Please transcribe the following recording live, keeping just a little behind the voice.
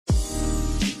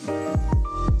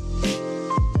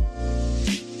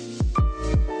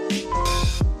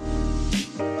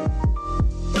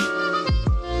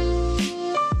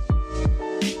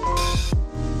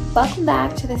Welcome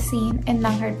back to the Seen and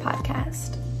Not Heard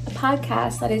podcast, a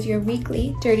podcast that is your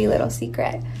weekly dirty little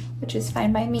secret, which is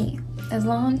fine by me, as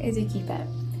long as you keep it.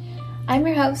 I'm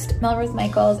your host, Melrose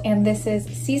Michaels, and this is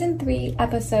Season 3,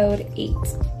 Episode 8.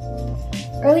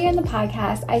 Earlier in the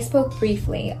podcast, I spoke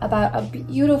briefly about a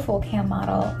beautiful cam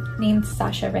model named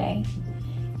Sasha Ray.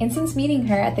 And since meeting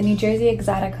her at the New Jersey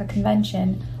Exotica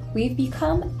convention, we've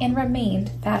become and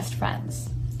remained fast friends.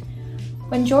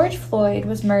 When George Floyd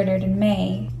was murdered in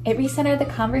May, it recentered the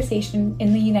conversation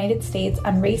in the United States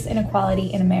on race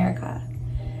inequality in America.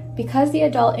 Because the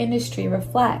adult industry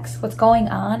reflects what's going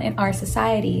on in our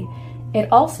society,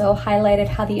 it also highlighted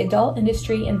how the adult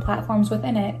industry and platforms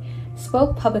within it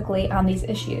spoke publicly on these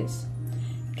issues.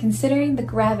 Considering the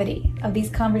gravity of these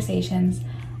conversations,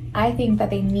 I think that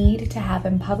they need to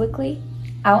happen publicly,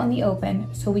 out in the open,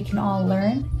 so we can all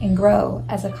learn and grow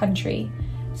as a country.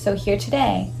 So here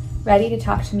today, ready to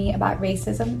talk to me about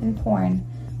racism and porn,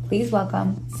 please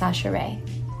welcome Sasha Ray.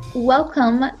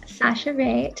 Welcome, Sasha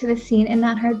Ray, to the Seen and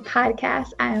Not Heard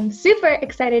podcast. I am super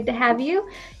excited to have you,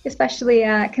 especially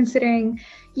considering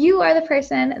you are the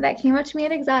person that came up to me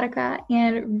at Exotica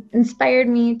and inspired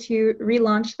me to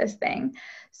relaunch this thing.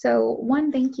 So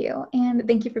one, thank you, and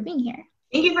thank you for being here.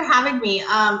 Thank you for having me.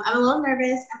 I'm a little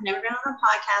nervous. I've never been on a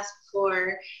podcast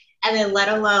before, and then let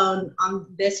alone on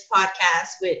this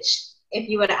podcast, which if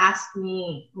you would have asked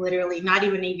me literally not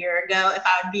even a year ago if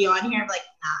I would be on here, I'm like,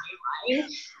 nah, you're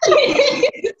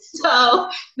lying. So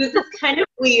this is kind of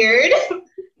weird,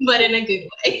 but in a good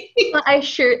way. Well, I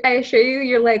assure you,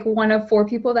 you're like one of 4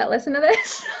 people that listen to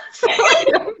this. So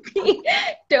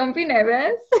don't be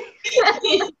nervous.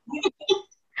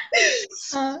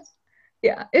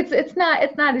 Yeah, it's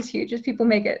not as huge as people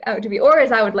make it out to be, or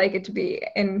as I would like it to be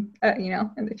in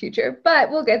the future.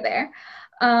 But we'll get there.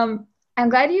 I'm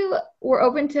glad you were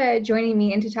open to joining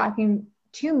me and to talking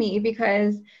to me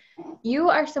because you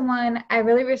are someone I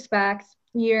really respect.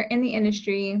 You're in the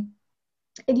industry,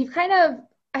 and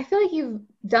I feel like you've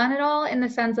done it all in the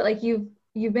sense that like you've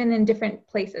been in different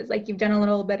places. Like you've done a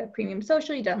little bit of premium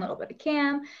social, you've done a little bit of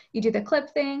cam, you do the clip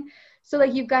thing. So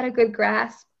like you've got a good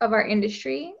grasp of our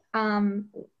industry.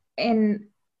 And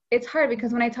it's hard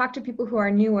because when I talk to people who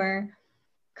are newer,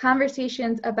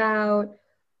 conversations about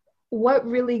what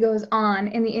really goes on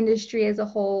in the industry as a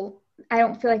whole, I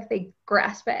don't feel like they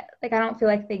grasp it. Like I don't feel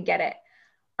like they get it.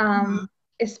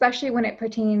 Especially when it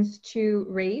pertains to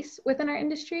race within our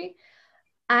industry.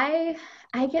 I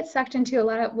get sucked into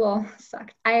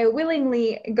I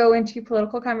willingly go into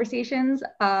political conversations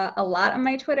a lot on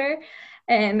my Twitter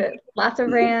and lots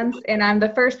of rants, and I'm the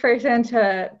first person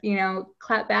to,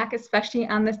 clap back, especially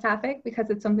on this topic, because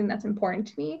it's something that's important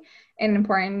to me and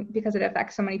important because it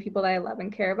affects so many people that I love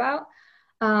and care about.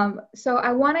 So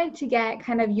I wanted to get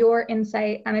kind of your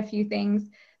insight on a few things,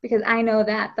 because I know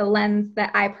that the lens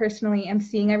that I personally am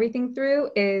seeing everything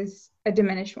through is a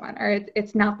diminished one, or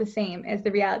it's not the same as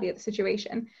the reality of the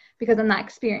situation because I'm not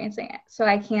experiencing it. So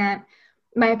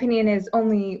my opinion is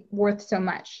only worth so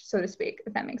much, so to speak,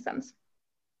 if that makes sense.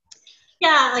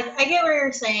 Yeah, like I get what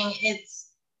you're saying.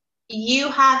 You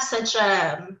have such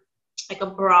a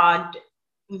broad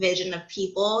vision of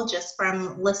people just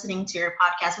from listening to your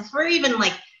podcast. Before even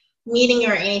like meeting you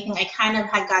or anything, I kind of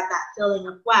had got that feeling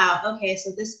of, wow, okay, so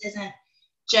this isn't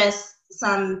just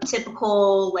some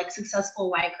typical like successful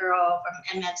white girl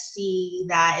from MFC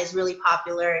that is really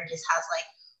popular and just has like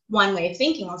one way of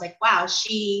thinking. I was like, wow,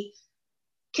 she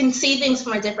can see things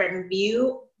from a different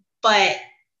view, but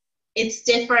it's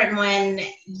different when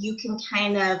you can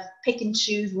kind of pick and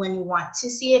choose when you want to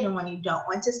see it and when you don't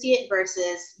want to see it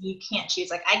versus you can't choose.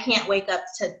 Like I can't wake up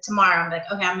to tomorrow and be like,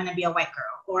 okay, I'm going to be a white girl,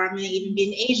 or I'm going to even be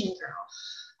an Asian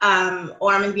girl,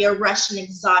 or I'm going to be a Russian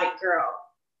exotic girl.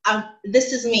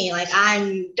 This is me. Like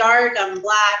I'm dark, I'm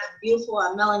black, I'm beautiful,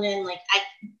 I'm melanin. Like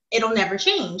it'll never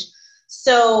change.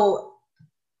 So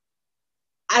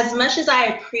as much as I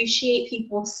appreciate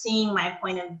people seeing my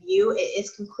point of view, it is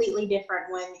completely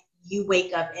different when you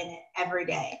wake up in it every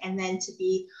day, and then to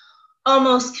be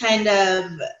almost kind of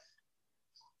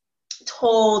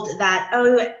told that,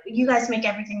 oh, you guys make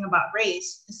everything about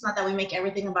race. It's not that we make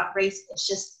everything about race. It's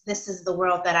just, this is the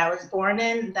world that I was born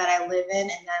in, that I live in, and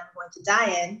that I'm going to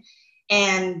die in.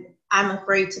 And I'm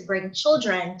afraid to bring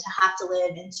children to have to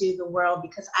live into the world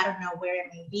because I don't know where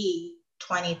it may be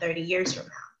 20, 30 years from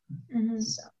now. Mm-hmm.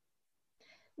 So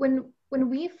when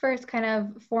we first kind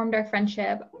of formed our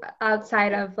friendship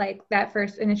outside of like that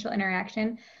first initial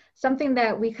interaction, something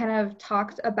that we kind of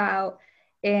talked about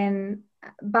and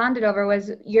bonded over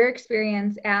was your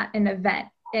experience at an event.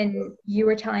 And you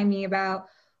were telling me about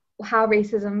how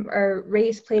racism or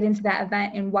race played into that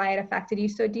event and why it affected you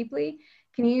so deeply.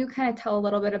 Can you kind of tell a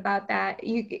little bit about that?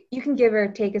 You can give or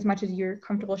take as much as you're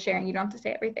comfortable sharing. You don't have to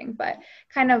say everything, but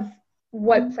kind of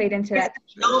what played into that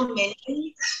situation. So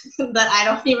many that I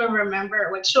don't even remember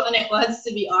which one it was,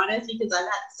 to be honest, because I've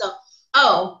had so.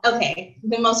 Oh, okay.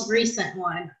 The most recent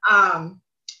one.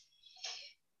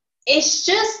 It's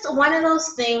just one of those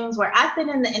things where I've been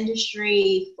in the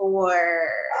industry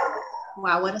for,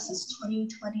 wow, what is this,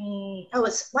 2020? Oh,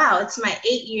 it's my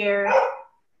 8-year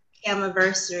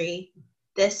anniversary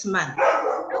this month.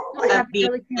 Oh, happy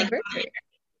early anniversary.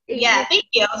 Yeah, thank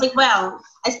you. I was like, well,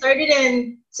 I started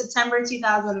in September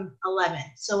 2011.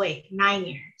 So wait, 9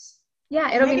 years.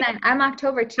 Yeah, it'll be 9. I'm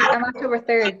October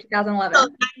 3rd, 2011. So 9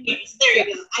 years. There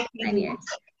you go. I can 9 years.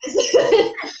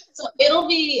 So it'll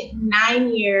be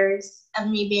 9 years of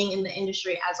me being in the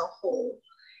industry as a whole.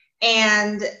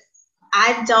 And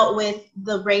I've dealt with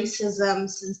the racism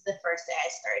since the first day I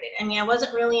started. I mean, I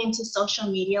wasn't really into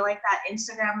social media like that.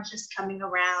 Instagram was just coming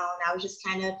around. I was just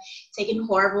kind of taking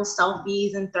horrible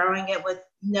selfies and throwing it with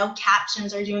no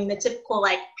captions or doing the typical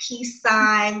like peace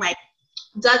sign, like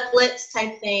duck lips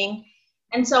type thing.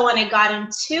 And so when I got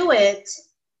into it,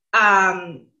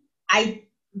 I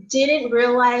didn't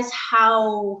realize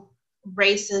how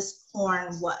racist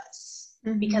porn was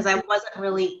because I wasn't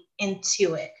really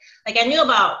into it. Like I knew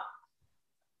about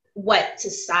what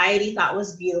society thought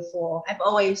was beautiful. I've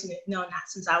always known that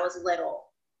since I was little.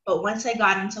 But once I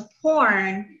got into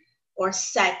porn or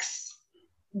sex,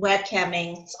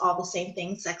 webcamming, it's all the same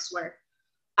thing, sex work,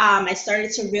 I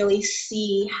started to really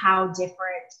see how different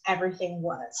everything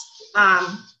was.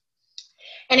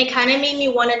 And it kind of made me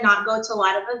want to not go to a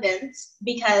lot of events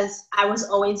because I was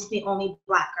always the only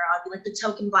Black girl. I'd be like the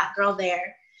token Black girl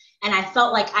there. And I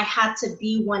felt like I had to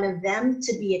be one of them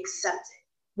to be accepted,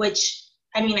 which,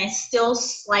 I mean, I still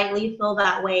slightly feel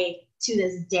that way to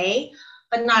this day,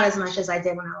 but not as much as I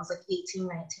did when I was like 18,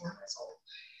 19 years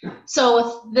old. So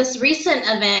with this recent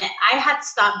event, I had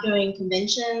stopped doing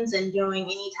conventions and doing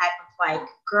any type of like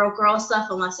girl stuff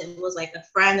unless it was like a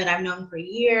friend that I've known for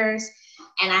years.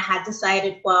 And I had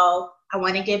decided, well, I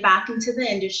want to get back into the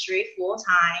industry full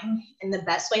time. And the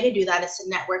best way to do that is to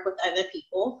network with other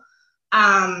people.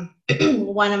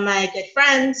 One of my good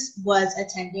friends was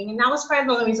attending, and that was probably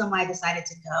the only reason why I decided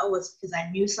to go, was because I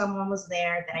knew someone was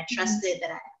there that I trusted,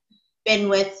 that I'd been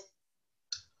with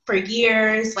for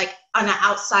years, like on the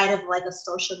outside of like a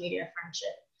social media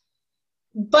friendship.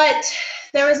 But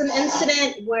there was an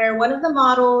incident where one of the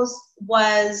models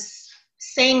was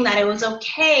saying that it was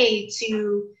okay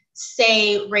to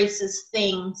say racist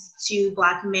things to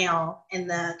Black male in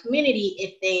the community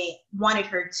if they wanted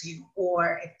her to,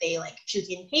 or if they like she was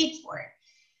getting paid for it.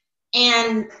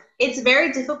 And it's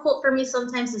very difficult for me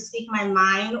sometimes to speak my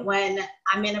mind when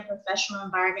I'm in a professional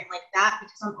environment like that,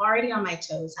 because I'm already on my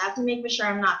toes. I have to make sure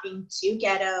I'm not being too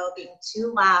ghetto, being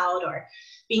too loud, or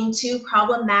being too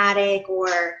problematic,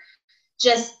 or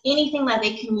just anything that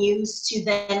they can use to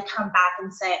then come back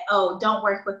and say, oh, don't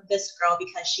work with this girl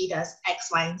because she does X,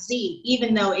 Y, and Z,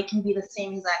 even though it can be the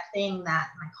same exact thing that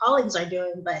my colleagues are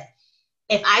doing. But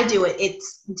if I do it,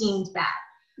 it's deemed bad.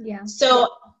 Yeah. So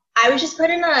I was just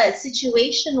put in a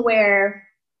situation where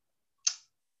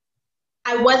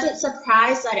I wasn't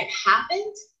surprised that it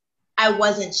happened. I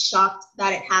wasn't shocked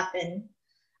that it happened.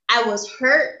 I was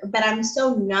hurt, but I'm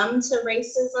so numb to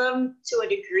racism to a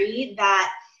degree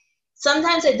that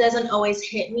sometimes it doesn't always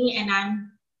hit me, and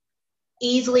I'm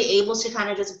easily able to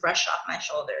kind of just brush off my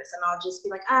shoulders, and I'll just be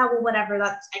like, well, whatever.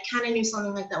 I kind of knew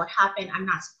something like that would happen. I'm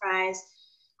not surprised.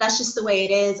 That's just the way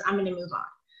it is. I'm going to move on.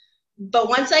 But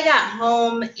once I got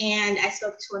home and I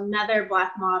spoke to another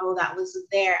Black model that was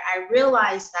there, I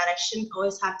realized that I shouldn't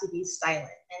always have to be silent,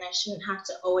 and I shouldn't have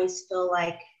to always feel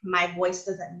like my voice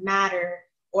doesn't matter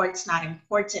or it's not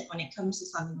important when it comes to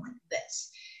something like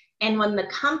this. And when the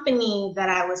company that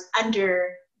I was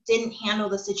under didn't handle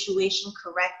the situation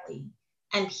correctly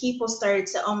and people started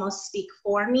to almost speak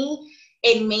for me,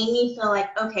 it made me feel like,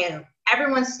 okay,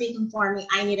 everyone's speaking for me.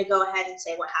 I need to go ahead and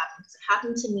say what happened, because it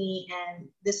happened to me and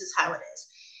this is how it is.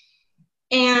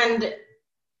 And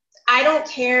I don't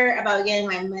care about getting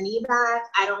my money back.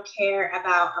 I don't care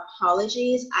about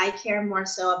apologies. I care more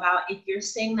so about, if you're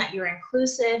saying that you're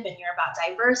inclusive and you're about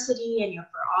diversity and you're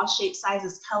for all shapes,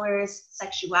 sizes, colors,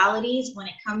 sexualities, when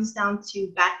it comes down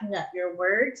to backing up your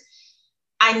words,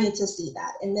 I need to see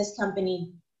that. And this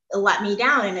company let me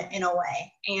down in a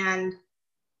way. And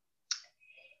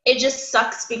it just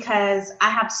sucks because I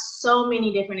have so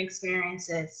many different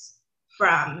experiences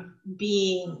from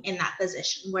being in that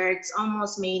position where it's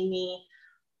almost made me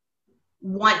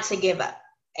want to give up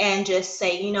and just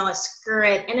say, you know what, screw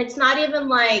it. And it's not even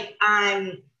like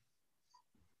I'm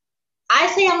I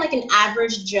say I'm like an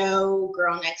average Joe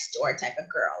girl next door type of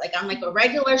girl. Like I'm like a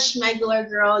regular schmegular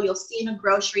girl you'll see in a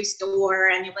grocery store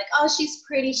and you're like, oh, she's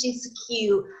pretty, she's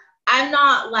cute. I'm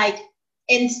not like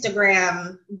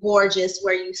Instagram gorgeous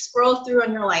where you scroll through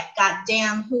and you're like, God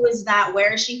damn, who is that?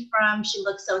 Where is she from? She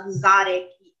looks so exotic.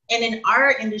 And in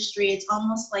our industry, it's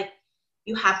almost like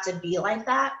you have to be like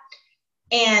that.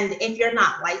 And if you're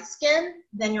not light skinned,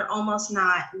 then you're almost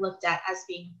not looked at as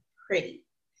being pretty.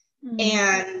 Mm-hmm.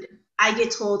 And I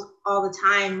get told all the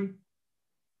time,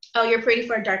 oh, you're pretty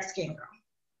for a dark skinned girl.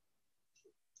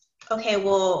 Okay,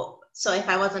 well, so if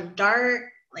I wasn't dark,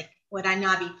 like, would I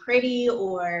not be pretty?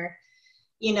 Or,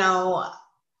 you know,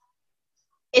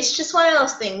 it's just one of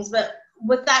those things. But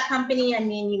with that company, I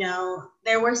mean, you know,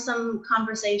 there were some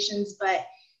conversations,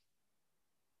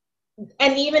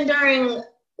 and even during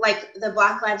like the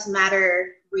Black Lives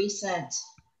Matter recent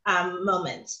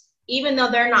moments, even though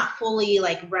they're not fully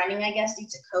like running, I guess, due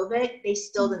to COVID, they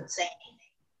still didn't say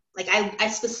anything. Like I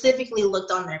specifically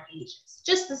looked on their pages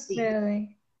just to see.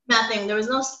 Really? Nothing. There was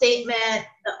no statement.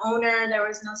 The owner, there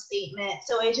was no statement.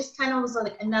 So it just kind of was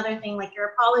like another thing, like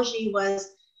your apology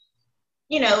was,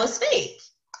 you know, it was fake.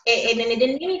 And it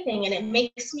didn't mean anything. And it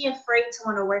makes me afraid to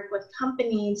want to work with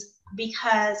companies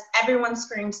because everyone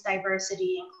screams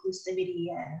diversity, inclusivity,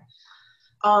 and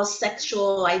all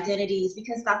sexual identities,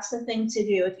 because that's the thing to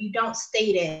do. If you don't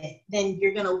state it, then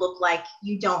you're going to look like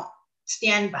you don't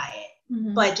stand by it.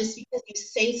 Mm-hmm. But just because you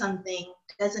say something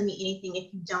doesn't mean anything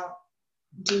if you don't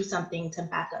do something to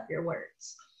back up your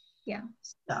words. Yeah.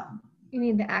 So you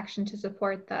need the action to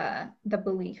support the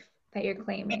belief that you're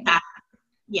claiming.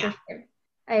 Yeah. Sure.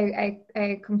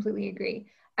 I completely agree.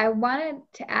 I wanted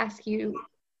to ask you,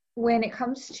 when it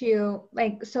comes to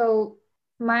like, so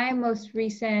my most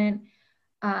recent,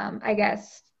 I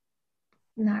guess,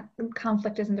 not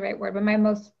conflict isn't the right word, but my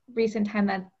most recent time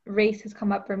that race has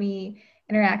come up for me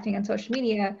interacting on social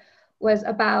media was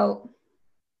about,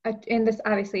 and this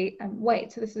obviously I'm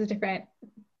white, so this is a different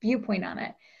viewpoint on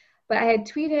it, but I had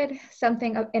tweeted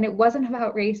something and it wasn't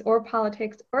about race or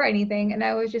politics or anything. And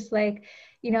I was just like,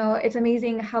 you know, it's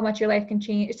amazing how much your life can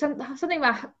change. It's something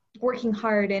about working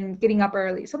hard and getting up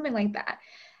early, something like that.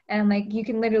 And like, you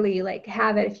can literally like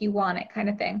have it if you want it kind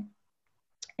of thing.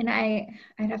 And I'd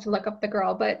have to look up the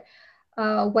girl, but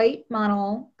a white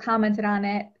model commented on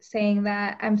it saying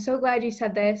that, I'm so glad you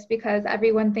said this because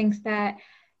everyone thinks that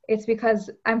it's because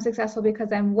I'm successful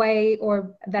because I'm white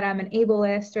or that I'm an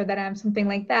ableist or that I'm something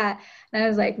like that. And I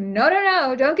was like,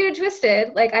 no, don't get it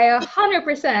twisted. Like I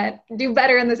 100% do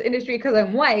better in this industry because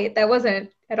I'm white. That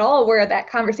wasn't at all where that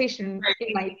conversation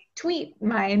in my tweet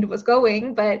mind was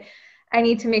going, but I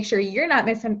need to make sure you're not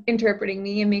misinterpreting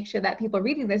me and make sure that people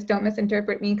reading this don't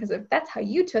misinterpret me, because if that's how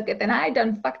you took it, then I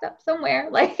done fucked up somewhere.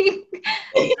 Like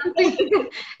something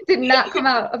did not come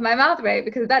out of my mouth right,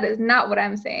 because that is not what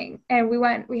I'm saying. And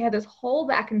we had this whole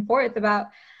back and forth about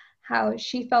how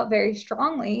she felt very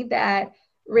strongly that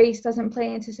race doesn't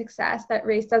play into success, that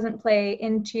race doesn't play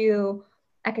into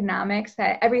economics,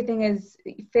 that everything is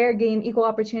fair game, equal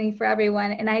opportunity for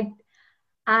everyone. And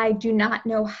I do not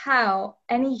know how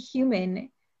any human,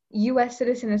 U.S.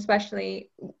 citizen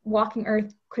especially, walking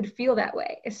Earth could feel that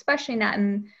way, especially not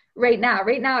in right now.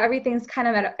 Right now, everything's kind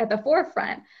of at the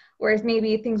forefront, whereas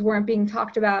maybe things weren't being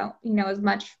talked about, you know, as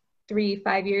much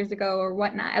 3-5 years ago or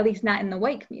whatnot, at least not in the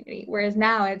white community. Whereas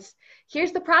now it's,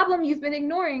 here's the problem you've been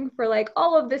ignoring for like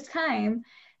all of this time.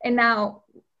 And now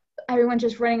everyone's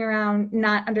just running around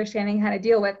not understanding how to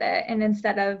deal with it. And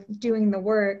instead of doing the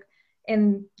work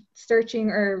and searching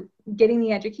or getting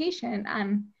the education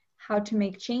on how to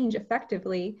make change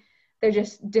effectively, they're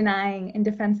just denying and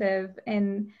defensive.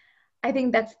 And I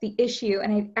think that's the issue.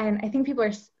 And I think people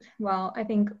are, well, I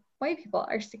think white people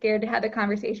are scared to have the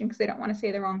conversation because they don't want to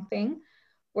say the wrong thing.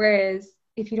 Whereas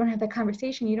if you don't have that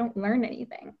conversation, you don't learn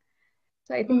anything.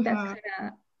 So I think that's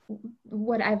kind of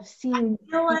what I've seen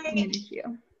like an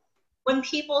issue. When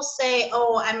people say,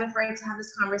 oh, I'm afraid to have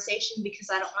this conversation because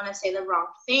I don't want to say the wrong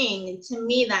thing, to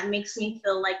me, that makes me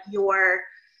feel like you're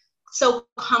so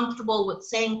comfortable with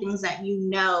saying things that you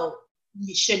know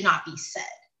should not be said.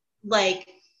 Like,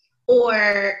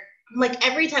 or like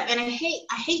every time, and I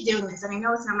hate doing this, and I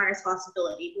know it's not my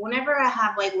responsibility, but whenever I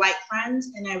have like white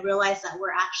friends and I realize that we're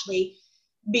actually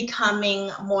becoming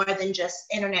more than just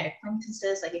internet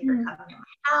acquaintances, like if you're coming to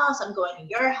my house, I'm going to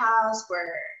your house,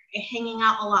 we're hanging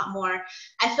out a lot more,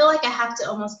 I feel like I have to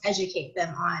almost educate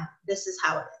them on this is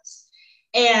how it is.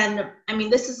 And I mean,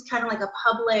 this is kind of like a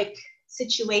public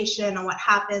situation on what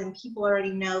happened. People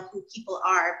already know who people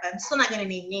are, but I'm still not going to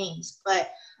name names.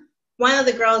 But one of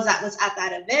the girls that was at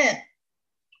that event,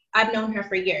 I've known her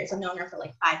for years. I've known her for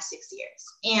like 5-6 years.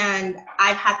 And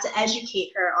I've had to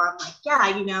educate her on like,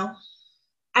 yeah, you know,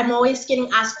 I'm always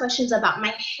getting asked questions about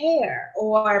my hair,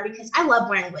 or because I love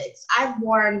wearing wigs. I've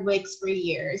worn wigs for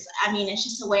years. I mean, it's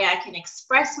just a way I can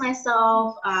express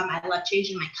myself. I love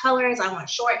changing my colors. I want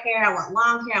short hair. I want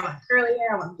long hair. I want curly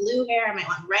hair. I want blue hair. I might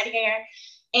want red hair.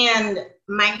 And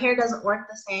my hair doesn't work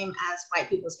the same as white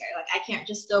people's hair. Like, I can't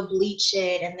just go bleach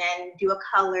it and then do a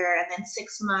color and then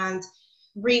 6 months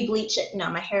re-bleach it. No,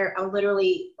 my hair, I would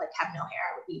literally like have no hair.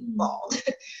 I would be bald.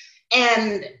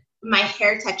 And my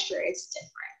hair texture is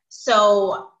different.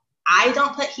 So I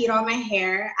don't put heat on my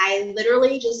hair. I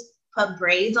literally just put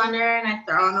braids under and I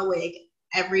throw on a wig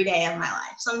every day of my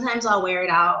life. Sometimes I'll wear it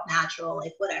out natural,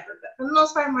 like whatever. But for the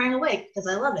most part, I'm wearing a wig because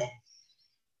I love it.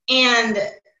 And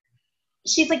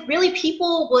she's like, really,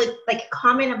 people would like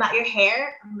comment about your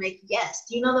hair? I'm like, yes.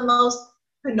 Do you know the most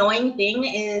annoying thing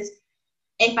is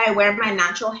if I wear my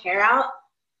natural hair out,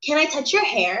 can I touch your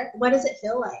hair? What does it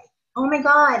feel like? Oh my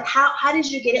God, how did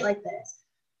you get it like this?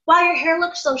 Wow, your hair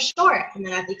looks so short. And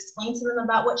then I have to explain to them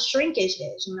about what shrinkage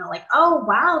is. And they're like, oh,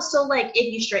 wow. So like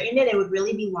if you straightened it, it would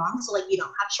really be long. So like you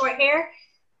don't have short hair.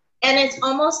 And it's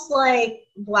almost like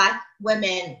Black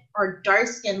women or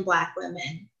dark-skinned Black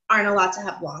women aren't allowed to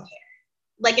have long hair.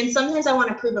 Like, and sometimes I want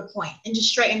to prove a point and just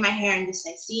straighten my hair and just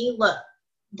say, see, look,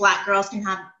 Black girls can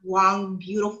have long,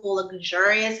 beautiful,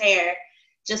 luxurious hair,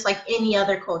 just like any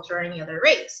other culture or any other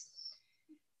race.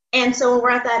 And so when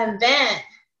we're at that event,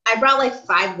 I brought like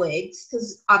 5 wigs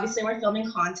because obviously we're filming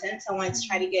content. So I wanted to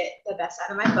try to get the best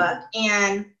out of my book.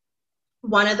 And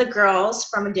one of the girls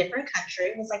from a different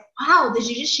country was like, wow, did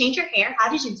you just change your hair? How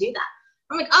did you do that?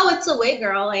 I'm like, oh, it's a wig,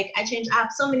 girl. Like I have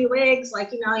so many wigs.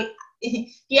 Like, you know,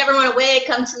 if you ever want a wig,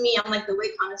 come to me. I'm like the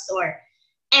wig connoisseur.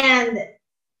 And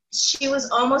she was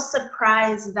almost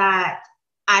surprised that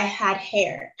I had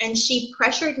hair. And she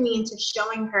pressured me into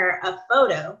showing her a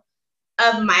photo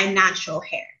of my natural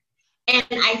hair. And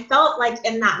I felt like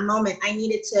in that moment, I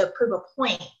needed to prove a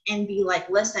point and be like,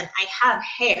 listen, I have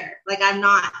hair. Like, I'm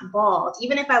not bald.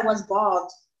 Even if I was bald,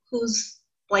 who's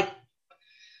like,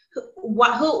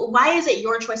 why is it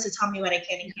your choice to tell me what I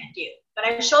can and can't do? But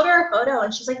I showed her a photo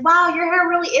and she's like, wow, your hair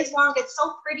really is long. It's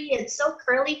so pretty. It's so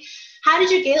curly. How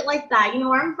did you get it like that? You know,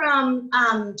 where I'm from,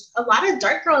 a lot of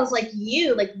dark girls like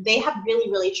you, like they have really,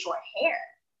 really short hair.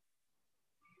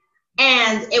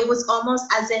 And it was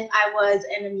almost as if I was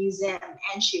in a museum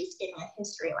and she was getting a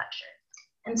history lecture.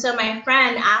 And so my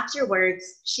friend afterwards,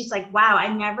 she's like, wow,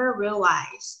 I never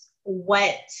realized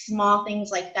what small things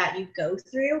like that you go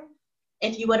through.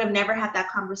 If you would have never had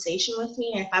that conversation with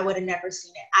me, and if I would have never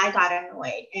seen it, I got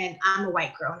annoyed. And I'm a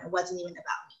white girl and it wasn't even about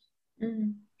me. Mm-hmm.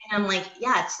 And I'm like,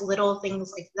 yeah, it's little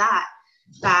things like that,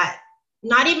 that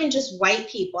not even just white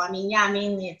people. I mean, yeah,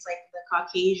 mainly it's like the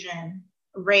Caucasian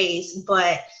race,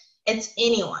 but it's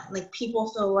anyone. Like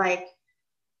people feel like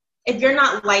if you're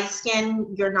not light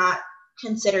skinned, you're not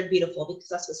considered beautiful because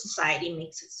that's what society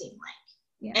makes it seem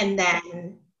like. Yeah. And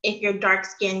then if you're dark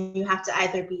skinned, you have to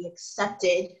either be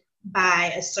accepted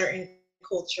by a certain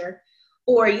culture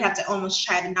or you have to almost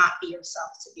try to not be yourself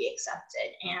to be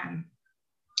accepted. And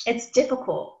it's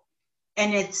difficult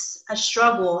and it's a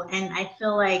struggle. And I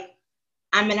feel like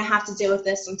I'm going to have to deal with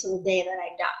this until the day that I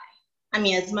die. I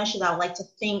mean, as much as I would like to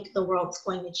think the world's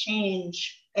going to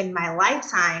change in my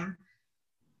lifetime,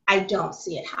 I don't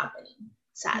see it happening,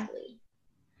 sadly.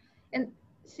 And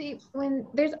see, when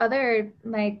there's other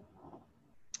like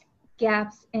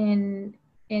gaps in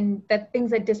the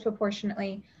things that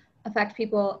disproportionately affect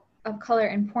people of color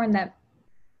in porn that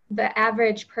the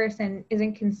average person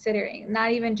isn't considering,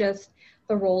 not even just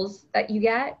the roles that you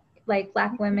get, like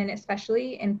Black women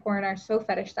especially in porn are so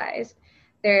fetishized.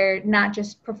 They're not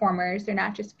just performers, they're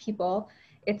not just people,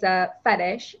 it's a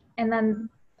fetish. And then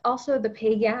also the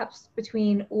pay gaps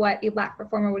between what a Black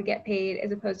performer would get paid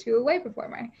as opposed to a white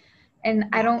performer. And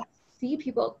I don't see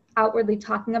people outwardly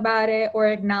talking about it or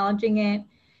acknowledging it.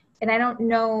 And I don't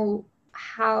know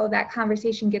how that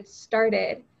conversation gets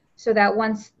started so that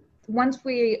once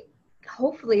we,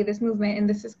 hopefully this movement, and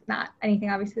this is not anything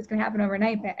obviously that's going to happen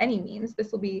overnight by any means,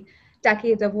 this will be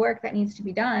decades of work that needs to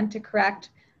be done to correct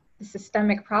the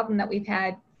systemic problem that we've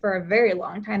had for a very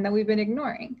long time that we've been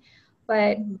ignoring.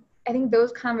 But I think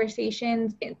those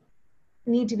conversations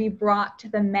need to be brought to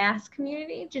the mass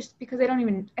community just because I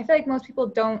feel like most people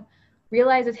don't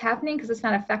realize it's happening because it's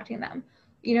not affecting them.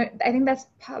 You know, I think that's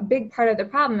a big part of the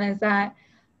problem is that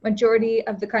majority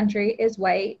of the country is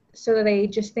white, so they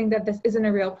just think that this isn't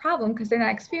a real problem because they're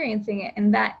not experiencing it,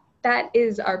 and that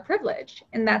is our privilege,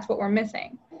 and that's what we're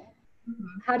missing.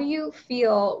 How do you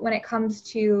feel when it comes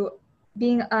to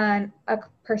being a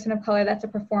person of color that's a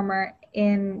performer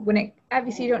in when it,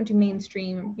 obviously you don't do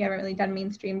mainstream, you haven't really done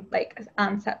mainstream like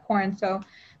on-set porn, so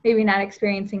maybe not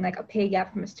experiencing like a pay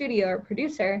gap from a studio or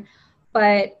producer,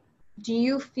 but do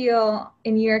you feel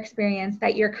in your experience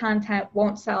that your content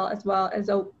won't sell as well as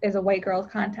a white girl's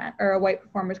content or a white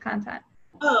performer's content?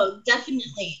 Oh,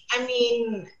 definitely. I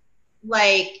mean,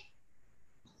 like,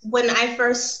 when I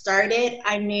first started,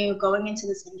 I knew going into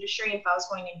this industry, if I was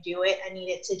going to do it, I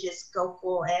needed to just go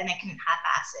full in. I couldn't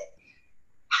half-ass it.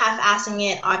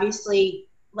 Half-assing it, obviously,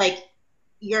 like,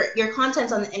 your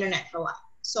content's on the internet for life.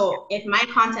 So if my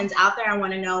content's out there, I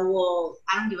want to know, well,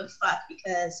 I don't give a fuck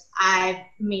because I've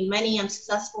made money, I'm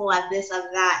successful at this,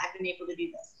 at that, I've been able to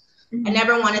do this. Mm-hmm. I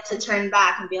never wanted to turn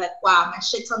back and be like, wow, my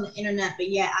shit's on the internet, but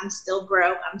yet I'm still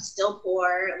broke, I'm still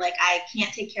poor, like I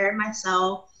can't take care of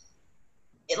myself.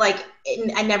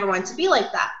 I never wanted to be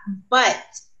like that. But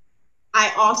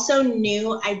I also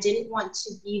knew I didn't want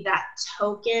to be that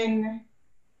token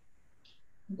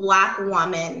Black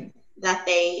woman that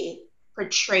they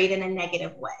portrayed in a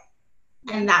negative way.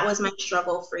 And that was my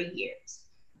struggle for years.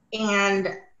 And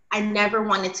I never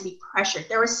wanted to be pressured.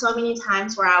 There were so many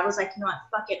times where I was like, you know what,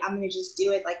 fuck it, I'm gonna just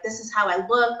do it. Like, this is how I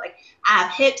look. Like, I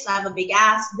have hips, I have a big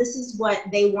ass. This is what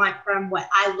they want from what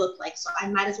I look like. So I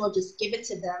might as well just give it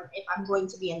to them if I'm going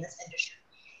to be in this industry.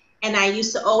 And I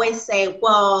used to always say,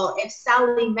 well, if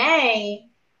Sally Mae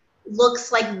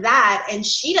looks like that and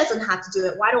she doesn't have to do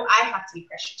it, why do I have to be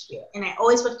pressured to do it? And I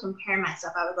always would compare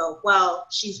myself. I would go, well,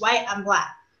 she's white, I'm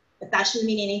Black. But that shouldn't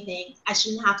mean anything. I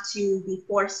shouldn't have to be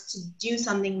forced to do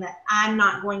something that I'm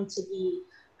not going to be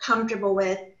comfortable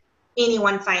with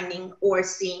anyone finding or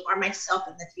seeing, or myself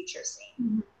in the future seeing.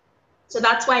 Mm-hmm. So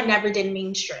that's why I never did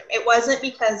mainstream. It wasn't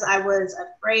because I was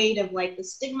afraid of like the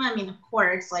stigma. I mean, of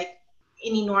course, like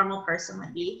any normal person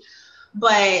would be,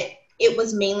 but it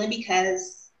was mainly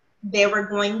because they were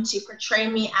going to portray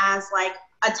me as like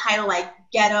a title like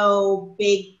ghetto,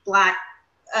 big Black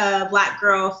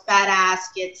girl, fat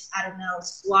ass, gets, I don't know,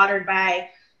 slaughtered by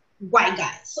white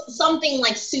guys. So something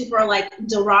like super like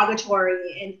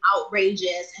derogatory and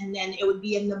outrageous. And then it would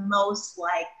be in the most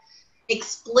like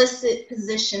explicit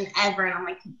position ever. And I'm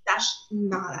like, that's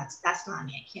not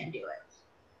me. I can't do it.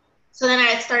 So then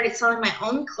I started selling my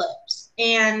own clips,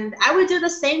 and I would do the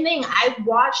same thing. I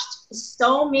watched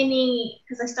so many,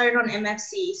 because I started on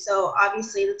MFC, so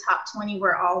obviously the top 20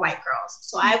 were all white girls.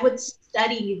 So I would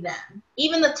study them.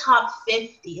 Even the top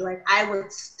 50, like I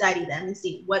would study them and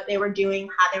see what they were doing,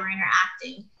 how they were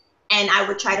interacting. And I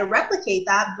would try to replicate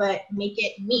that, but make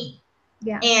it me.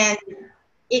 Yeah. And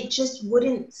it just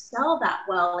wouldn't sell that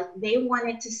well. Like they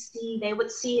would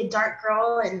see a dark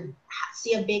girl and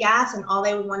see a big ass, and all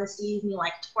they would want to see is me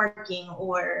like twerking,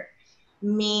 or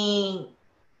me.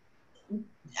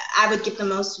 I would get the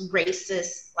most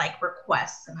racist like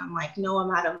requests, and I'm like, no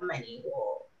amount of money.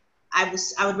 Well, I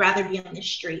would rather be on the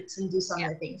streets and do some of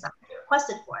the things I'm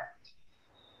requested for.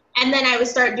 And then I would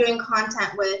start doing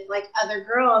content with like other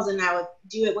girls, and I would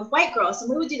do it with white girls. And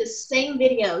we would do the same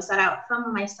videos that I would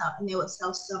film myself, and they would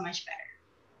sell so much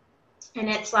better. And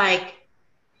it's like,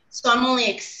 so I'm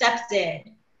only accepted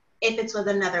if it's with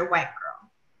another white girl.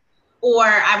 Or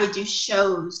I would do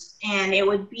shows, and it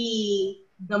would be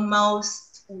the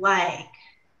most like,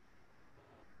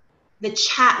 the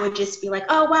chat would just be like,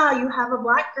 oh, wow, you have a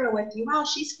Black girl with you. Wow,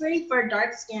 she's pretty for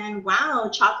dark skin. Wow,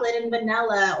 chocolate and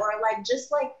vanilla. Or like,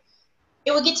 just like,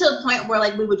 it would get to a point where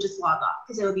like we would just log off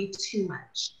because it would be too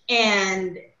much.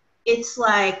 And it's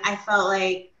like, I felt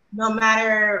like no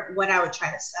matter what I would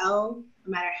try to sell,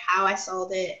 no matter how I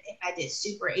sold it, if I did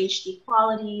super HD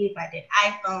quality, if I did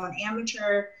iPhone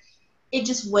amateur, it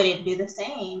just wouldn't do the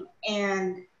same.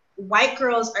 And white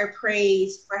girls are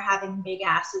praised for having big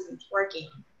asses and twerking,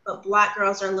 but Black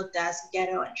girls are looked at as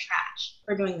ghetto and trash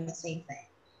for doing the same thing.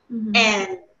 Mm-hmm.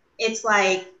 And it's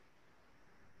like,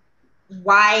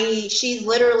 why she's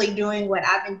literally doing what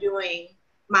I've been doing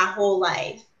my whole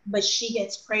life, but she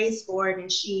gets praised for it and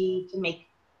she can make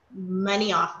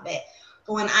money off of it.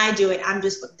 But when I do it, I'm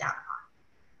just looked down on.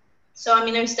 So, I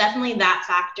mean, there's definitely that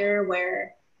factor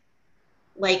where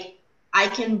like I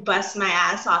can bust my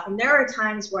ass off. And there are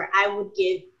times where I would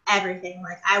give everything.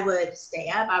 Like I would stay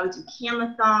up, I would do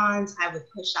camathons, I would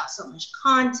push out so much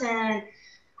content,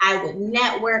 I would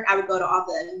network, I would go to all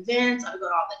the events, I would go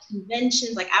to all the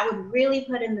conventions. Like I would really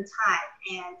put in the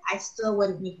time, and I still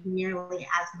wouldn't make nearly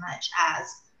as much as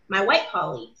my white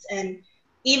colleagues. And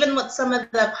even with some of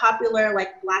the popular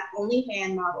like Black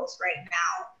OnlyFans models right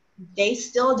now, they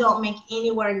still don't make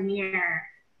anywhere near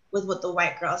with what the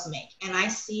white girls make. And I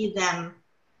see them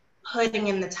putting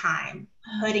in the time,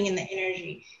 putting in the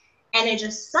energy. And it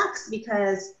just sucks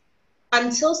because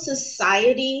until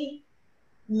society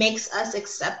makes us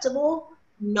acceptable,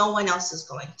 no one else is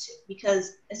going to.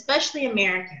 Because especially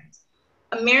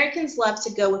Americans love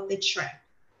to go with the trend.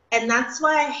 And that's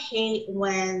why I hate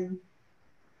when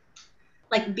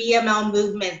like BML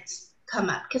movements come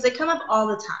up, because they come up all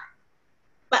the time.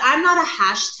 But I'm not a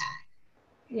hashtag.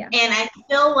 Yeah. And I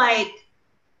feel like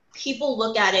people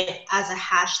look at it as a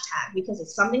hashtag because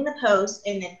it's something to post,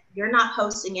 and if you're not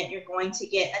posting it, you're going to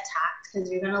get attacked because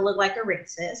you're going to look like a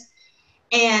racist,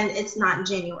 and it's not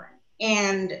genuine.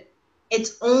 And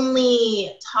it's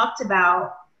only talked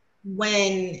about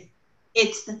when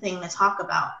it's the thing to talk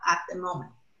about at the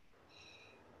moment.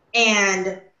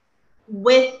 And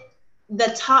with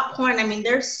the top porn, I mean,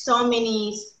 there's so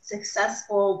many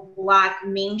successful Black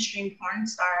mainstream porn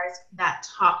stars that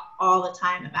talk all the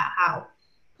time about how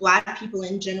Black people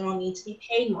in general need to be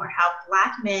paid more, how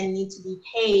Black men need to be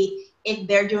paid if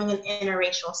they're doing an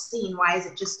interracial scene. Why is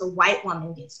it just the white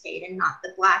woman gets paid and not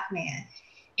the Black man?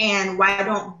 And why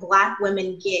don't Black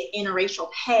women get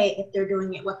interracial pay if they're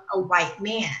doing it with a white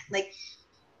man? Like,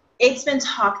 it's been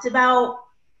talked about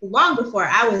long before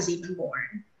I was even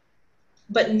born.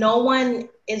 But no one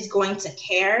is going to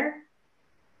care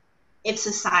if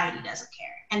society doesn't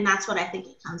care. And that's what I think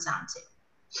it comes down to.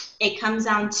 It comes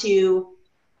down to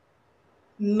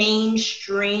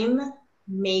mainstream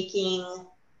making,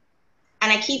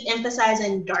 and I keep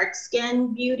emphasizing dark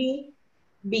skin beauty,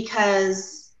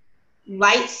 because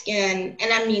light skin,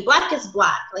 and I mean, Black is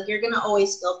Black. Like, you're going to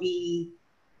always still be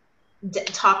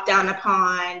talked down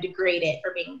upon, degraded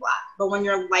for being Black. But when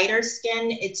you're lighter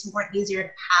skinned, it's more easier to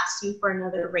pass you for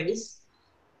another race,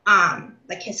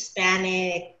 like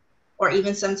Hispanic or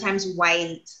even sometimes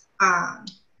white.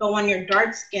 But when you're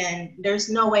dark skinned, there's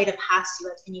no way to pass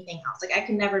you as anything else. Like, I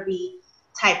can never be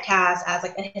typecast as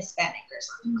like a Hispanic or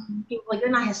something. Mm-hmm. People like, you're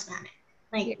not Hispanic.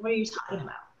 Like, what are you talking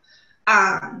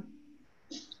about?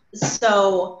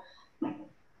 So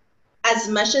as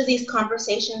much as these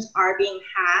conversations are being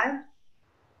had,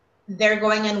 they're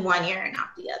going in one ear and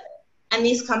out the other. And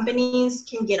these companies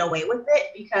can get away with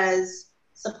it because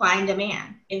supply and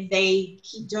demand. If they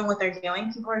keep doing what they're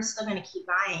doing, people are still going to keep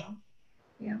buying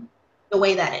the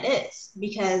way that it is,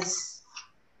 because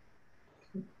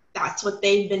that's what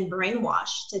they've been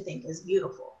brainwashed to think is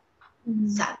beautiful. Mm-hmm.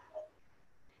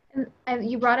 Sadly.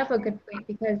 And you brought up a good point,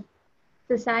 because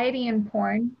society and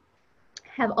porn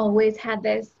have always had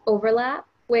this overlap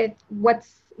with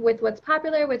what's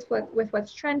popular, with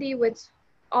what's trendy, with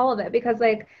all of it. Because,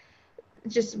 like,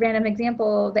 just random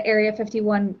example, the Area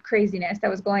 51 craziness that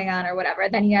was going on or whatever,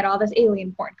 then you had all this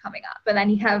alien porn coming up, and then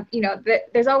you have,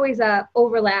 there's always a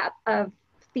overlap of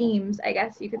themes, I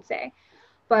guess you could say.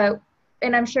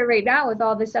 And I'm sure right now, with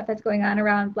all the stuff that's going on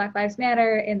around Black Lives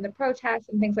Matter and the protests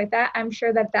and things like that, I'm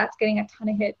sure that that's getting a ton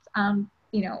of hits,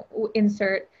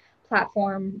 insert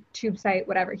platform, tube site,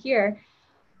 whatever here.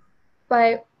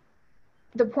 But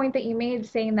the point that you made,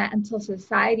 saying that until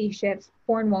society shifts,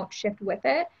 porn won't shift with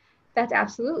it, that's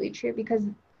absolutely true, because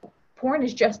porn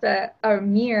is just a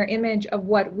mere image of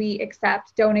what we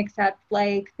accept, don't accept,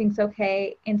 like, think's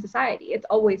okay in society. It's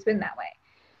always been that way.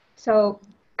 So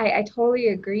I totally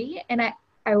agree. And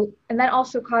and that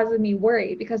also causes me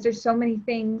worry, because there's so many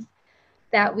things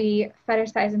that we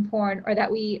fetishize in porn, or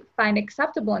that we find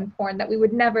acceptable in porn, that we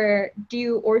would never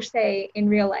do or say in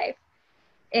real life.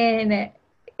 And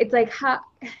it's like, how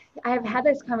I have had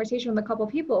this conversation with a couple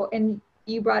people, and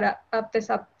you brought up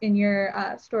in your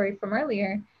story from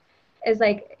earlier, is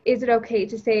like, is it okay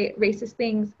to say racist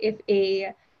things if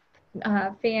a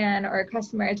fan or a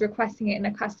customer is requesting it in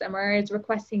a custom, or is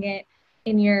requesting it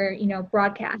in your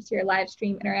broadcast, your live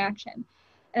stream interaction?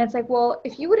 And it's like, well,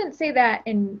 if you wouldn't say that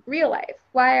in real life,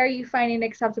 why are you finding it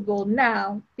acceptable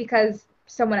now? Because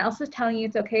someone else is telling you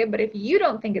it's okay. But if you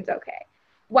don't think it's okay,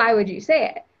 why would you say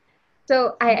it?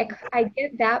 So I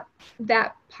get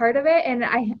that part of it. And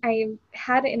I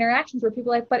had interactions where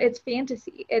people are like, but it's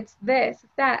fantasy, it's this,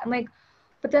 it's that. I'm like,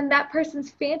 but then that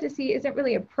person's fantasy isn't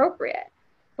really appropriate.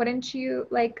 Wouldn't you,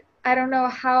 like, I don't know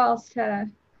how else to.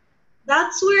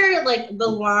 That's where, like, the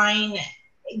line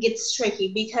gets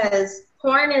tricky, because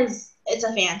porn it's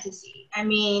a fantasy. I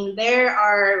mean, there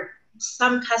are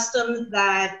some customs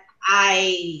that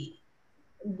I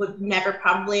would never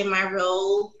probably in my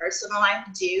real personal life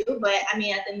do, but I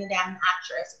mean, at the end of the day, I'm an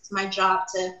actress. It's my job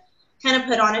to kind of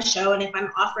put on a show, and if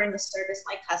I'm offering a service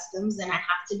like customs, then I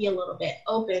have to be a little bit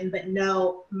open, but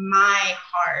know my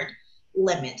hard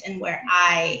limit and where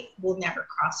I will never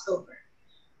cross over.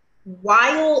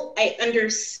 While I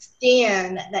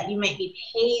understand that you might be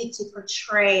paid to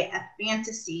portray a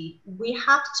fantasy, we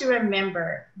have to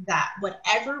remember that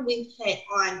whatever we put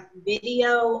on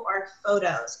video or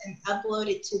photos and upload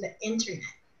it to the internet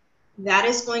that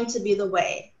is going to be the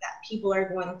way that people are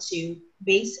going to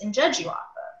base and judge you off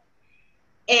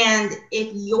of. And if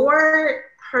you're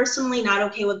personally not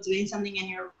okay with doing something in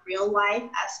your real life,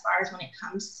 as far as when it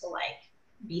comes to like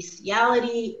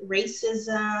bestiality,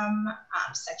 racism,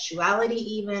 sexuality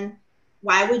even,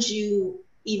 why would you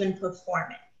even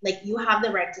perform it? Like, you have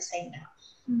the right to say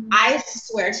no. Mm-hmm. I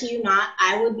swear to you not,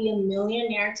 I would be a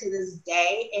millionaire to this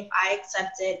day if I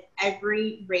accepted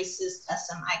every racist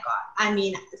custom I got. I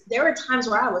mean, there were times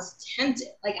where I was tempted.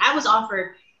 Like, I was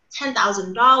offered $10,000,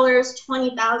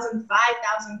 $20,000,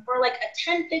 $5,000 for like a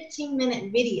 10,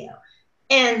 15-minute video.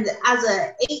 And as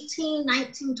a 18,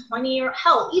 19, 20-year-old,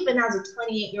 hell, even as a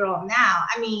 28-year-old now,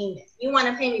 I mean, you want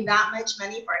to pay me that much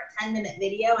money for a 10-minute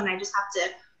video and I just have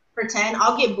to pretend?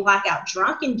 I'll get blackout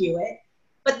drunk and do it.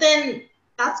 But then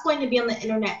that's going to be on the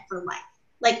internet for life.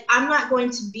 Like, I'm not going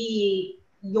to be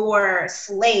your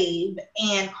slave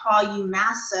and call you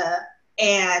massa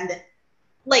and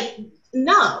like,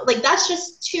 no, like, that's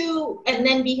just too, and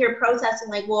then be here protesting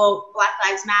like, well, Black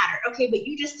Lives Matter. Okay, but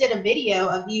you just did a video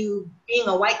of you being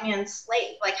a white man's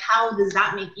slave. Like, how does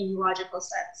that make any logical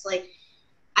sense? Like,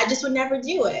 I just would never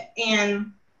do it.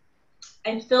 And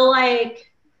I feel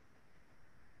like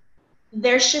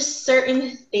there's just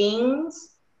certain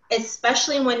things,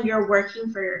 especially when you're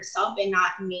working for yourself and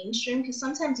not mainstream, because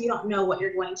sometimes you don't know what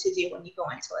you're going to do when you go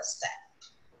into a set.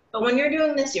 But when you're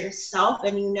doing this yourself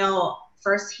and you know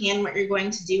firsthand what you're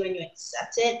going to do and you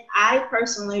accept it, I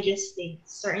personally just think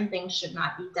certain things should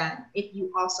not be done if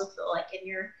you also feel like in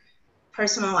your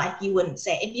personal life you wouldn't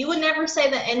say. If you would never say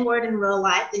the N-word in real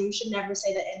life, then you should never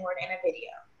say the N-word in a video,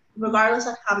 regardless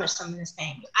of how much someone is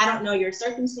paying you. I don't know your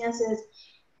circumstances.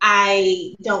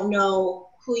 I don't know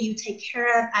who you take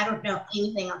care of. I don't know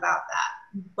anything about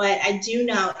that. But I do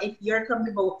know if you're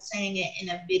comfortable saying it in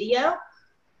a video,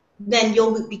 then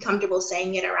you'll be comfortable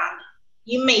saying it around me.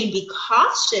 You may be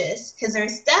cautious because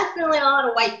there's definitely a lot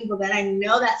of white people that I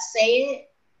know that say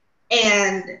it,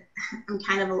 and I'm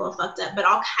kind of a little fucked up, but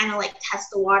I'll kind of like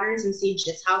test the waters and see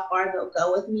just how far they'll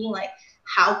go with me, like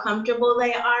how comfortable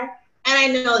they are. And I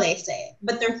know they say it,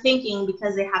 but they're thinking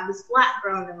because they have this black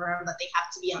girl in the room that they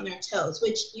have to be on their toes,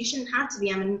 which you shouldn't have to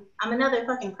be. I'm another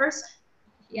fucking person.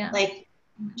 Yeah. Like,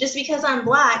 just because I'm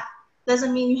black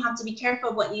doesn't mean you have to be careful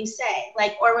of what you say.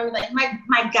 Like, or when like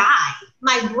my guy,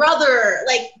 my brother,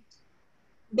 like,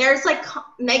 there's like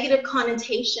negative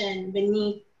connotation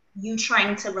beneath you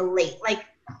trying to relate. Like,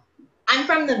 I'm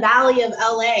from the Valley of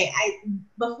LA.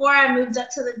 Before I moved up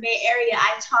to the Bay Area,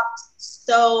 I talked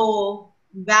so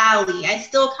Valley. I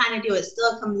still kind of do. It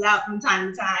still comes out from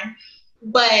time to time.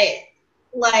 But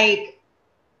like,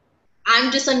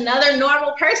 I'm just another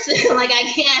normal person. Like, I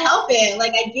can't help it.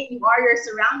 Like, I get you are your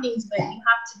surroundings, but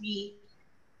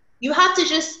you have to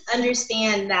just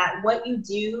understand that what you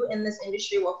do in this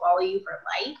industry will follow you for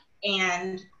life.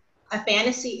 And a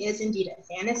fantasy is indeed a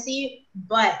fantasy,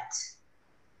 but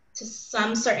to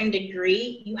some certain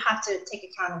degree, you have to take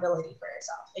accountability for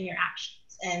yourself and your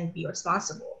actions and be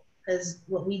responsible. Because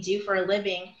what we do for a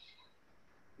living,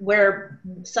 we're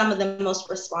some of the most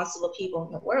responsible people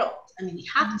in the world. I mean, we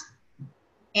have to.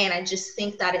 And I just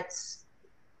think that it's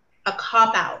a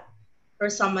cop-out for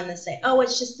someone to say, oh,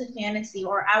 it's just a fantasy,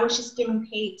 or I was just getting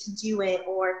paid to do it,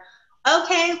 or,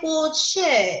 okay, well,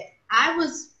 shit, I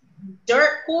was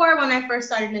dirt poor when I first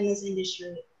started in this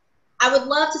industry. I would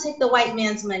love to take the white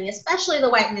man's money, especially the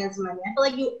white man's money. I feel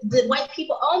like the white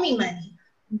people owe me money,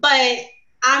 but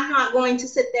I'm not going to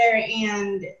sit there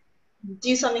and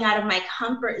do something out of my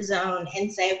comfort zone and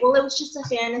say, well, it was just a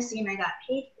fantasy and I got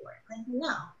paid for it. Like,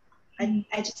 no. I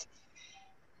just,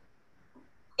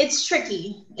 it's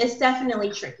tricky. It's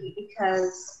definitely tricky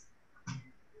because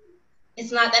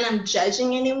it's not that I'm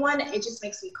judging anyone. It just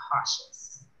makes me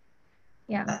cautious.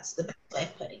 Yeah. That's the best way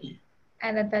of putting it.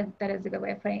 And that is a good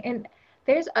way of putting it. And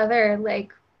there's other,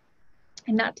 like,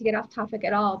 and not to get off topic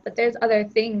at all, but there's other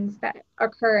things that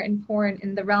occur in porn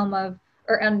in the realm of,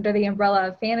 or under the umbrella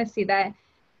of fantasy that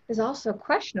is also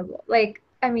questionable. Like,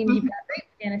 I mean, you've got rape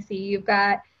fantasy,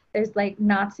 there's like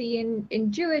Nazi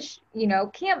and Jewish,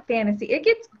 camp fantasy. It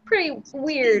gets pretty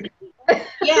weird.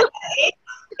 Yeah,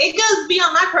 it goes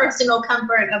beyond my personal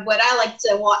comfort of what I like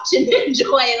to watch and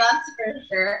enjoy, that's for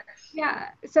sure.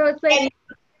 Yeah, so it's like,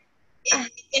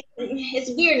 it's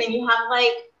weird, and you have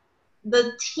like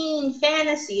the teen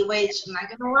fantasy, which I'm not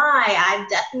gonna lie, I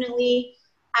definitely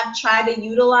have tried to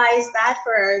utilize that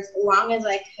for as long as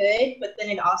I could, but then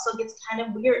it also gets kind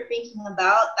of weird thinking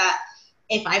about that.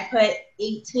 If I put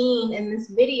 18 in this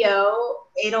video,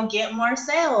 it'll get more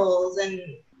sales. And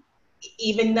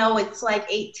even though it's like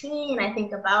 18, I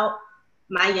think about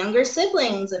my younger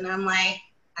siblings and I'm like,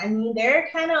 I mean, they're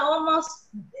kind of almost,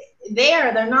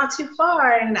 they're not too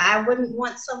far, and I wouldn't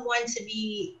want someone to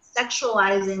be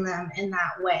sexualizing them in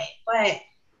that way. But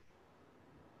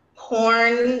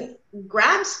porn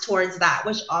grabs towards that,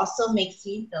 which also makes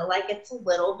me feel like it's a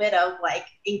little bit of like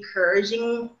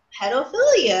encouraging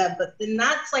pedophilia. But then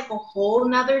that's like a whole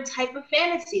nother type of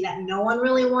fantasy that no one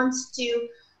really wants to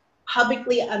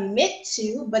publicly admit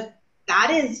to. But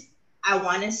that is, I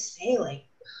want to say, like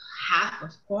half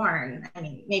of porn. I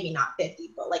mean, maybe not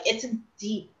 50, but like it's a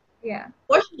deep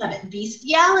portion of it.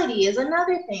 Bestiality is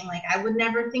another thing. Like I would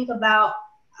never think about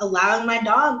allowing my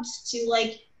dogs to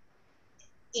like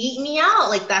eat me out.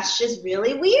 Like that's just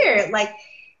really weird. Like,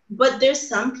 but there's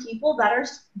some people that are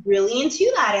really into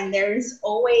that, and there's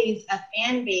always a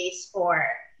fan base for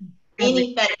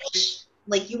any fetish.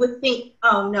 Like you would think,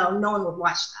 oh no, no one would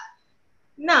watch that.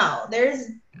 No,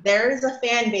 there's a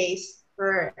fan base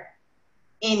for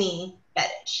any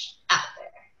fetish out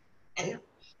there, and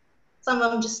some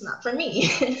of them just not for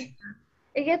me.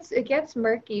 It gets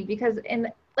murky because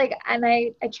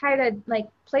I try to like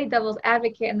play devil's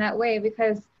advocate in that way,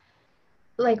 because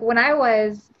like when I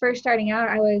was first starting out,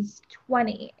 I was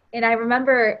 20, and I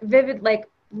remember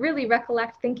really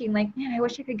recollect thinking like, man, I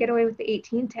wish I could get away with the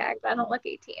 18 tag. I don't look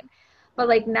 18. But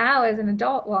like now as an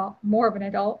adult, well, more of an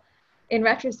adult, in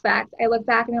retrospect, I look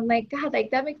back and I'm like, God,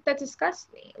 like that disgusts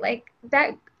me. Like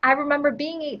that, I remember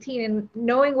being 18 and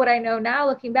knowing what I know now,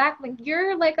 looking back, like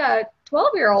you're like a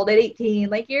 12-year-old at 18.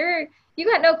 Like you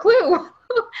got no clue.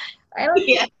 I don't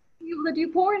think you're able to do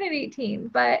porn at 18,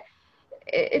 but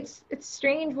it's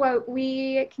strange what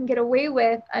we can get away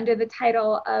with under the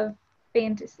title of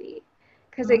fantasy,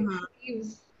 because it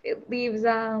leaves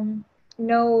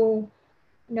no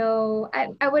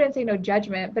I wouldn't say no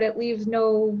judgment, but it leaves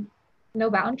no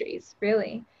boundaries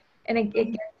really, and it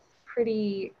gets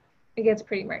pretty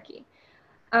murky.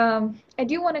 I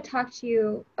do want to talk to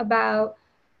you about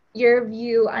your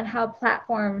view on how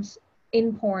platforms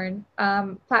in porn,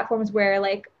 platforms where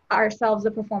like ourselves,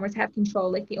 the performers, have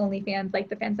control, like the OnlyFans, like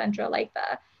the Fan Central, like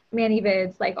the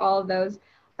ManyVids, like all of those,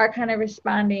 are kind of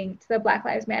responding to the Black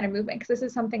Lives Matter movement. Because this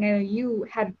is something I know you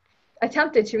had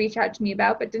attempted to reach out to me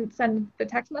about, but didn't send the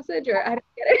text message, or I didn't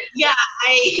get it. Yeah,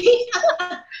 I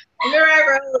remember I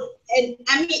wrote, and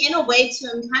I mean, in a way too,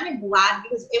 I'm kind of glad,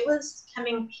 because it was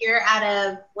coming pure out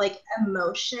of like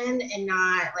emotion and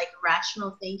not like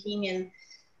rational thinking. And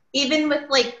even with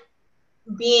like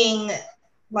being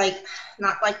like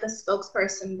not like the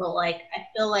spokesperson, but like I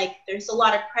feel like there's a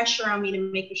lot of pressure on me to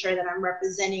making sure that I'm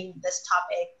representing this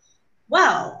topic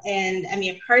well. And I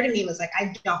mean, a part of me was like, I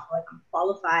don't feel like I'm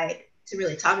qualified to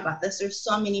really talk about this. There's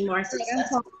so many more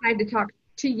successful. I'm qualified to talk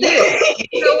to you.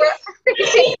 There's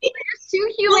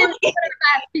two humans that are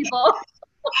bad people.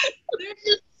 There's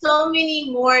just so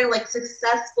many more like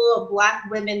successful Black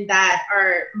women that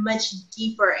are much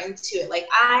deeper into it. Like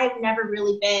I've never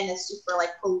really been a super like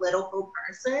political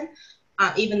person,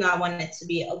 even though I wanted to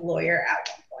be a lawyer at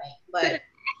one point. But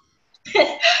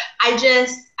I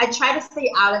try to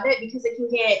stay out of it because it can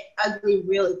get ugly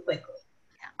really quickly.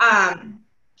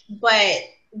 But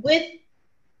with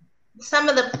some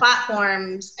of the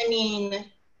platforms, I mean,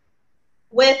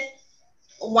 with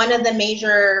one of the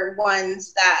major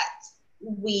ones that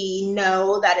we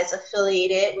know that is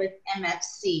affiliated with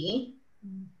MFC,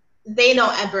 they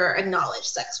don't ever acknowledge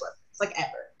sex workers, like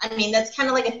ever. I mean, that's kind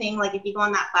of like a thing, like if you go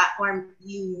on that platform,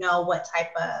 you know what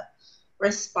type of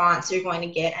response you're going to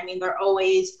get. I mean, they're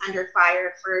always under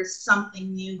fire for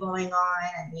something new going on.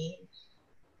 I mean,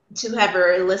 to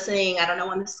whoever listening, I don't know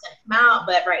when this is going to come out,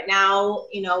 but right now,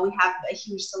 you know, we have a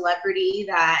huge celebrity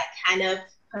that kind of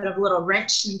put a little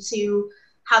wrench into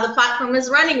how the platform is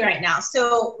running right now.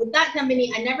 So with that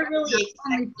company, I never really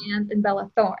expected. And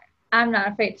Bella Thorne. I'm not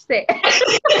afraid to say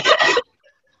it.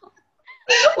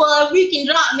 Well, if we can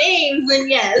drop names, then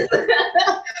yes.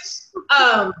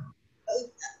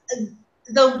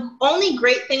 The only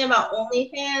great thing about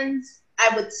OnlyFans,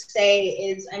 I would say,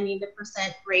 is, I mean, the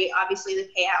percent rate, obviously the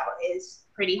payout is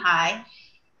pretty high.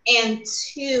 And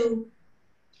two,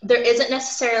 there isn't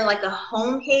necessarily like a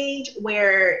homepage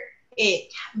where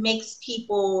it makes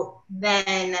people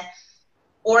then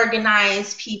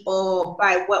organize people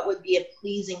by what would be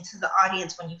pleasing to the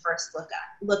audience when you first look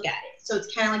at it. So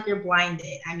it's kind of like you're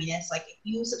blinded. I mean, it's like if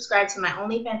you subscribe to my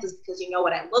OnlyFans, it's because you know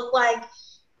what I look like,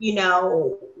 you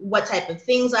know what type of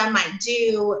things I might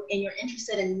do, and you're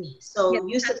interested in me. So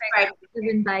you subscribe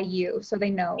driven by you, so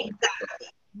they know. Exactly.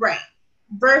 Right.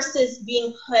 Versus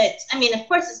being put, I mean, of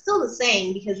course, it's still the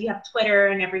same because you have Twitter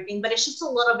and everything, but it's just a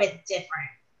little bit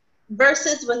different.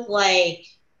 Versus with like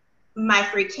My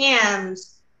Free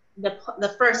Cams,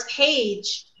 the first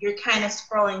page, you're kind of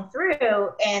scrolling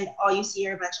through and all you see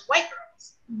are a bunch of white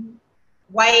girls.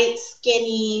 white,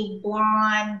 skinny,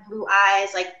 blonde, blue eyes,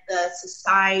 like the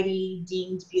society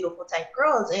deemed beautiful type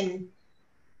girls. And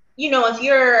you know, if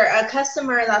you're a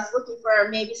customer that's looking for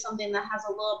maybe something that has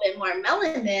a little bit more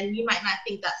melanin, you might not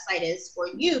think that site is for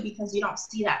you because you don't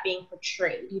see that being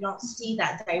portrayed. You don't see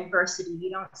that diversity. You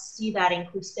don't see that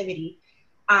inclusivity.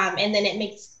 And then it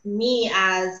makes me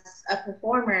as a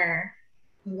performer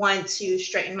want to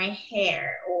straighten my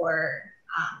hair or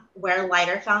wear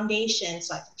lighter foundation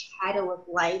so I can try to look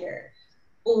lighter,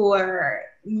 or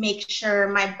make sure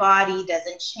my body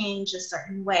doesn't change a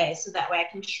certain way so that way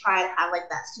I can try to have like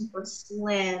that super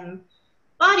slim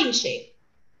body shape.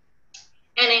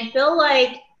 And I feel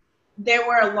like there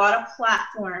were a lot of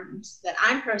platforms that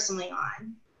I'm personally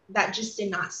on that just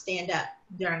did not stand up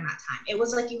during that time. It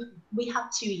was like we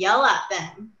have to yell at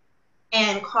them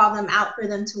and call them out for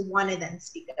them to want to then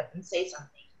speak up and say something.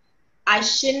 I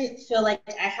shouldn't feel like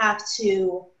I have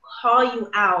to call you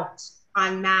out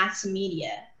on mass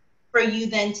media for you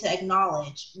then to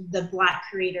acknowledge the Black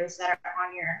creators that are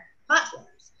on your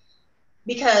platforms.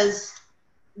 Because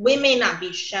we may not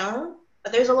be shown,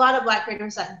 but there's a lot of Black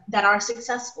creators that are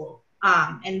successful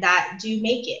and that do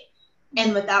make it.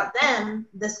 And without them,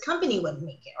 this company wouldn't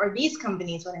make it, or these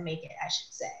companies wouldn't make it, I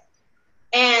should say.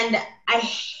 And I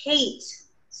hate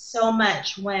so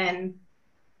much when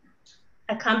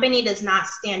a company does not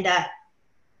stand up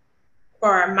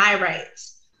for my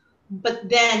rights, but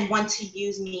then want to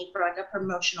use me for like a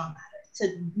promotional matter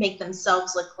to make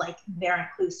themselves look like they're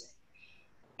inclusive.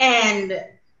 And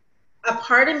a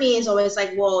part of me is always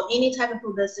like, well, any type of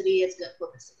publicity is good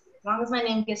publicity. As long as my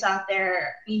name gets out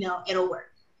there, you know, it'll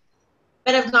work.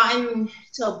 But I've gotten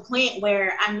to a point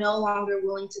where I'm no longer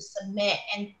willing to submit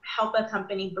and help a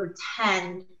company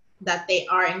pretend that they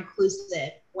are inclusive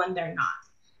when they're not.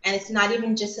 And it's not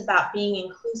even just about being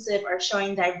inclusive or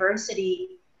showing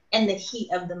diversity in the heat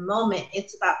of the moment.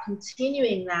 It's about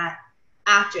continuing that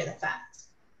after the fact.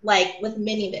 Like with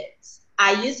ManyVids,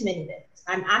 I use ManyVids.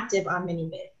 I'm active on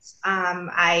ManyVids.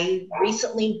 I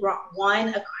recently won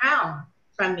a crown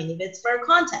from ManyVids for a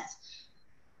contest.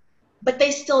 But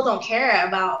they still don't care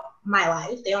about my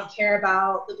life. They don't care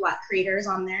about the Black creators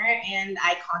on there. And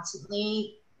I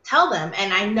constantly tell them.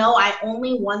 And I know I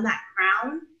only won that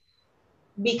crown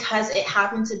because it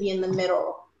happened to be in the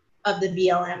middle of the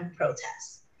BLM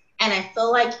protests. And I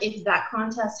feel like if that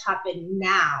contest happened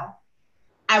now,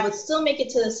 I would still make it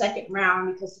to the second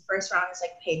round because the first round is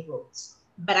like paid votes.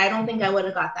 But I don't think I would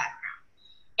have got that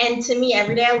crown. And to me,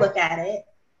 every day I look at it,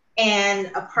 and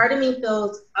a part of me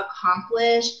feels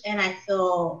accomplished, and I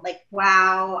feel like,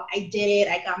 wow, I did it.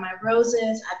 I got my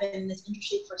roses. I've been in this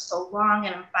industry for so long,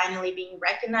 and I'm finally being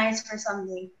recognized for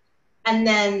something. And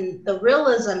then the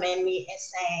realism in me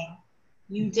is saying,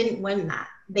 you didn't win that.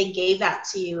 They gave that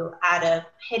to you out of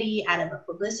pity, out of a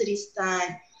publicity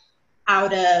stunt,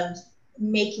 out of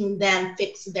making them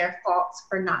fix their faults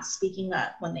for not speaking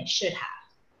up when they should have.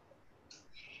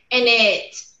 And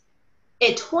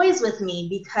it toys with me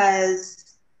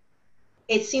because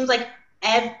it seems like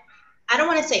I don't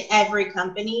want to say every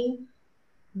company,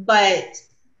 but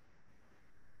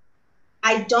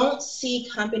I don't see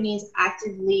companies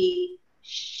actively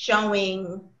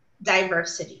showing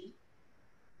diversity.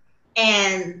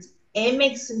 And it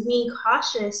makes me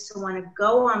cautious to want to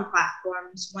go on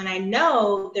platforms when I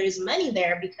know there's money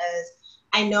there, because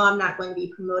I know I'm not going to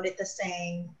be promoted the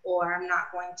same, or I'm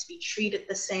not going to be treated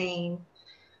the same.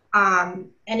 And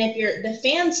if the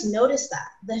fans notice that,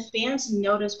 the fans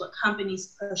notice what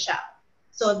companies push out.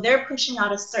 So if they're pushing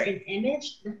out a certain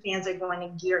image, the fans are going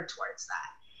to gear towards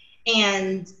that.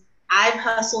 And I've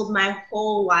hustled my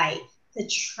whole life to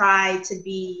try to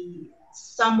be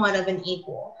somewhat of an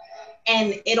equal.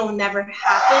 And it'll never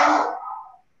happen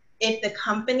if the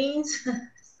companies,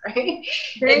 right?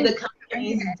 If the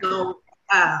companies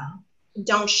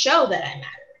don't show that I matter.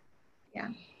 Yeah.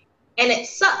 And it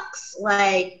sucks.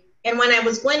 Like, and when I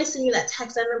was going to send you that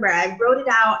text, I remember I wrote it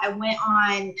out. I went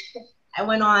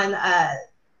on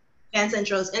Fan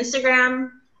Central's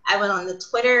Instagram. I went on the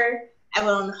Twitter. I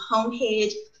went on the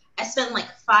homepage. I spent like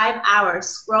 5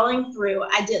 hours scrolling through.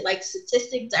 I did like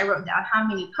statistics. I wrote down how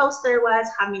many posts there was,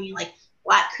 how many like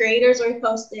Black creators were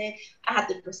posted. I had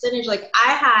the percentage. Like,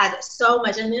 I had so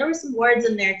much. And there were some words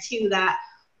in there too that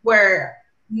were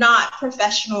not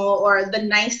professional or the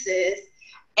nicest.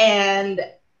 And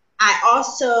I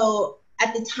also,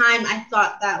 at the time, I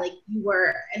thought that like you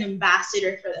were an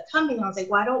ambassador for the company. I was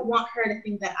like, well, I don't want her to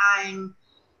think that I'm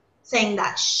saying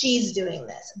that she's doing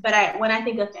this. But when I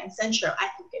think of Fan Central, I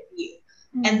think of you.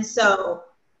 Mm-hmm. And so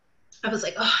I was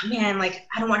like, oh man, like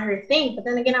I don't want her to think. But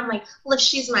then again, I'm like, well, if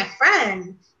she's my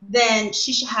friend, then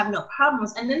she should have no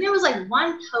problems. And then there was like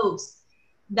one post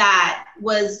that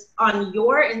was on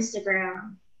your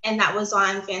Instagram and that was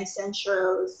on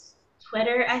FanCentro's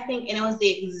Twitter, I think, and it was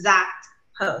the exact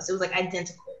post. It was like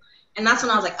identical. And that's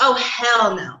when I was like, oh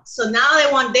hell no. So now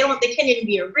they can't even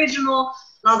be original.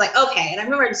 And I was like, okay. And I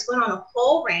remember I just went on a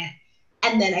whole rant,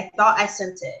 and then I thought I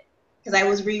sent it because I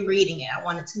was rereading it. I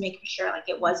wanted to make sure like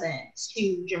it wasn't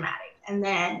too dramatic. And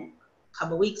then a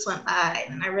couple weeks went by,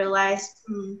 and I realized,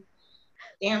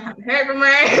 damn, I haven't heard from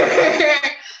her.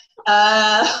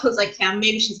 I was like, yeah,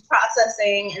 maybe she's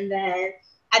processing. And then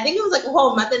I think it was like a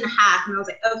whole month and a half, and I was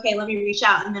like, okay, let me reach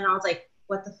out. And then I was like,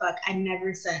 what the fuck? I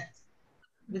never sent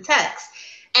the text.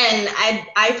 And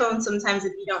iPhone, sometimes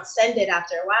if you don't send it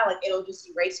after a while, like it'll just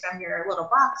erase from your little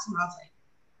box. And I was like,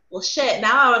 well, shit,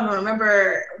 now I don't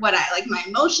remember what my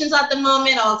emotions at the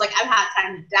moment. I was like, I've had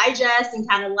time to digest and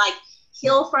kind of like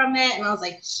heal from it. And I was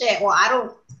like, shit, well, I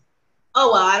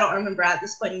don't remember at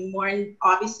this point anymore. And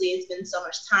obviously it's been so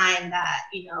much time that,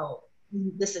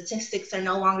 the statistics are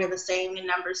no longer the same, the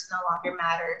numbers no longer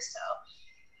matter. So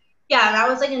yeah, that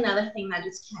was like another thing that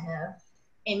just kind of,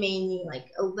 it made me like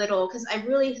a little, because I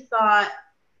really thought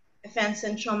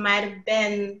FanCentro might have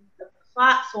been the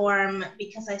platform,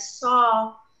 because I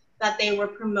saw that they were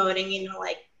promoting,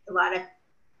 like a lot of,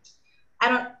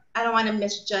 I don't want to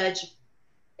misjudge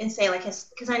and say like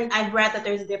because I've read that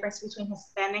there's a difference between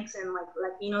Hispanics and like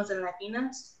Latinos and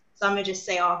Latinas. So I'm gonna just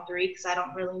say all three because I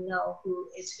don't really know who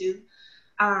is who.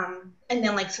 And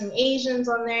then like some Asians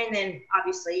on there, and then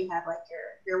obviously you have like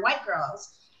your white girls.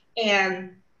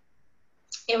 And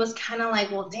it was kind of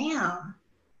like, well, damn.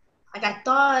 Like I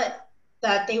thought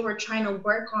that they were trying to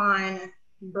work on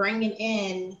bringing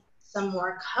in some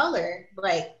more color.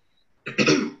 Like,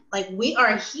 like we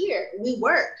are here, we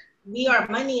work, we are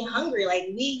money hungry. Like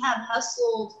we have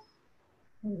hustled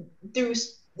through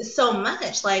so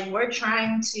much. Like we're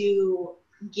trying to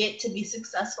get to be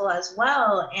successful as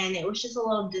well. And it was just a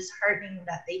little disheartening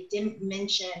that they didn't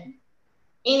mention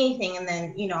anything. And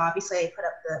then, obviously they put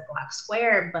up the black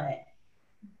square, but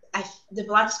the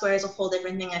black square is a whole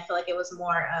different thing. I feel like it was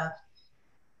more of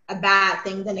a bad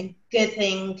thing than a good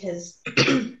thing, because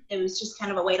it was just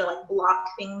kind of a way to like block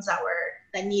things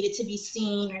that needed to be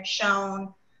seen or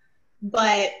shown.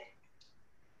 But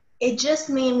it just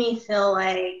made me feel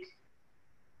like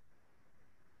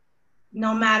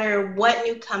no matter what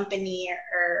new company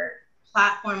or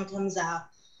platform comes out,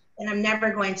 then I'm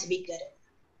never going to be good at it.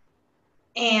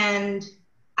 And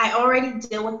I already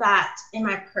deal with that in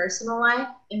my personal life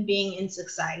and being in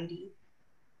society.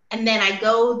 And then I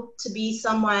go to be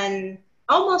someone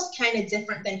almost kind of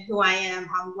different than who I am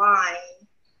online,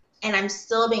 and I'm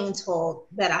still being told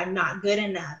that I'm not good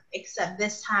enough, except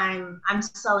this time I'm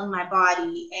selling my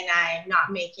body and I'm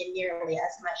not making nearly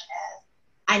as much as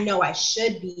I know I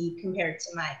should be compared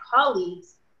to my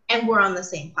colleagues, and we're on the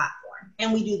same platform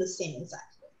and we do the same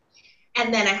exact thing.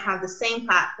 And then I have the same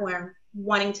platform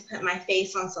wanting to put my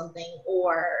face on something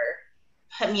or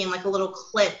put me in like a little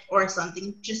clip or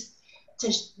something, just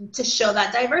to show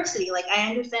that diversity. Like I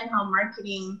understand how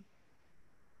marketing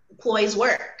ploys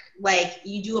work. Like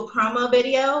you do a promo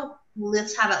video,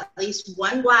 let's have at least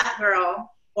one black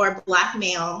girl or black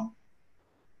male,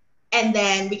 and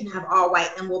then we can have all white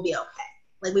and we'll be okay.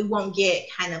 Like we won't get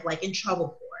kind of like in trouble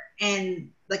for it. And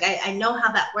like I know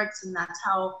how that works, and that's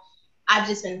how I've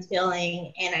just been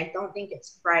feeling, and I don't think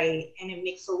it's right. And it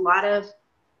makes a lot of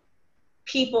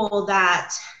people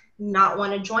that not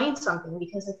want to join something,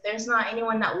 because if there's not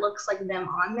anyone that looks like them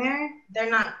on there, they're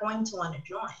not going to want to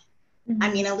join. Mm-hmm.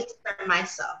 I mean, at least for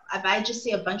myself, if I just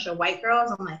see a bunch of white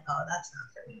girls, I'm like, oh, that's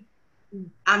not for me.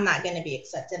 I'm not going to be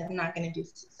accepted. I'm not going to do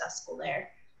successful there.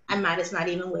 I might as not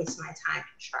even waste my time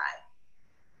and try.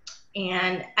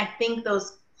 And I think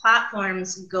those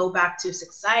platforms go back to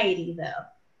society though,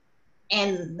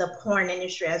 and the porn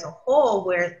industry as a whole,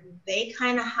 where they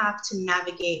kind of have to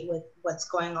navigate with what's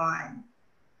going on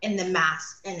in the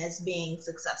mass and as being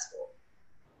successful,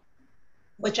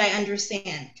 which I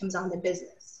understand comes down to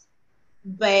business.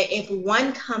 But if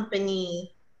one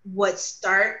company would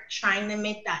start trying to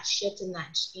make that shift and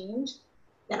that change,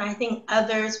 then I think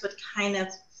others would kind of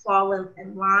fall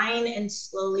in line and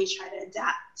slowly try to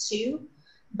adapt too.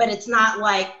 But it's not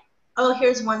like, oh,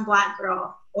 here's one black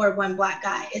girl or one black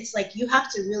guy. It's like you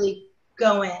have to really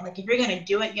go in. Like if you're going to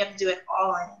do it, you have to do it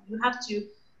all in. You have to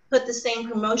put the same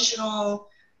promotional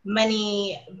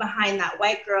money behind that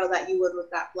white girl that you would with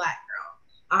that black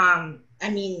girl. I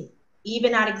mean,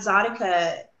 even at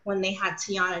Exotica, when they had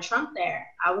Tiana Trump there,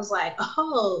 I was like,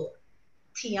 oh,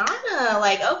 Tiana,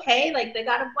 like, okay, like they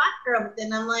got a black girl. But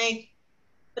then I'm like,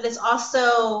 but it's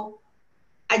also,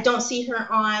 I don't see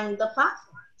her on the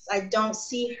platforms. I don't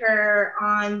see her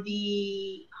on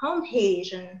the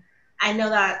homepage. And I know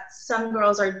that some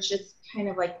girls are just kind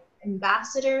of like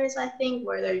ambassadors, I think,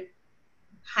 where they're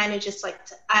kind of just like,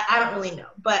 I don't really know,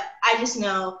 but I just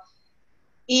know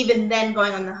even then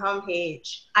going on the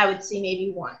homepage, I would see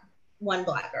maybe one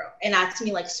Black girl. And that's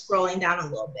me like scrolling down a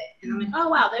little bit. And I'm like, oh,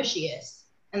 wow, there she is.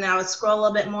 And then I would scroll a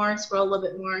little bit more, scroll a little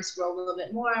bit more, scroll a little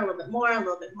bit more, a little bit more, a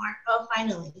little bit more. Oh,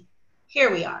 finally,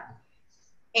 here we are.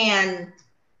 And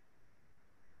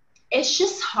it's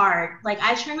just hard. Like,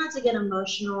 I try not to get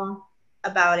emotional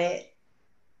about it.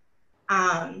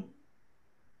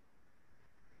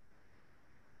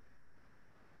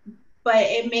 But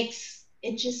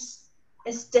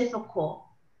it's difficult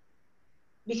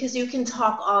because you can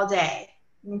talk all day,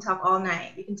 you can talk all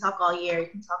night, you can talk all year, you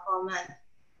can talk all month.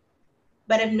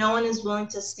 But if no one is willing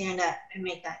to stand up and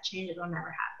make that change, it'll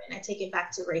never happen. I take it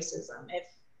back to racism. If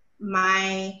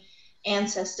my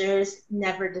ancestors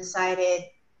never decided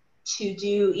to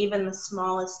do even the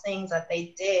smallest things that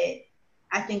they did,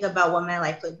 I think about what my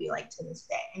life would be like to this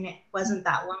day. And it wasn't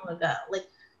that long ago. Like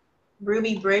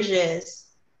Ruby Bridges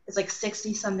is like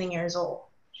 60 something years old.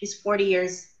 She's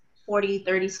 30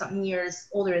 something years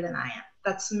older than I am.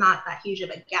 That's not that huge of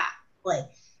a gap. Like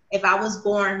if I was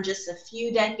born just a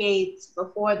few decades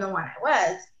before the one I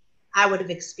was, I would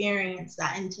have experienced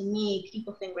that. And to me,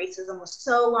 people think racism was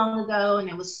so long ago and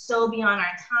it was so beyond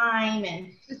our time.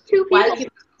 And two people,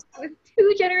 it was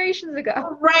 2 generations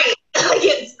ago. Right. Like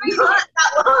it's not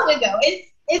that long ago.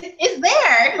 It's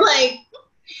there.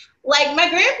 Like my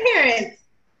grandparents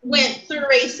went through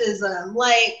racism.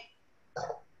 Like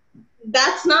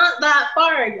that's not that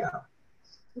far ago.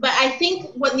 But I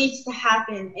think what needs to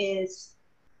happen is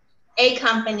a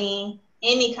company,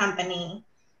 any company,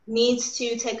 needs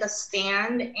to take a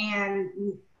stand and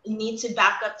need to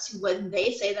back up to what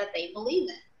they say that they believe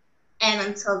in. And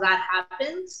until that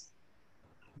happens,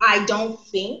 I don't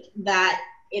think that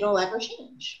it'll ever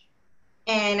change.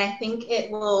 And I think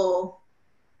it will,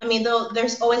 I mean, though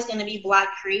there's always going to be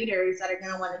Black creators that are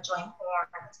going to want to join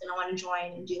forums, going to want to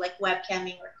join and do like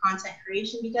webcamming or content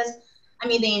creation because, I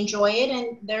mean, they enjoy it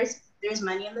and there's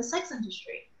money in the sex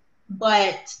industry.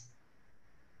 But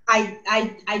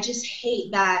I just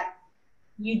hate that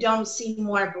you don't see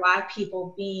more Black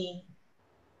people being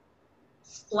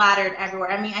splattered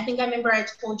everywhere. I mean, I think I remember I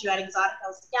told you at Exotica, I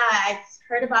was like, yeah, I've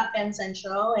heard about Femme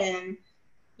Central and,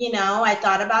 you know, I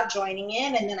thought about joining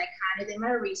it and then I kind of did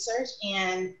my research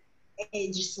and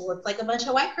it just looked like a bunch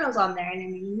of white girls on there and it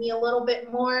made me a little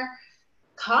bit more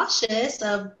cautious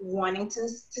of wanting to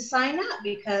sign up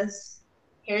because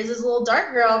here's this little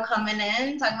dark girl coming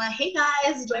in talking about, hey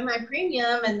guys, join my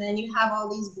premium. And then you have all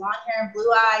these blonde hair,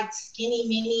 blue-eyed, skinny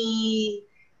mini,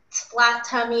 flat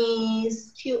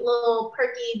tummies, cute little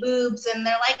perky boobs. And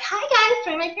they're like, hi guys,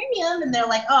 join my premium. And they're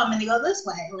like, oh, I'm going to go this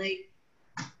way.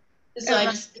 Like, so I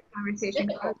just, this conversation,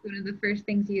 one of the first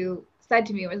things you said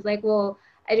to me was like, well,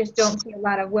 I just don't see a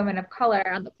lot of women of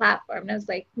color on the platform. And I was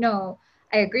like, no,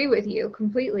 I agree with you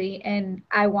completely. And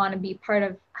I want to be part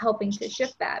of helping to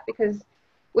shift that because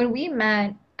when we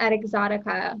met at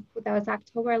Exotica, that was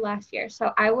October last year.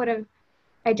 So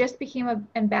I just became an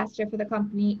ambassador for the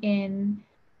company in,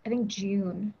 I think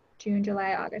June,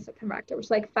 July, August, September, October.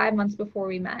 So like 5 months before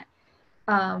we met,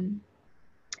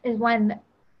 is when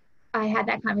I had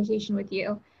that conversation with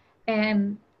you.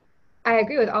 And I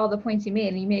agree with all the points you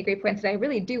made, and you made great points. And I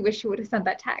really do wish you would have sent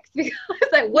that text because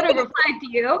I would have replied to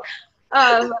you.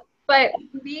 But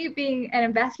me being an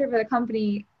ambassador for the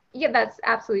company, yeah, that's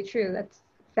absolutely true. That's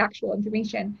factual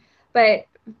information. But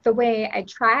the way I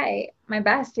try my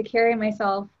best to carry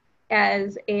myself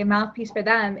as a mouthpiece for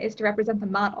them is to represent the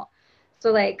model.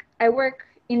 So like I work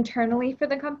internally for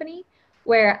the company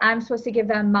where I'm supposed to give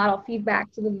them model feedback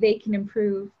so that they can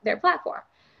improve their platform.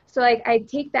 So like I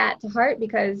take that to heart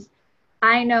because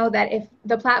I know that if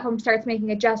the platform starts making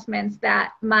adjustments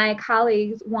that my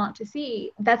colleagues want to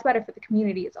see, that's better for the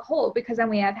community as a whole, because then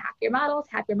we have happier models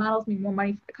mean more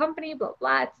money for the company, blah,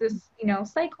 blah. It's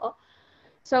this, cycle.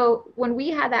 So when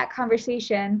we had that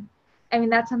conversation, I mean,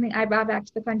 that's something I brought back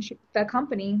to the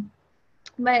company.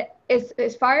 But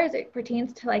as far as it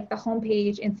pertains to like the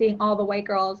homepage and seeing all the white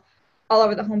girls all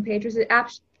over the homepage, which is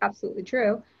absolutely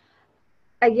true.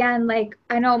 Again, like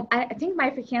I think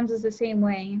MyFitCams is the same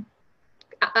way.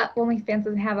 OnlyFans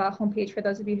doesn't have a homepage for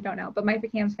those of you who don't know, but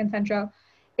MyFitCams, FinCentro,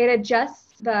 it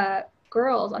adjusts the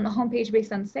girls on the homepage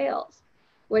based on sales,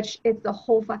 which is the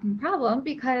whole fucking problem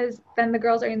because then the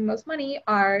girls earning the most money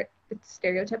are the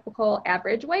stereotypical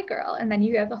average white girl. And then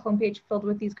you have the homepage filled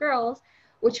with these girls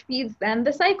which feeds then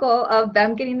the cycle of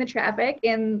them getting the traffic,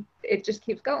 and it just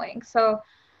keeps going. So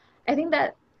I think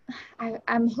that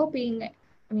I'm hoping,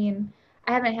 I mean,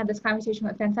 I haven't had this conversation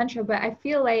with Fancentra, but I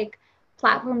feel like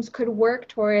platforms could work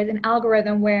towards an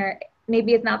algorithm where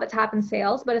maybe it's not the top in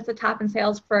sales, but it's the top in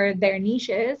sales for their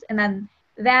niches. And then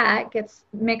that gets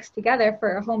mixed together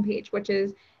for a homepage, which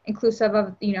is inclusive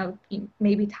of, you know,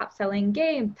 maybe top selling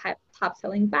gay, top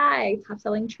selling bi, top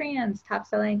selling trans, top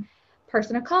selling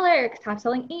person of color, top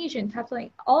selling Asian, top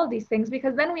selling all of these things,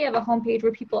 because then we have a homepage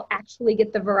where people actually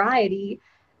get the variety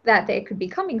that they could be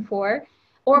coming for.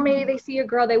 Or maybe they see a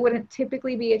girl they wouldn't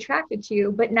typically be attracted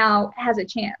to, but now has a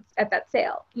chance at that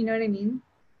sale. You know what I mean?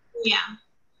 Yeah.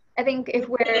 I think if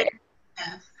we're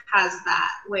has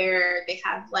that where they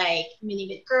have like mini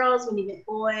bit girls, mini bit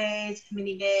boys,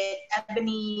 mini bit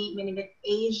ebony, mini bit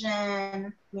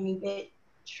Asian, mini bit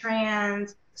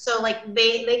trans. So like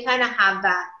they kind of have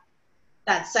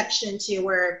that section too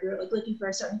where if you're like looking for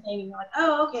a certain thing and you're like,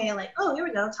 oh, okay, like, oh, here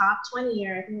we go, top 20,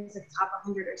 or I think it's like top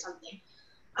 100 or something.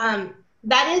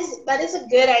 That is a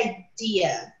good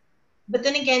idea. But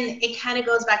then again, it kind of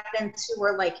goes back then to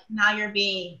where like now you're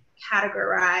being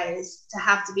categorized to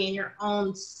have to be in your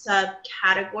own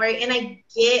subcategory. And I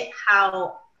get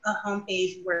how a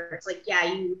homepage works. Like, yeah,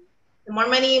 the more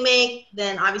money you make,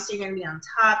 then obviously you're gonna be on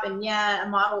top. And yeah, a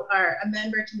model or a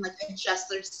member can like adjust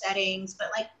their settings. But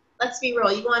like, let's be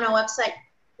real, you go on a website,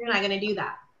 you're not gonna do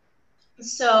that.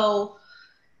 So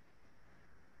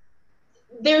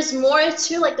there's more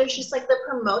to like, there's just like the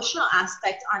promotional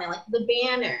aspect on it, like the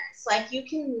banners, like you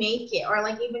can make it, or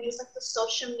like even just like the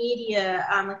social media,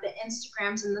 like the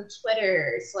Instagrams and the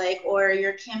Twitters, like, or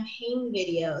your campaign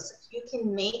videos, like you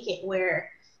can make it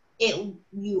where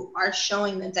you are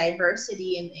showing the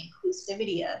diversity and the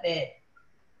inclusivity of it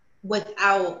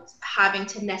without having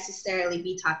to necessarily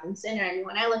be top and center. I mean,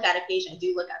 when I look at a page, I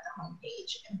do look at the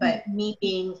homepage, but me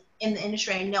being in the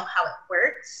industry, I know how it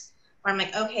works. Where I'm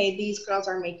like, okay, these girls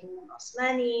are making the most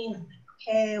money. And I'm like,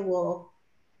 okay, well,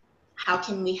 how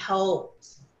can we help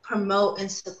promote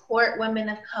and support women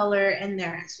of color in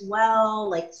there as well?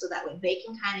 Like, so that way they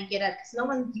can kind of get up.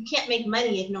 Because you can't make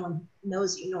money if no one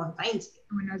knows you, no one finds you.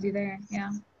 No one knows you there,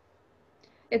 yeah.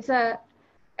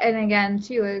 And again,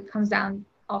 too, it comes down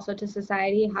also to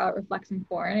society, how it reflects in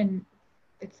porn, and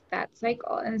it's that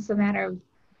cycle. And it's a matter of,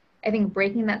 I think,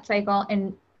 breaking that cycle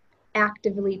and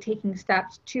actively taking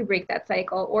steps to break that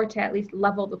cycle, or to at least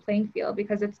level the playing field,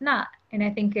 because it's not. And I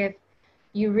think if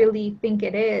you really think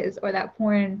it is, or that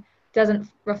porn doesn't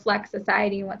reflect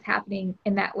society and what's happening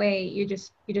in that way, you're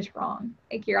just wrong.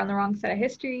 Like, you're on the wrong side of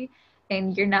history,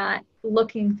 and you're not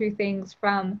looking through things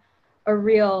from a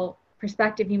real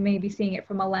perspective. You may be seeing it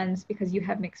from a lens because you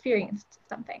haven't experienced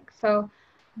something. So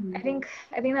I think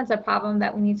that's a problem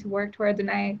that we need to work towards,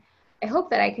 and I hope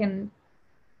that I can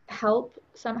help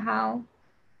somehow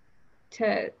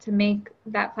to make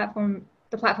that platform,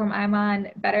 the platform I'm on,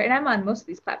 better. And I'm on most of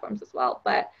these platforms as well,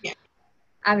 but yeah,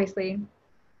 obviously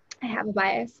I have a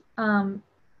bias.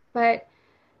 But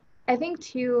I think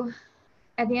too,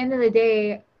 at the end of the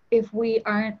day, if we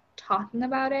aren't talking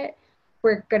about it,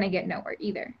 we're gonna get nowhere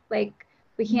either. Like,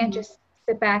 we can't just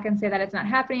sit back and say that it's not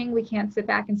happening. We can't sit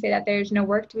back and say that there's no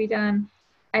work to be done.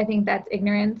 I think that's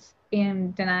ignorance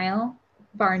and denial,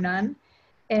 bar none.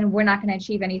 And we're not going to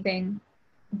achieve anything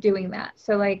doing that.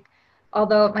 So like,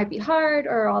 although it might be hard,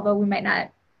 or although we might not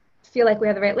feel like we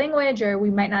have the right language, or we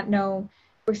might not know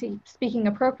we're speaking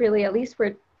appropriately, at least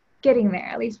we're getting there.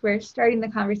 At least we're starting the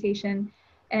conversation.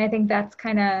 And I think that's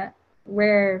kind of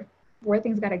where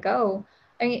things got to go.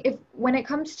 I mean, when it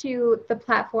comes to the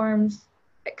platforms,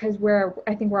 because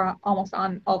I think we're almost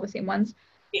on all the same ones.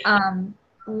 yeah.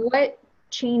 What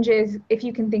changes, if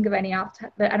you can think of any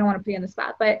but I don't want to put you on the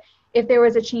spot, but if there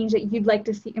was a change that you'd like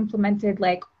to see implemented,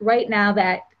 like right now,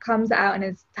 that comes out and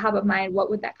is top of mind, what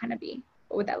would that kind of be?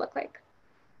 What would that look like?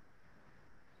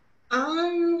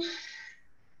 I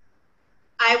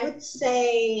would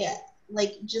say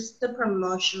like just the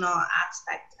promotional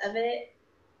aspect of it.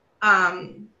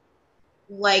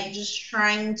 Like just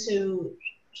trying to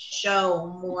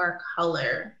show more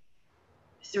color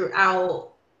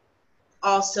throughout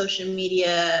all social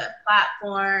media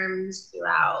platforms,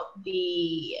 throughout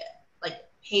the like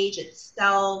page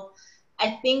itself.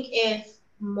 I think if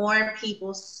more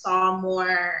people saw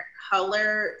more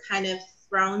color kind of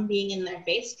thrown being in their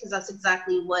face, because that's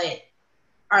exactly what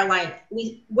our line,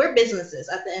 we're businesses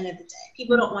at the end of the day.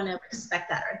 People don't want to respect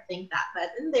that or think that, but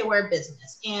then they were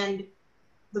business. And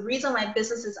the reason why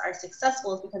businesses are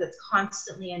successful is because it's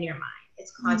constantly in your mind.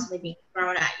 It's constantly being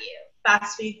thrown at you.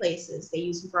 Fast food places, they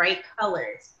use bright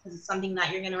colors because it's something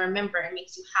that you're going to remember. It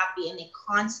makes you happy, and they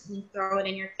constantly throw it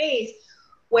in your face.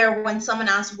 where when someone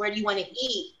asks, where do you want to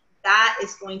eat? That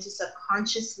is going to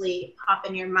subconsciously pop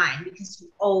in your mind because you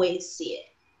always see it.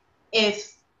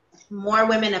 If more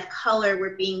women of color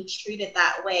were being treated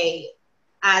that way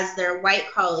as their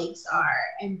white colleagues are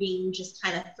and being just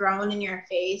kind of thrown in your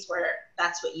face where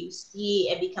that's what you see,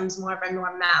 it becomes more of a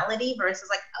normality versus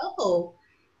like, oh,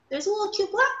 there's a little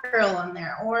cute black girl on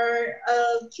there or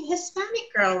a cute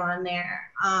Hispanic girl on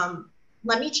there.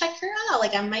 Let me check her out.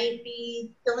 Like I might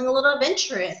be feeling a little of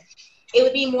interest. It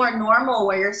would be more normal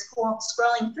where you're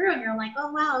scrolling through and you're like,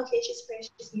 oh, wow, okay, she's pretty.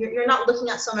 You're not looking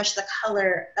at so much the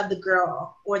color of the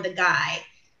girl or the guy.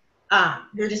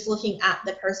 You're just looking at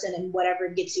the person and whatever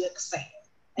gets you excited.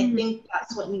 I think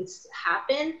that's what needs to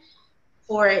happen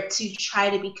for it to try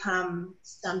to become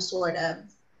some sort of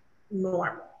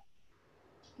normal.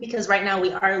 Because right now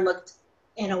we are looked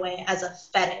in a way as a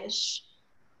fetish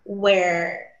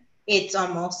where it's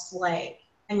almost like,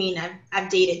 I mean, I've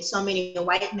dated so many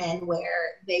white men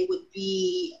where they would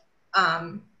be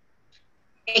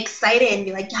excited and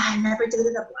be like, yeah, I never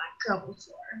dated a black girl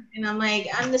before. And I'm like,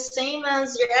 I'm the same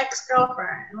as your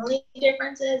ex-girlfriend. The only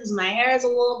difference is my hair is a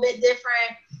little bit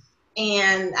different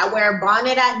and I wear a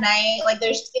bonnet at night. Like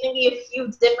there's going to be a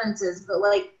few differences, but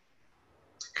like,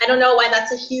 I don't know why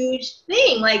that's a huge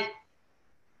thing. Like,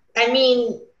 I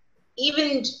mean,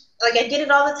 even like I get it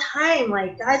all the time.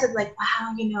 Like guys are like,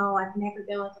 wow, you know, I've never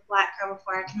been with a black girl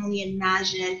before. I can only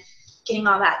imagine getting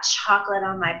all that chocolate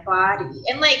on my body.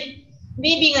 And like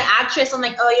me being an actress, I'm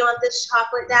like, oh, you want this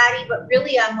chocolate, daddy? But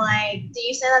really, I'm like, do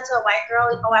you say that to a white girl?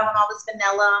 Oh, I want all this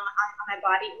vanilla on my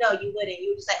body. No, you wouldn't. You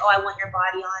would just say, oh, I want your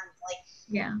body on. Like,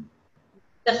 yeah.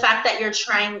 The fact that you're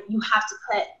trying, you have to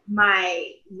put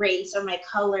my race or my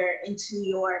color into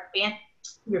your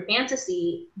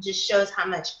fantasy just shows how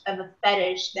much of a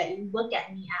fetish that you look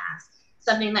at me as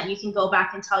something that you can go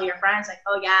back and tell your friends like,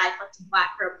 oh yeah, I fucked a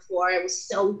black girl before. It was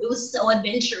so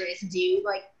adventurous, dude.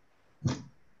 Like,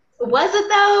 was it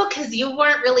though? Because you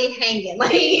weren't really hanging.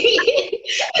 Like,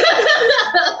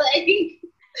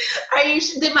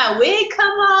 did my wig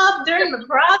come off during the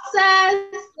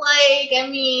process? Like, I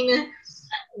mean,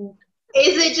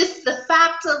 is it just the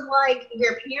fact of like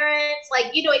your parents?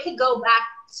 Like, you know, it could go back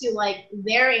to like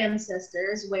their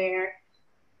ancestors where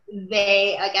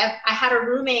they like I had a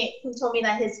roommate who told me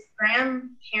that his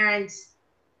grandparents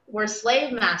were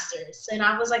slave masters, and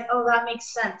I was like, oh, that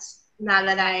makes sense now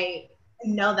that I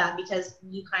know that, because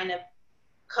you kind of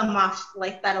come off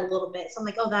like that a little bit. So I'm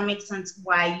like, oh, that makes sense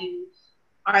why you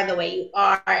are the way you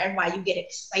are and why you get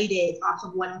excited off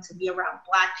of wanting to be around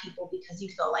black people, because you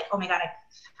feel like, oh my god,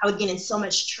 I would get in so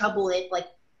much trouble if like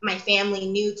my family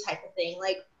knew, type of thing.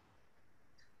 Like,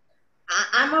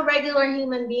 I'm a regular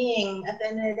human being at the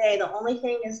end of the day. The only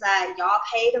thing is that y'all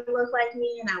pay to look like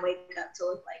me and I wake up to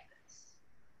look like this.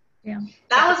 Yeah.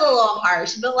 That was a little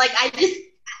harsh, but like I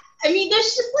mean,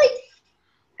 there's just like,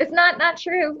 it's not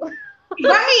true.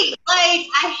 Right. Like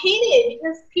I hate it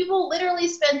because people literally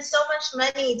spend so much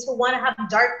money to want to have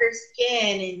darker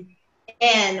skin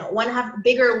and want to have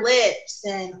bigger lips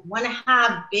and want to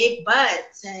have big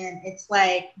butts, and it's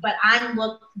like, but I'm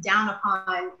looked down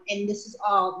upon, and this is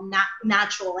all not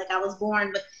natural. Like I was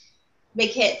born with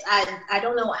big hips. I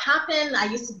don't know what happened. I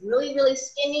used to be really, really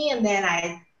skinny, and then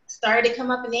I started to come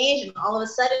up in age, and all of a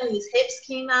sudden these hips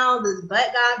came out, this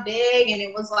butt got big, and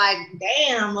it was like,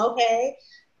 damn, okay.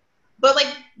 But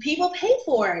like people pay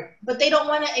for it, but they don't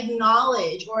want to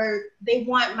acknowledge, or they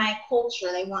want my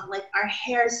culture. They want like our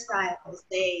hairstyles.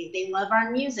 They love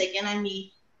our music. And I mean,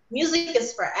 music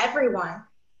is for everyone.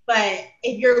 But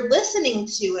if you're listening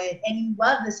to it and you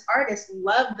love this artist,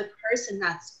 love the person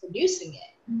that's producing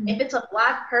it. Mm-hmm. If it's a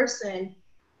black person,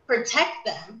 protect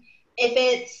them. If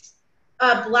it's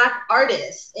a black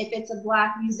artist, if it's a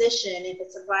black musician, if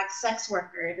it's a black sex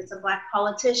worker, if it's a black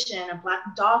politician, a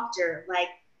black doctor, like,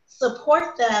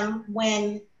 support them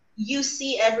when you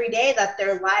see every day that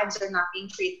their lives are not being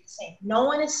treated the same. No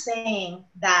one is saying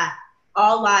that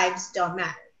all lives don't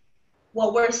matter.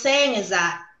 What we're saying is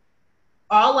that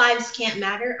all lives can't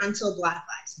matter until Black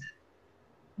lives matter.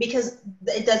 Because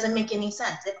it doesn't make any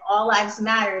sense. If all lives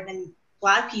matter, then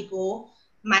Black people,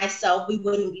 myself, we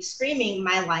wouldn't be screaming,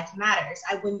 my life matters.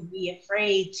 I wouldn't be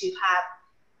afraid to have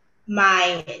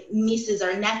my nieces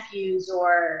or nephews,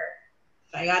 or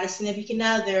if I got a significant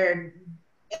other,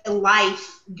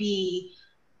 life be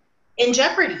in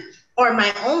jeopardy, or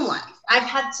my own life. I've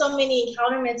had so many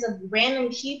encounterments of random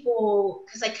people,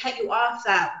 because I cut you off,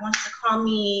 that wants to call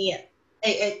me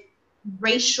a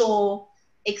racial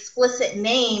explicit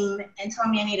name and tell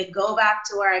me I need to go back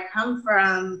to where I come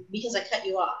from because I cut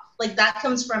you off. Like that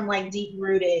comes from like deep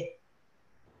rooted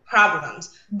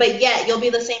problems. But yet you'll be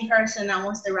the same person that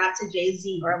wants to rap to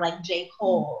Jay-Z or like J.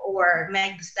 Cole or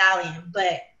Meg Thee Stallion,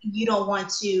 but you don't want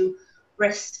to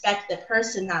respect the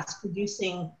person that's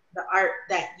producing the art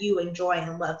that you enjoy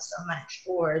and love so much,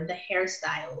 or the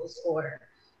hairstyles, or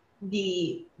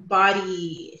the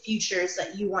body features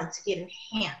that you want to get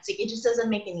enhanced. Like, it just doesn't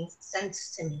make any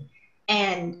sense to me.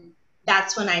 And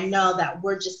that's when I know that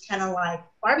we're just kind of like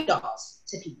Barbie dolls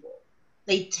to people.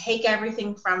 They take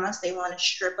everything from us. They want to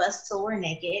strip us till we're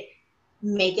naked,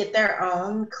 make it their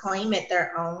own, claim it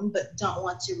their own, but don't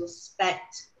want to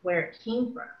respect where it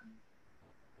came from.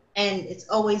 And it's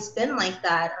always been like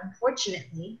that,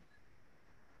 unfortunately.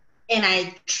 And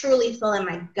I truly feel in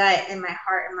my gut and my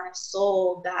heart and my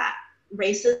soul that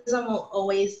racism will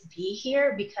always be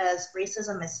here because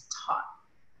racism is taught.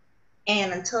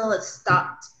 And until it's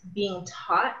stopped being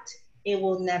taught, it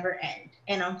will never end.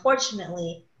 And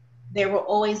unfortunately, there will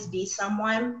always be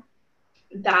someone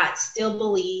that still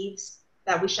believes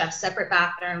that we should have separate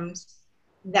bathrooms,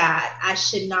 that I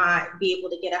should not be able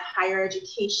to get a higher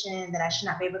education, that I should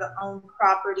not be able to own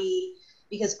property,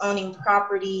 because owning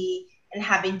property and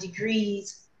having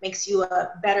degrees makes you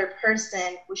a better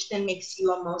person, which then makes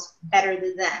you almost better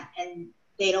than them. And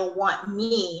they don't want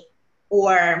me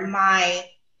or my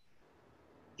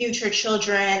future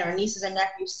children or nieces and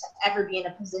nephews to ever be in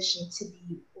a position to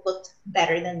be looked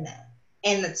better than them.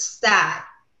 And it's sad,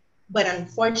 but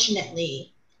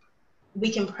unfortunately, we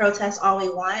can protest all we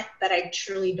want, but I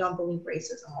truly don't believe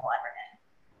racism will ever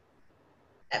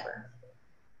end. Ever.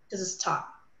 Because it's taught.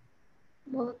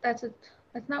 Well, that's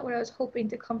not what I was hoping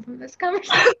to come from this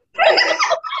conversation.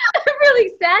 I'm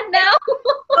really sad now.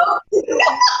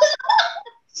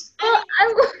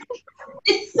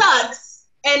 It sucks.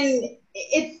 And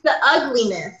it's the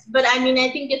ugliness. But I mean, I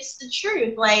think it's the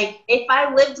truth. Like, if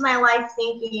I lived my life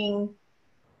thinking,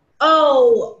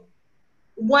 oh,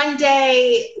 one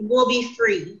day we'll be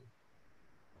free.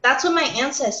 That's what my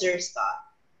ancestors thought.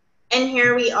 And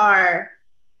here we are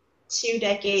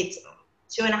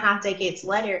 2.5 decades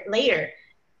later.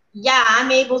 Yeah,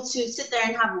 I'm able to sit there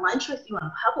and have lunch with you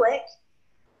in public.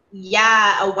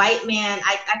 Yeah, a white man,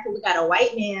 I could look at a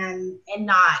white man and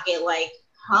not get like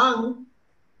hung.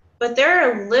 But there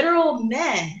are literal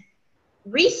men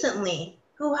recently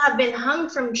who have been hung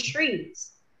from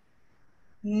trees.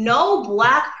 No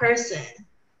Black person,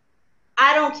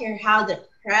 I don't care how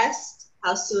depressed,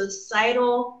 how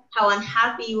suicidal, how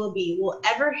unhappy you will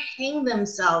ever hang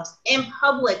themselves in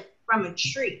public from a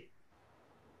tree.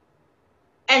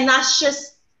 And that's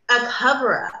just a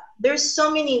cover up. There's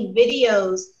so many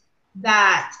videos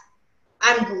that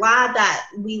I'm glad that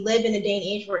we live in a day and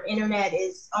age where internet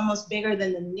is almost bigger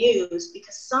than the news,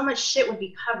 because so much shit would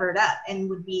be covered up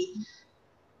and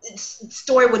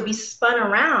story would be spun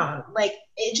around. Like,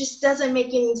 it just doesn't make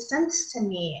any sense to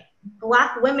me.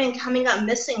 Black women coming up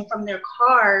missing from their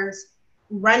cars,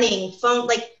 running, phone,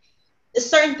 like,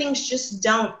 certain things just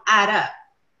don't add up.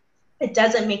 It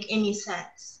doesn't make any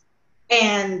sense.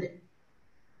 And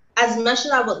as much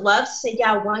as I would love to say,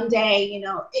 yeah, one day,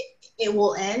 it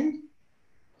will end,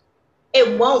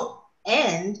 it won't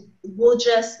end. We'll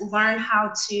just learn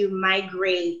how to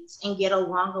migrate and get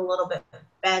along a little bit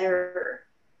better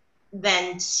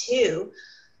than two.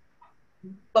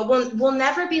 But we'll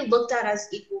never be looked at as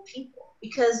equal people,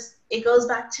 because it goes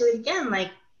back to it again.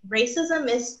 Like, racism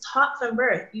is taught from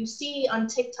birth. You see on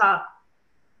TikTok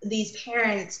these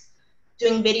parents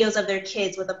doing videos of their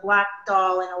kids with a Black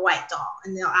doll and a white doll,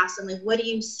 and they'll ask them, like, what do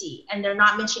you see? And they're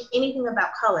not mentioning anything about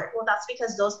color. Well, that's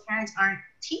because those parents aren't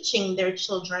teaching their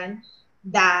children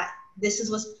that this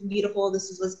is what's beautiful, this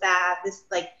is what's bad,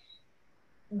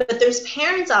 but there's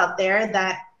parents out there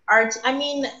that are,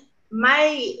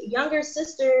 my younger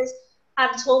sisters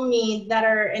have told me that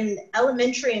are in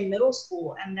elementary and middle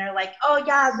school, and they're like, oh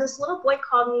yeah, this little boy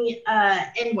called me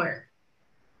N-word.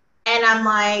 And I'm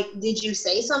like, did you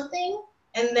say something?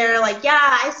 And they're like, yeah,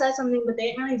 I said something, but they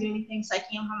didn't really do anything, so I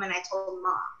came home and I told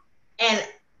mom. And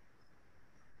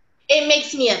it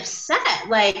makes me upset.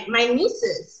 Like, my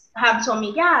nieces have told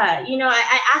me, yeah,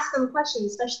 I asked them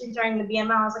questions, especially during the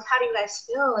BML. I was like, how do you guys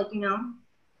feel? Like,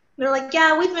 they're like,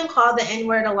 yeah, we've been called the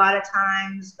N-word a lot of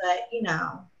times, but,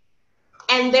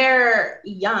 and they're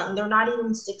young. They're not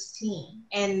even 16,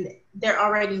 and they're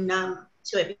already numb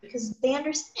to it because they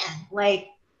understand. Like,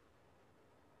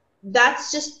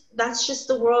 that's just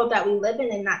the world that we live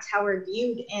in, and that's how we're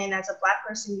viewed. And as a Black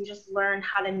person, you just learn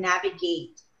how to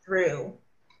navigate through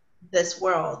this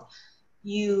world.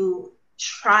 You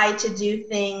try to do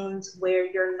things where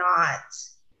you're not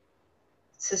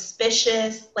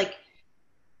suspicious. Like,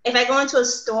 if I go into a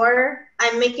store,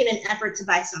 I'm making an effort to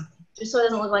buy something just so it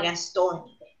doesn't look like I stole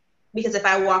anything. because if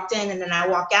I walked in and then I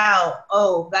walk out,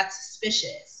 oh, that's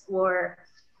suspicious. Or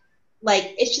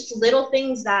like, it's just little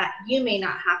things that you may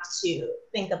not have to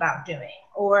think about doing.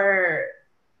 Or,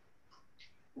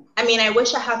 I mean, I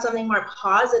wish I had something more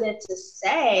positive to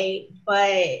say,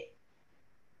 but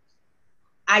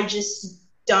I just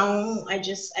don't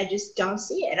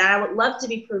see it. And I would love to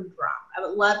be proved wrong. I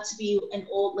would love to be an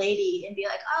old lady and be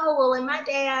like, oh, well, in my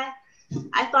day,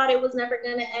 I thought it was never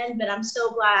going to end, but I'm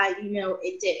so glad,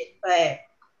 it did. But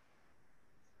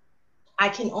I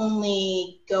can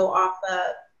only go off of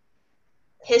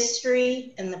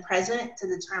history and the present to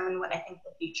determine what I think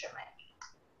the future might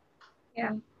be.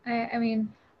 Yeah, I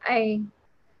mean, I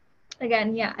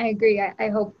agree. I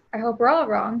hope we're all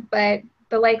wrong, but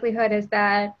the likelihood is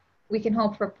that we can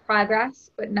hope for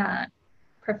progress, but not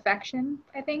perfection,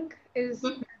 I think is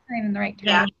not in the right term.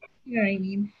 Yeah. You know what I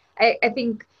mean? I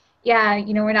think,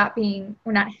 we're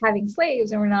not having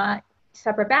slaves, and we're not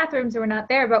separate bathrooms, and we're not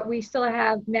there, but we still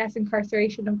have mass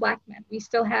incarceration of Black men. We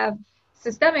still have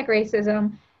systemic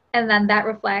racism, and then that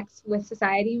reflects with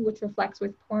society, which reflects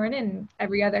with porn and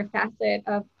every other facet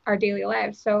of our daily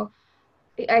lives. So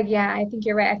I think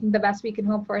you're right. I think the best we can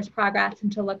hope for is progress,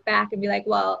 and to look back and be like,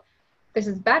 well, this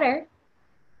is better.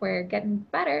 We're getting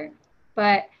better.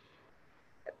 But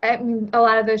I mean, a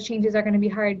lot of those changes are going to be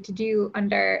hard to do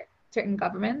under certain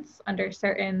governments, under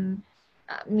certain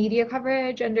media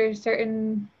coverage, under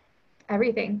certain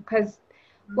everything. Because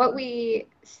what we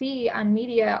see on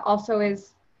media also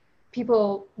is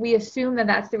we assume that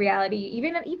that's the reality,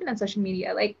 even on social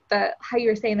media, like how you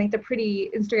were saying, like the pretty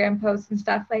Instagram posts and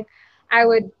stuff. Like I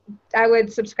would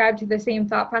subscribe to the same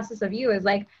thought process of you, as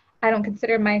like, I don't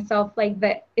consider myself like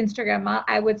the Instagram model.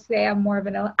 I would say I'm more of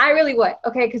I really would.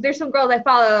 Okay. Cause there's some girls I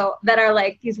follow that are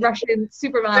like these Russian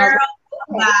supermodels. Girl,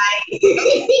 bye.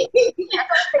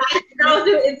 I scroll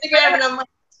through Instagram and I'm like,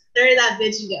 there that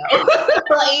bitch go.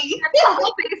 Like,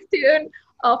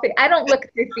 I don't look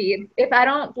through feeds. If I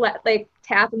don't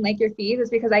tap and like your feeds, it's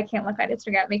because I can't look at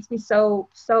Instagram. It makes me so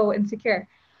insecure.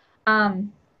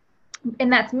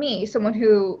 And that's me, someone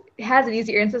who has it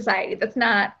easier in society. That's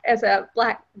not as a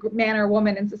Black man or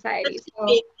woman in society.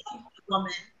 So,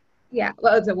 woman. Yeah,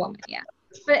 well, as a woman, yeah.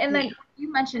 But and then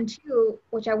you mentioned too,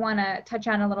 which I want to touch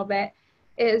on a little bit,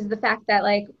 is the fact that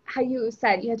like how you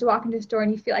said you had to walk into a store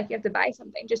and you feel like you have to buy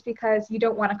something just because you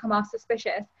don't want to come off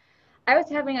suspicious. I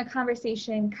was having a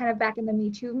conversation kind of back in the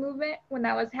Me Too movement when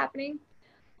that was happening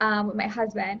with my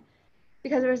husband,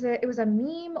 because it was a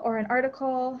meme or an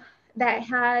article that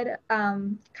had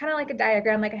kind of like a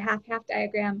diagram, like a half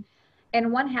diagram.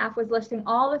 And one half was listing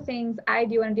all the things I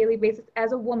do on a daily basis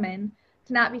as a woman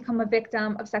to not become a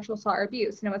victim of sexual assault or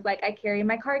abuse. And it was like, I carry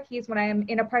my car keys when I am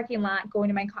in a parking lot going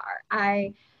to my car.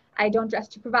 I don't dress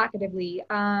too provocatively.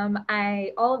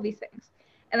 All of these things.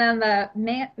 And then the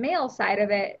male side of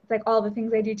it, it's like all the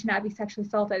things I do to not be sexually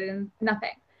assaulted and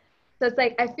nothing. So it's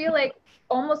like, I feel like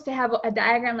almost to have a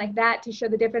diagram like that to show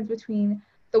the difference between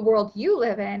the world you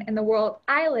live in and the world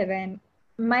I live in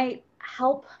might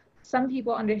help some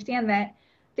people understand that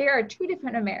there are two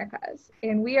different Americas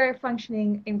and we are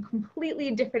functioning in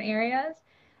completely different areas.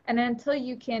 And until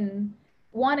you can,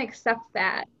 one, accept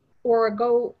that or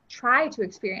go try to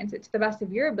experience it to the best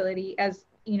of your ability as,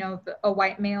 a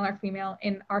white male or female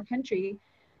in our country,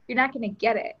 you're not going to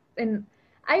get it. And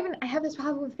I have this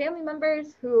problem with family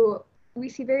members who we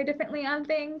see very differently on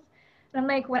things. And I'm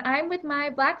like, when I'm with my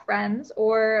Black friends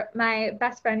or my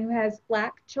best friend who has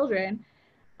Black children,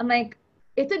 I'm like,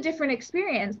 it's a different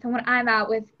experience than when I'm out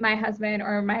with my husband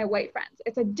or my white friends.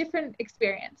 It's a different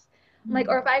experience. Mm-hmm. Like,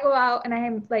 or if I go out and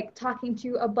I'm like talking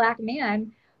to a Black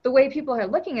man, the way people are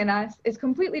looking at us is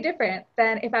completely different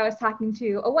than if I was talking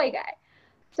to a white guy.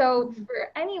 So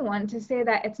for anyone to say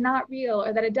that it's not real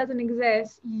or that it doesn't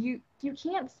exist, you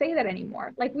can't say that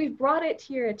anymore. Like, we've brought it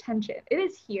to your attention. It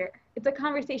is here. It's a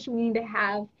conversation we need to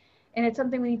have, and it's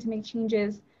something we need to make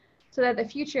changes so that the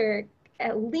future,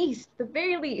 at least, the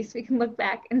very least, we can look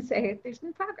back and say there's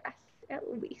been progress, at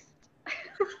least.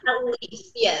 At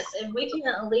least, yes. If we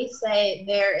can at least say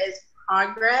there is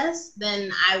progress,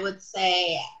 then I would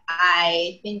say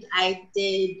I think I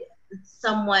did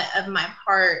somewhat of my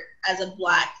part as a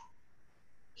Black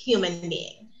human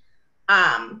being.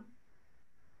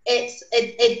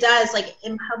 It does, like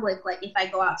in public, like if I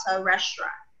go out to a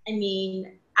restaurant, I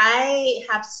mean, I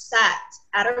have sat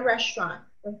at a restaurant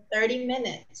for 30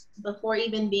 minutes before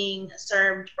even being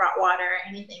served, brought water or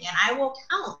anything, and I will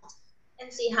count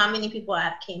and see how many people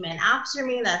have came in after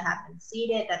me that have been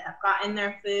seated, that have gotten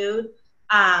their food,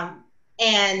 and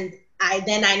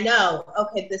I know,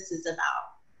 okay, this is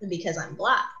about because I'm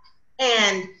Black.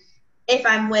 And if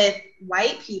I'm with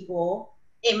white people,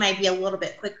 it might be a little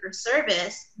bit quicker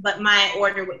service, but my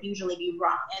order would usually be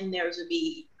wrong and theirs would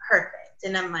be perfect.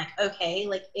 And I'm like, okay,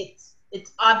 like it's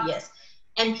obvious.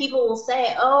 And people will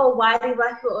say, oh, why do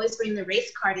Black people always bring the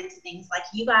race card into things? Like,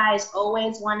 you guys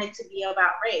always want it to be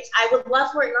about race. I would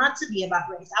love for it not to be about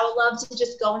race. I would love to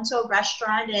just go into a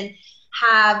restaurant and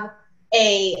have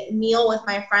a meal with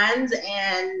my friends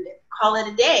and call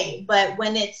it a day. But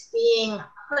when it's being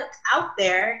put out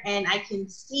there and I can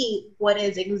see what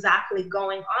is exactly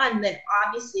going on, then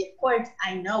obviously, of course,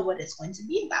 I know what it's going to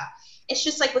be about. It's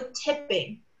just like with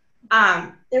tipping.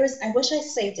 I wish I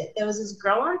saved it. There was this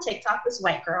girl on TikTok, this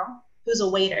white girl who's a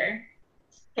waiter,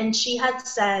 and she had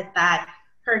said that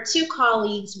her two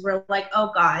colleagues were like,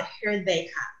 oh God, here they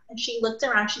come. And she looked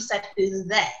around, she said, who's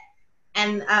they?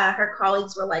 And her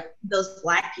colleagues were like, those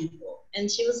Black people. And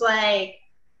she was like,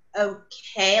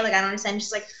 okay, like I don't understand.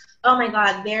 She's like, oh my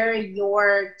God, they're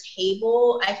your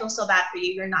table. I feel so bad for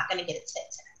you. You're not gonna get a tip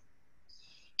today.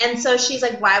 And so she's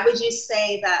like, why would you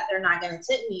say that they're not going to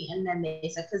tip me? And then they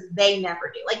said, because they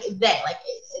never do. Like,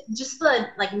 just the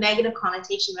like negative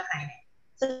connotation behind it.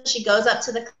 So she goes up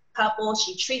to the couple,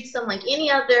 she treats them like any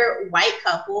other white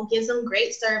couple, gives them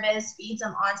great service, feeds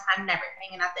them on time and everything.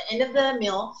 And at the end of the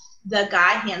meal, the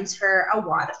guy hands her a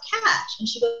wad of cash. And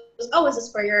she goes, oh, is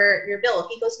this for your bill?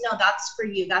 He goes, no, that's for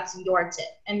you. That's your tip.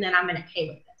 And then I'm going to pay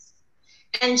with it.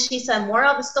 And she said,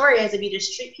 moral of the story is if you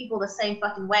just treat people the same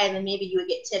fucking way, then maybe you would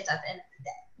get tipped at the end of the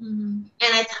day. Mm-hmm.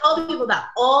 And I tell people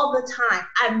that all the time.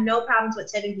 I have no problems with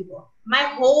tipping people. My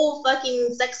whole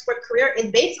fucking sex work career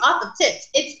is based off of tips.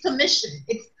 It's commission.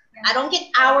 I don't get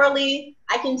hourly.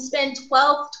 I can spend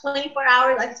 12, 24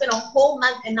 hours. I can spend a whole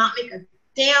month and not make a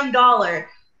damn dollar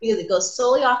because it goes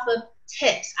solely off of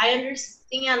tips. I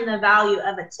understand the value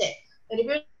of a tip. But if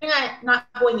you're not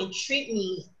going to treat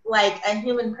me like a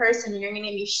human person and you're going to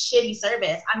give me shitty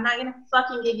service, I'm not going to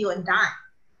fucking give you a dime.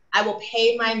 I will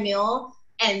pay my meal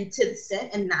and to the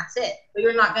cent, and that's it. But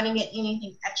you're not going to get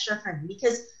anything extra from me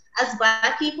because as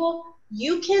Black people,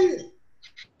 you can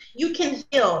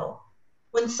feel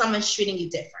when someone's treating you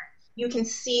different. You can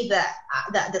see the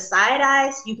side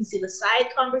eyes. You can see the side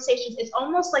conversations. It's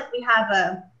almost like we have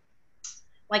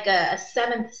a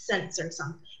seventh sense or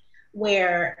something,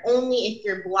 where only if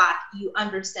you're Black you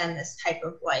understand this type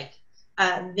of like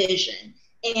vision,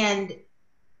 and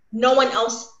no one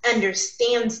else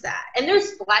understands that. And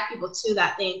there's Black people too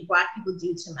that think Black people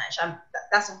do too much.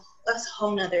 That's a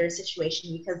whole nother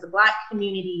situation because the Black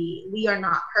community, we are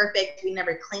not perfect. We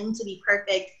never claim to be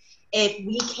perfect. If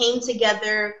we came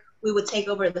together, we would take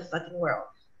over the fucking world.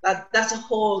 That's a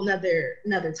whole nother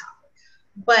topic.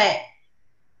 But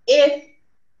if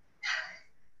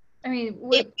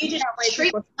you just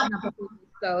treat them,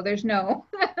 so there's no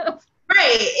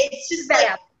right. It's just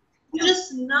like you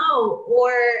just know.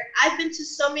 Or I've been to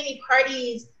so many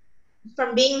parties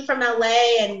from being from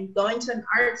LA and going to an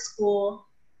art school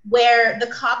where the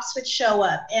cops would show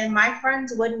up and my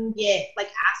friends wouldn't get like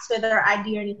asked for their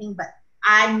ID or anything, but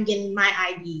I'm getting my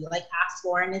ID like asked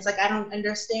for, and it's like I don't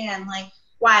understand like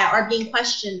why, or being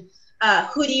questioned.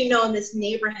 Who do you know in this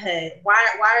neighborhood?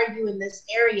 Why are you in this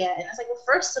area? And I was like, well,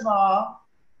 first of all,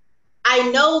 I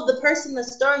know the person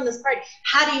that's throwing this party.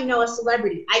 How do you know a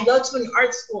celebrity? I go to an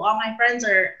art school. All my friends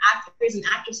are actors and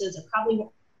actresses, are probably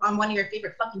on one of your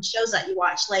favorite fucking shows that you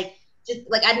watch. Like, just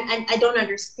like I don't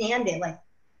understand it. Like,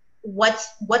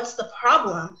 what's the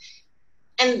problem?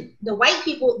 And the white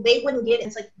people, they wouldn't get it.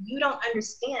 It's like, you don't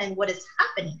understand what is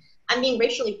happening. I'm being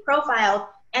racially profiled,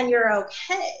 and you're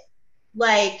okay.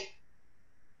 Like,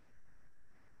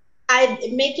 I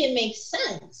make it make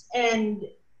sense. And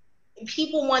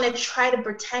people want to try to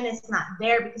pretend it's not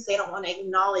there because they don't want to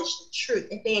acknowledge the truth.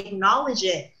 If they acknowledge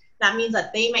it, that means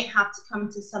that they might have to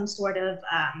come to some sort of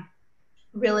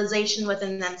realization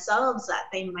within themselves that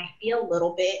they might be a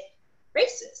little bit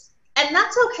racist. And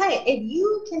that's okay. If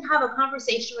you can have a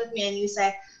conversation with me and you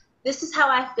say, this is how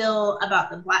I feel about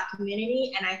the Black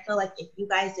community, and I feel like if you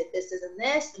guys did this, and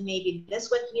this, then maybe this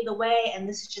would be the way, and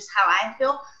this is just how I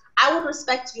feel, I would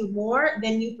respect you more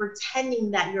than you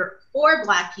pretending that you're for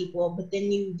Black people, but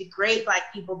then you degrade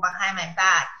Black people behind my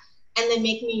back and then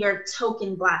make me your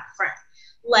token Black friend.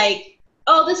 Like,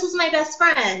 oh, this is my best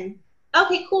friend.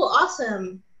 Okay, cool,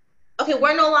 awesome. Okay,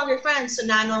 we're no longer friends, so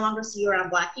now I no longer see you around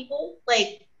Black people.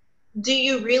 Like, do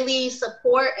you really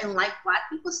support and like Black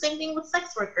people? Same thing with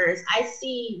sex workers. I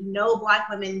see no Black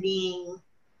women being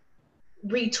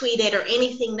retweeted or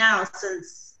anything now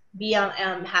since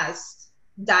BLM has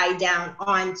died down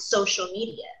on social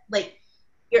media. Like,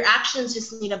 your actions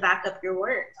just need to back up your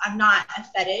words. I'm not a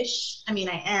fetish. I mean,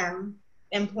 I am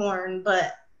in porn,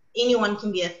 but anyone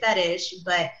can be a fetish.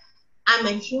 But I'm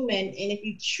a human, and if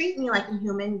you treat me like a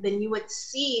human, then you would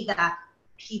see that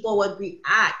people would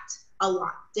react a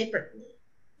lot differently.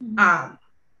 I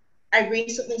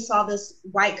recently saw this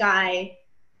white guy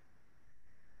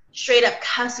straight up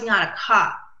cussing out a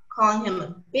cop, calling him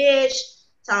a bitch,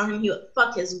 telling him he would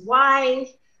fuck his wife,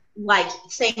 like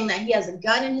saying that he has a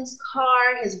gun in his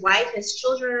car, his wife, his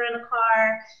children are in a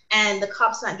car, and the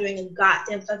cop's not doing a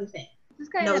goddamn fucking thing. This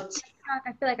guy No,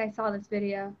 I feel like I saw this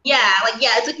video. yeah,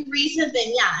 it's like a recent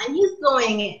thing, yeah, and he's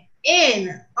going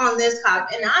in on this cop,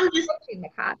 and I'm just pushing the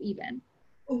cop even.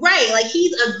 right, like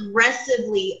he's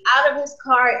aggressively out of his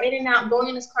car, in and out, going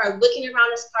in his car, looking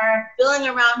around his car, feeling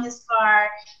around his car,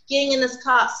 getting in this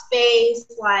cop's face,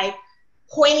 like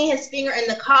pointing his finger, and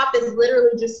the cop is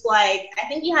literally just like, I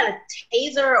think he had a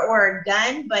taser or a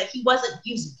gun, but he wasn't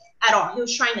using it at all. He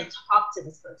was trying to talk to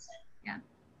this person. Yeah.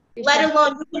 Let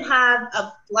alone you can have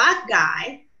a black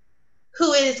guy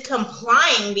who is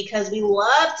complying, because we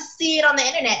love to see it on the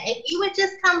internet. If you would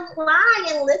just comply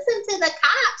and listen to the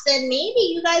cops, and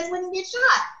maybe you guys wouldn't get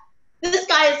shot. This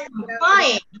guy is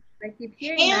complying. I keep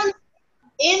hearing Hands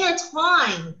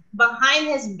intertwined behind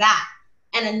his back,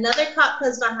 and another cop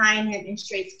comes behind him and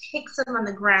straight kicks him on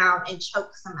the ground and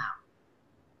chokes him out.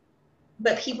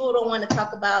 But people don't want to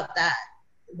talk about that.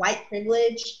 White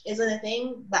privilege isn't a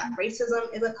thing, that racism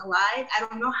isn't alive. I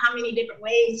don't know how many different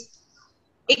ways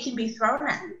it can be thrown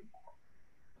at.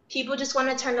 People just want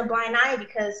to turn a blind eye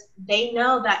because they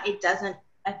know that it doesn't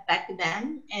affect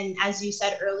them. And as you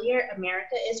said earlier,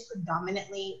 America is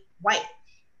predominantly white.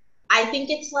 I think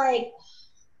it's like,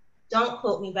 don't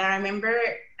quote me, but I remember,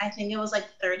 I think it was like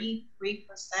 33%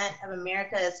 of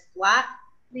America is black.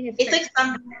 I think it's like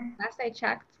something. Last I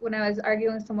checked, when I was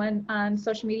arguing with someone on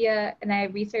social media and I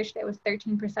researched, it was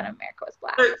 13% of America was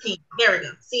black. 13. There we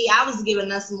go. See, I was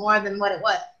giving us more than what it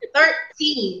was.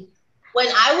 13. When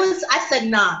I said,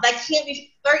 nah, that can't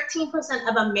be 13%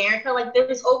 of America. Like,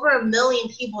 there's over 1 million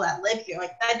people that live here.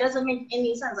 Like, that doesn't make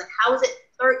any sense. Like, how is it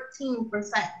 13%?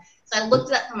 So I looked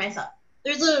it up for myself.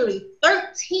 There's literally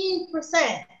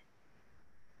 13%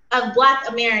 of Black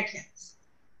Americans.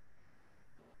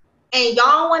 And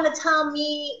y'all want to tell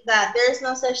me that there's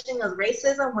no such thing as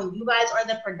racism when you guys are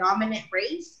the predominant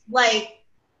race? Like,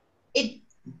 it.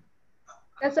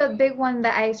 That's a big one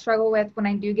that I struggle with when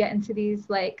I do get into these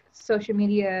like social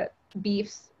media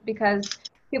beefs, because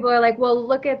people are like, well,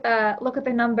 look at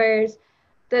the numbers.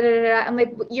 Da, da, da, da. I'm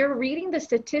like, you're reading the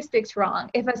statistics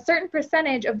wrong. If a certain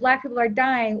percentage of Black people are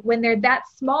dying when they're that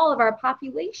small of our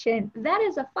population, that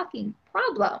is a fucking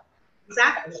problem.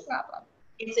 Exactly. That's a problem.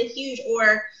 It's a huge,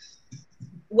 or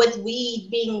with weed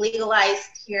being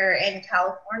legalized here in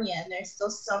California, and there's still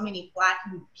so many Black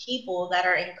people that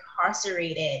are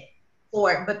incarcerated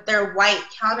for it, but their white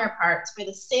counterparts for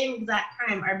the same exact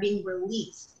crime are being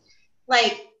released.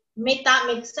 Like, make that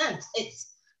make sense.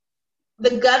 It's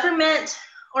the government,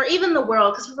 or even the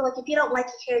world, because people are like, if you don't like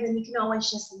it here, then you can always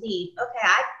just leave. Okay,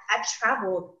 I've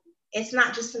traveled. It's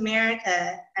not just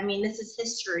America. I mean, this is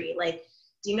history. Like,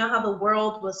 do you know how the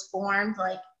world was formed?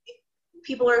 Like,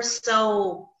 people are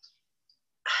so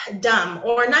dumb,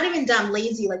 or not even dumb,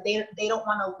 lazy. Like, they don't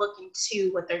want to look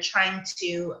into what they're trying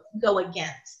to go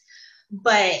against.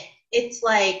 But it's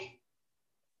like,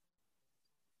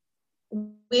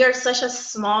 we are such a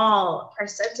small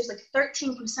percentage, like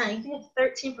 13%. You think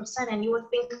it's 13%, and you would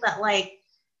think that like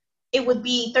it would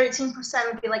be 13%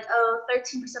 would be like, oh,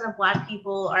 13% of Black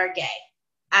people are gay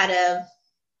out of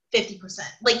 50%.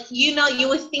 Like, you know, you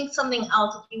would think something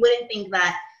else. You wouldn't think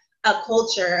that a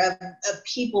culture of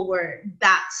people were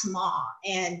that small.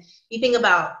 And you think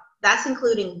about, that's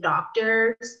including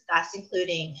doctors, that's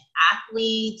including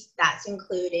athletes, that's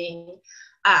including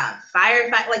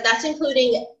firefighter, like that's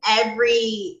including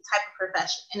every type of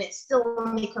profession, and it still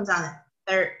only comes down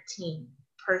to 13%.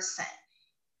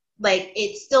 Like,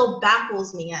 it still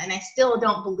baffles me, and I still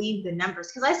don't believe the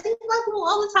numbers, because I see Black people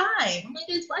all the time. I'm like,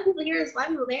 there's Black people here, there's Black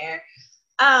people there.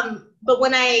 But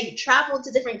when I travel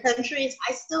to different countries,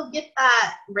 I still get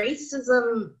that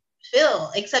racism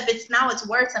feel, except it's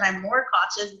worse, and I'm more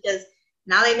cautious because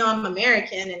now they know I'm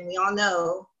American, and we all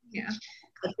know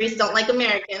countries don't like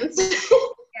Americans.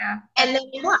 Yeah. And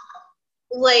then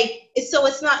like, so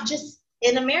it's not just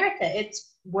in America,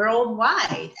 it's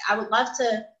worldwide. I would love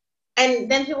to, and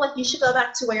then people like, you should go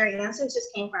back to where your ancestors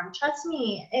just came from. Trust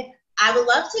me, I would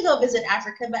love to go visit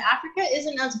Africa, but Africa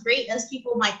isn't as great as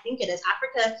people might think it is.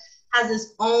 Africa has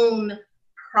its own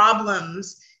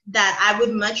problems that I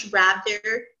would much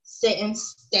rather sit and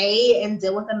stay and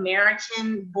deal with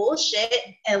American bullshit.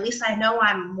 At least I know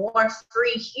I'm more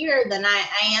free here than I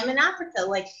am in Africa.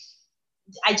 Like,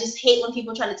 I just hate when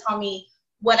people try to tell me,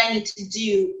 what I need to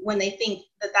do when they think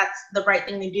that that's the right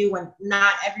thing to do, when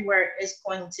not everywhere is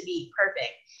going to be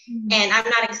perfect. Mm-hmm. And I'm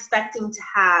not expecting to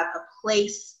have a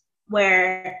place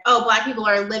where, oh, Black people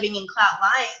are living in clout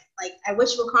nine. Like, I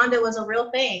wish Wakanda was a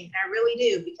real thing. I really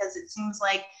do, because it seems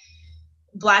like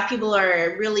Black people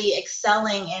are really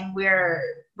excelling, and we're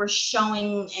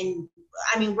showing, and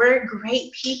I mean, we're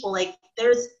great people. Like,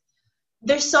 there's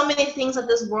so many things that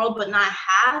this world would not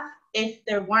have if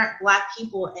there weren't Black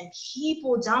people, and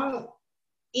people don't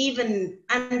even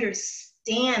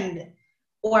understand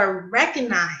or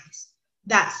recognize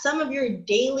that some of your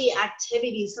daily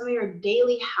activities, some of your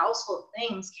daily household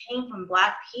things came from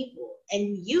Black people,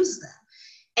 and you use them.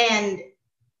 And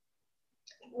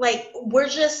like, we're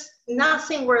just not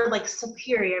saying we're like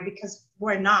superior, because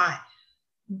we're not,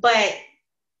 but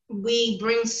we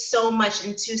bring so much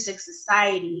into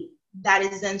society that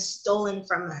is then stolen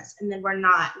from us, and then we're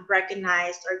not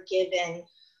recognized or given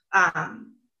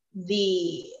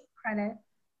the credit,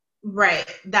 right,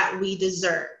 that we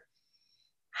deserve.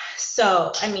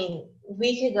 So, I mean,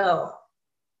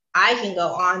 I can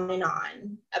go on and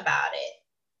on about it.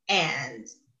 And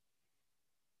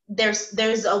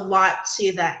there's a lot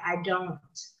to that I don't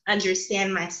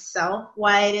understand myself,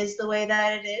 why it is the way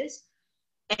that it is.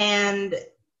 And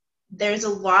there's a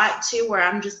lot too where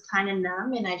I'm just kind of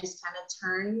numb, and I just kind of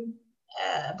turn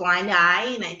a blind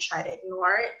eye, and I try to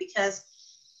ignore it, because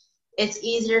it's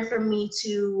easier for me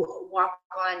to walk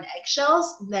on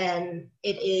eggshells than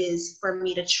it is for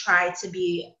me to try to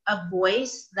be a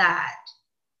voice that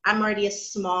I'm already a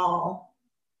small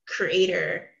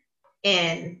creator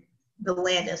in the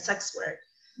land of sex work.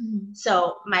 Mm-hmm.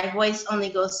 So my voice only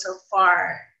goes so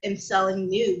far in selling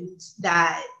nudes,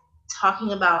 that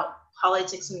talking about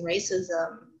politics and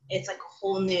racism, it's like a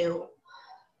whole new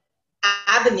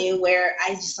avenue where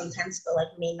I just sometimes feel like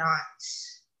may not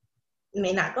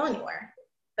go anywhere.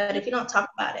 But if you don't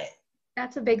talk about it,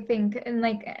 that's a big thing. And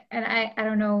I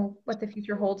don't know what the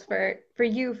future holds for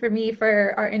you, for me,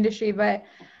 for our industry, but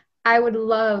I would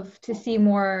love to see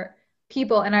more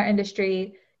people in our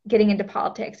industry getting into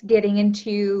politics, getting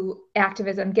into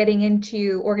activism, getting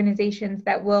into organizations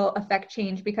that will affect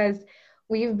change, because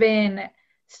we've been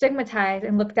stigmatized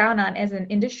and looked down on as an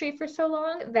industry for so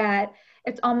long that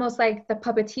it's almost like the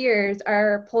puppeteers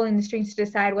are pulling the strings to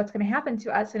decide what's going to happen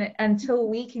to us. And until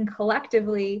we can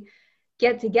collectively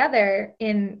get together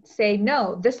and say,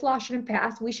 no, this law shouldn't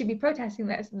pass, we should be protesting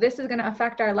this, this is going to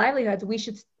affect our livelihoods, we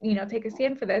should, take a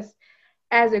stand for this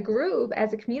as a group,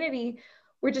 as a community,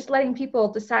 we're just letting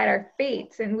people decide our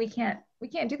fates, and we can't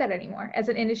do that anymore as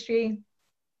an industry,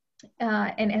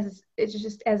 and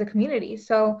as a community.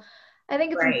 So I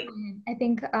think it's important. I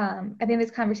think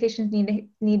these conversations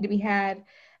need to be had,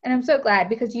 and I'm so glad,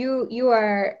 because you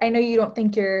are, I know you don't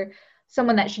think you're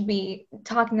someone that should be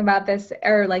talking about this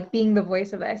or like being the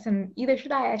voice of this, and either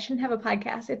should I. I shouldn't have a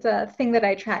podcast. It's a thing that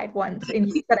I tried once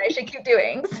and you said I should keep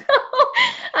doing. So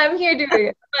I'm here doing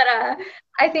it. But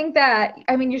I think that,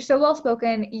 I mean, you're so well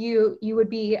spoken. You would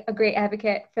be a great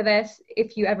advocate for this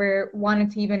if you ever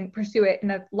wanted to even pursue it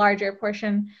in a larger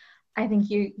portion. I think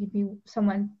you'd be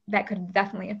someone that could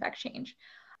definitely affect change.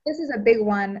 This is a big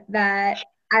one that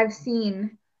I've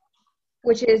seen,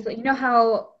 which is,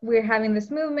 how we're having this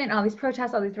movement, all these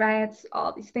protests, all these riots,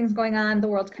 all these things going on, the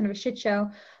world's kind of a shit show.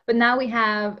 But now we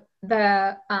have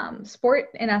the sport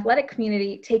and athletic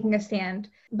community taking a stand.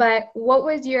 But what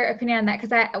was your opinion on that?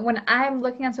 Because when I'm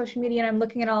looking on social media and I'm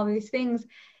looking at all of these things,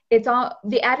 it's all,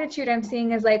 the attitude I'm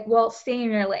seeing is like, well, stay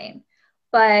in your lane.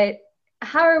 But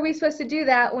how are we supposed to do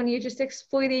that when you're just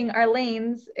exploiting our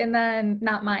lanes, and then,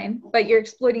 not mine, but you're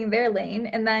exploiting their lane,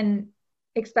 and then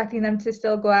expecting them to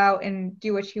still go out and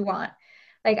do what you want?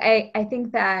 Like, I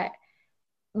think that,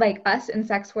 like, us in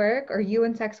sex work, or you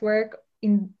in sex work,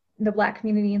 in the Black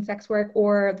community in sex work,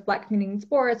 or the Black community in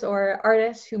sports, or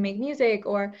artists who make music,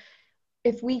 or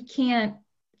if we can't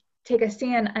take a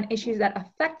stand on issues that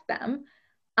affect them,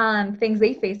 on things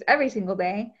they face every single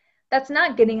day, that's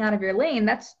not getting out of your lane.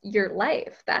 That's your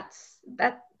life.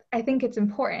 I think it's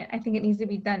important. I think it needs to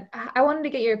be done. I wanted to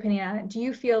get your opinion on it. Do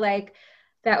you feel like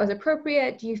that was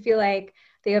appropriate? Do you feel like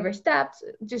they overstepped?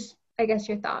 Just, I guess,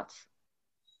 your thoughts.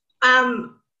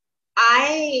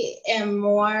 I am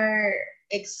more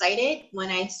excited when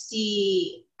I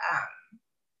see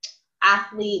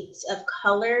athletes of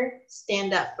color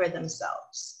stand up for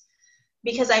themselves,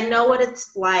 because I know what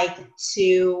it's like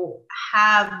to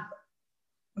have,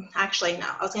 actually, no,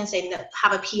 I was going to say, no,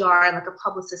 have a PR and like a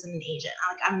publicist and an agent.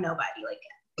 I'm nobody. Like,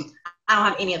 I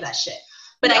don't have any of that shit.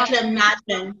 But I can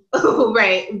imagine,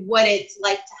 right, what it's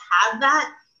like to have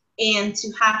that. and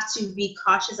to have to be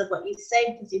cautious of what you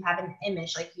say because you have an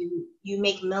image, like you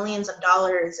make millions of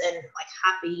dollars in like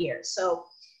half a year. So,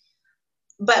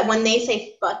 but when they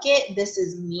say fuck it, this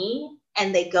is me,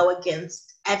 and they go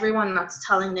against everyone that's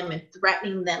telling them and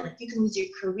threatening them, like you can lose your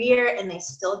career, and they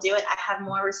still do it, I have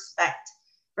more respect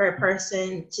for a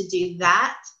person to do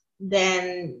that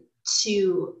than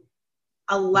to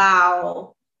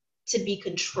allow to be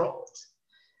controlled.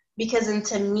 Because and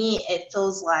to me, it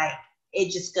feels like it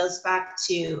just goes back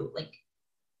to like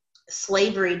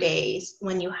slavery days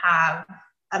when you have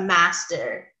a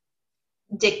master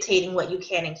dictating what you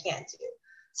can and can't do.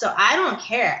 So I don't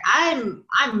care. I'm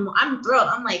thrilled.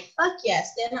 I'm like, fuck yeah,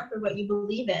 stand up for what you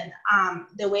believe in.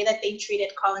 The way that they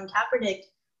treated Colin Kaepernick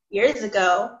years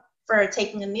ago for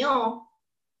taking a kneel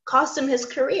cost him his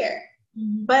career.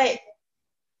 Mm-hmm. But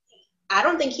I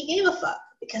don't think he gave a fuck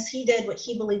because he did what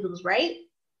he believed was right.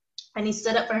 And he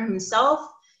stood up for himself,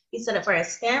 he stood up for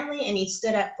his family, and he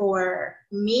stood up for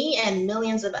me and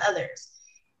millions of others.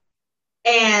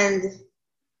 And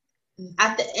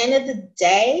at the end of the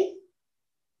day,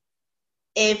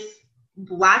 if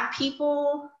Black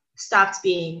people stopped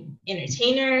being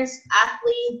entertainers,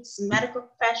 athletes, medical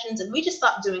professions, and we just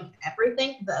stopped doing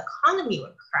everything, the economy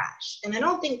would crash. And I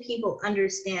don't think people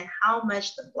understand how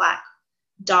much the Black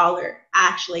dollar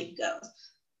actually goes.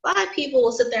 Black people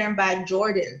will sit there and buy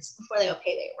Jordans before they'll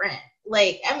pay their rent.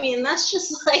 Like, I mean, that's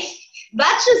just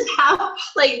how,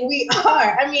 like, we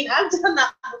are. I mean, I've done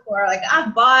that before. Like, I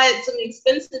bought some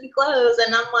expensive clothes,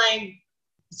 and I'm like,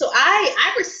 so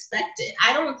I respect it.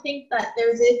 I don't think that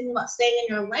there's anything about staying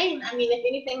in your lane. I mean, if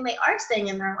anything, they are staying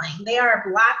in their lane. They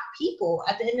are Black people.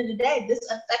 At the end of the day, this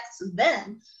affects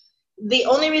them. The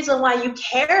only reason why you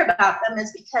care about them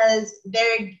is because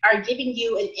they are giving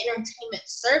you an entertainment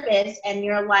service, and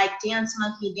you're like, dance,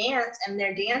 monkey, dance, and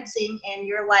they're dancing, and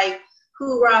you're like,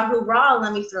 hoorah, hoorah,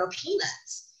 let me throw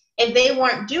peanuts. If they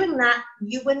weren't doing that,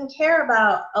 you wouldn't care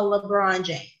about a LeBron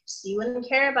James. You wouldn't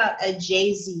care about a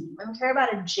Jay-Z. You wouldn't care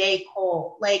about a J.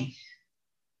 Cole. Like,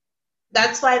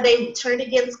 that's why they turned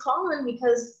against Colin,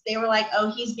 because they were like,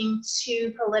 oh, he's being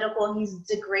too political. He's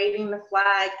degrading the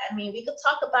flag. I mean, we could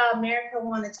talk about America,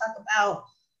 want to talk about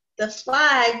the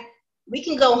flag. We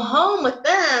can go home with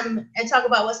them and talk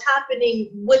about what's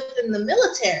happening within the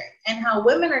military and how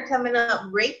women are coming up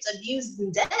raped, abused,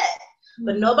 and dead.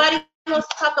 But nobody wants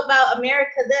to talk about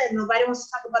America then. Nobody wants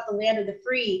to talk about the land of the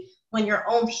free when your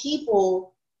own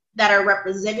people that are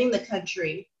representing the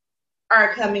country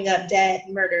are coming up dead,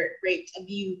 murdered, raped,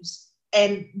 abused,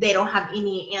 and they don't have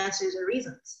any answers or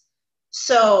reasons.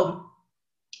 So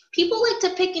people like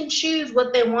to pick and choose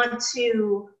what they want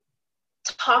to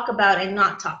talk about and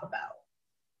not talk about.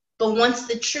 But once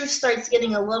the truth starts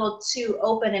getting a little too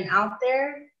open and out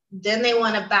there, then they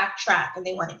want to backtrack and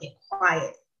they want to get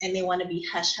quiet and they want to be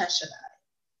hush-hush about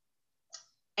it.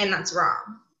 And that's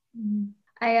wrong.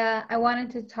 I wanted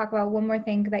to talk about one more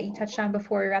thing that you touched on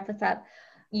before we wrap this up.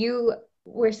 You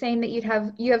were saying that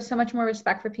you have so much more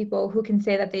respect for people who can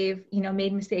say that they've,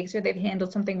 made mistakes or they've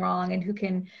handled something wrong, and who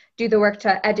can do the work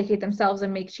to educate themselves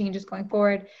and make changes going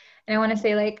forward. And I want to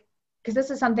say, like, because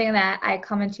this is something that I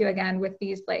come into again with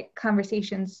these like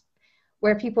conversations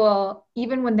where people,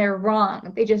 even when they're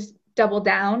wrong, they just double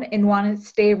down and want to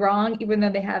stay wrong, even though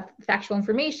they have factual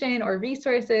information or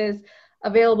resources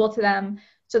available to them,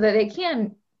 so that they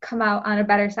can come out on a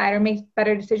better side or make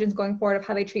better decisions going forward of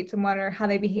how they treat someone or how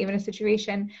they behave in a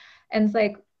situation. And it's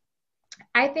like,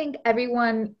 I think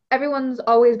everyone's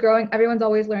always growing, everyone's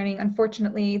always learning.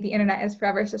 Unfortunately, the internet is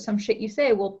forever, so some shit you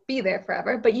say will be there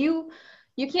forever, but you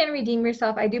can redeem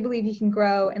yourself. I do believe you can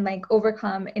grow and like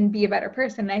overcome and be a better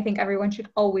person. And I think everyone should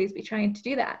always be trying to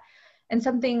do that. And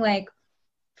something like,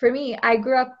 for me, I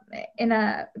grew up in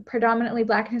a predominantly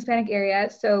Black and Hispanic area,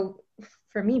 so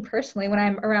for me personally, when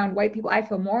I'm around white people, I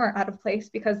feel more out of place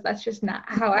because that's just not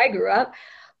how I grew up.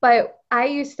 But I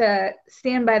used to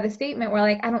stand by the statement where,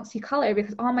 like, I don't see color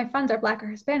because all my friends are Black or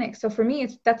Hispanic. So for me,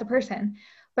 that's a person.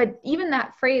 But even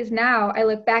that phrase now, I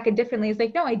look back at differently. It's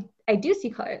like, no, I do see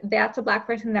color. That's a Black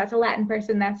person. That's a Latin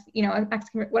person. That's, a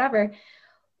Mexican, whatever.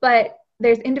 But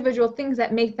there's individual things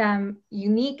that make them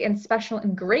unique and special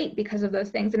and great because of those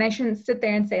things. And I shouldn't sit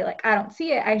there and say, like, I don't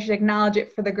see it. I should acknowledge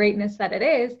it for the greatness that it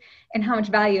is and how much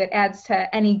value it adds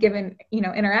to any given,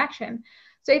 interaction.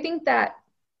 So I think that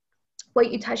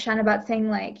what you touched on about saying,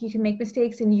 like, you can make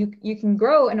mistakes and you can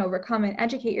grow and overcome and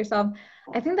educate yourself,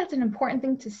 I think that's an important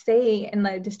thing to say and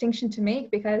the distinction to make,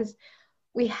 because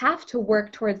we have to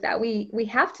work towards that. We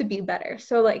have to be better.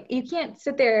 So, like, you can't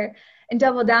sit there and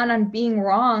double down on being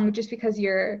wrong just because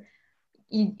you're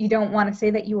you don't want to say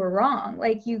that you were wrong.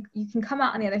 Like you can come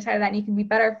out on the other side of that and you can be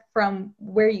better from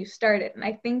where you started. And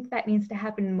I think that needs to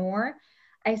happen more.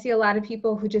 I see a lot of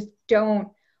people who just don't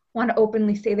want to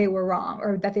openly say they were wrong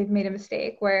or that they've made a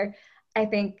mistake, where I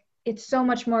think it's so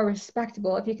much more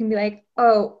respectable if you can be like,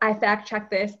 oh, I fact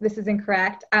checked this. This is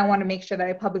incorrect. I want to make sure that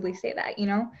I publicly say that, you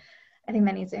know? I think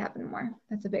that needs to happen more.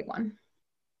 That's a big one.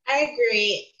 I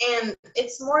agree. And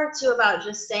it's more too about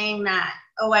just saying that,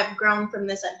 oh, I've grown from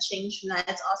this, I've changed from that.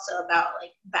 It's also about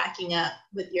like backing up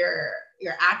with your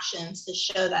actions to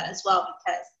show that as well.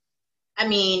 Because I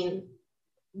mean,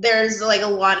 there's like a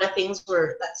lot of things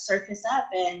that surface up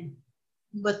and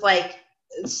with like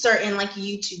certain like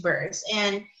YouTubers,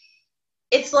 and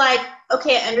it's like,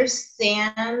 okay, I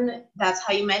understand that's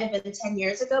how you might have been 10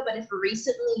 years ago, but if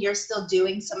recently you're still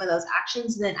doing some of those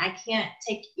actions, then I can't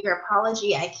take your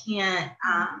apology. I can't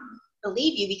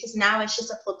believe you, because now it's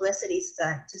just a publicity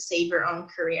stunt to save your own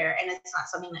career, and it's not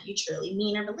something that you truly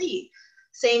mean or believe.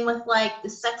 Same with like the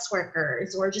sex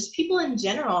workers or just people in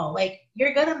general. Like,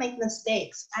 you're gonna make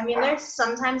mistakes. I mean, there's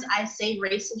sometimes I say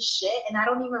racist shit and I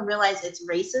don't even realize it's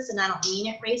racist, and I don't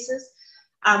mean it racist.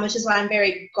 Which is why I'm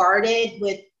very guarded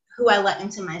with who I let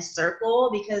into my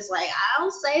circle, because like I'll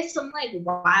say some like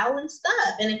wild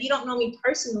stuff, and if you don't know me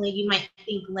personally, you might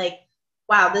think like,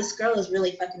 wow, this girl is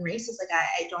really fucking racist. Like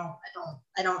I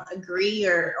don't agree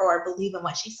or believe in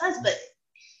what she says, but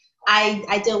I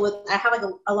have like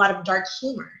a lot of dark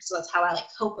humor, so that's how I like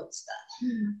cope with stuff.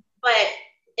 But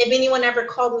if anyone ever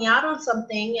called me out on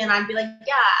something, and I'd be like,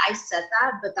 yeah, I said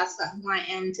that, but that's not who I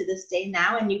am to this day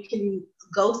now. And you can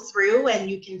go through and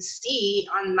you can see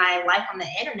on my life on the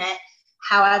internet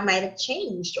how I might have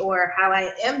changed or how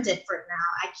I am different now.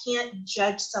 I can't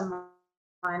judge someone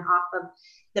off of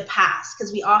the past,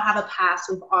 because we all have a past.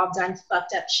 We've all done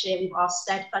fucked up shit. We've all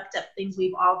said fucked up things.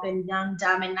 We've all been young,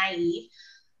 dumb, and naive.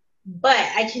 But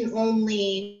I can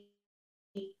only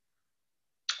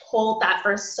hold that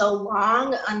for so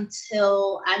long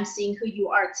until I'm seeing who you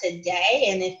are today.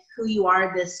 And if who you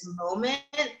are this moment,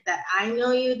 that I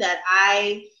know you, that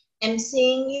I am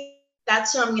seeing you,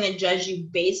 that's who I'm going to judge you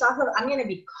based off of. I'm going to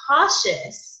be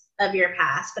cautious of your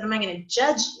past, but I'm not going to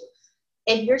judge you.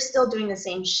 If you're still doing the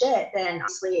same shit, then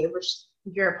obviously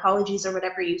your apologies or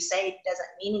whatever you say doesn't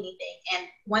mean anything. And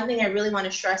one thing I really want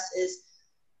to stress is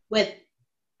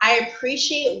I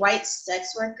appreciate white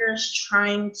sex workers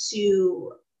trying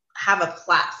to have a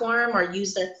platform or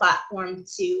use their platform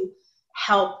to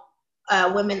help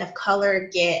women of color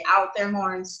get out there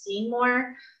more and seen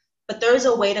more. But there's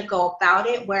a way to go about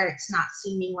it where it's not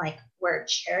seeming like we're a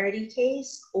charity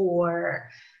case, or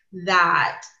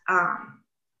that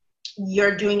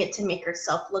you're doing it to make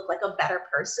yourself look like a better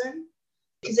person.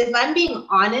 Because if I'm being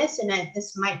honest, and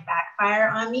this might backfire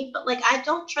on me, but like I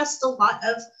don't trust a lot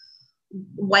of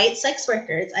white sex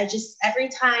workers. Every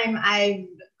time I've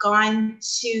gone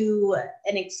to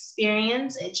an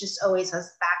experience, it just always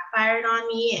has backfired on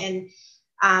me, and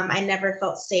I never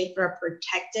felt safe or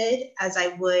protected as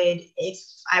I would if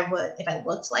I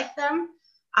looked like them.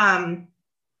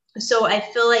 So I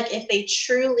feel like if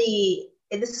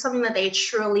this is something that they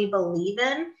truly believe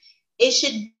in, it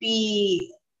should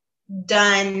be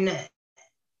done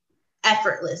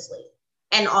effortlessly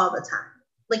and all the time.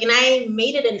 Like, and I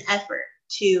made it an effort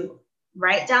to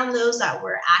write down those that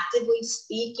were actively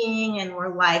speaking and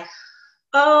were like,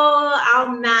 oh,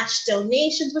 I'll match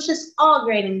donations, which is all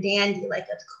great and dandy, like,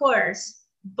 of course.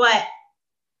 But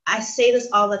I say this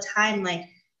all the time, like,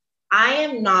 I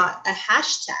am not a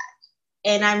hashtag,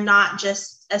 and I'm not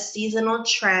just a seasonal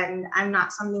trend. I'm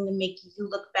not something to make you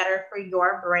look better for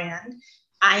your brand.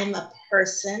 I am a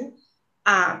person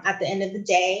at the end of the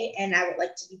day, and I would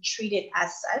like to be treated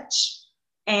as such.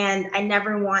 And I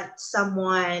never want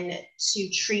someone to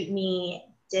treat me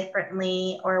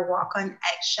differently or walk on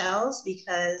eggshells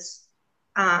because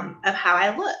of how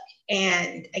I look.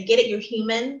 And I get it, you're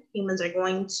human. Humans are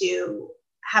going to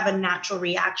have a natural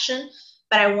reaction,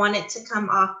 but I want it to come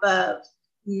off of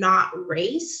not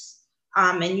race.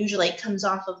 And usually it comes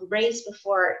off of race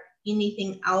before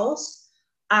anything else.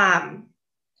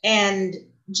 And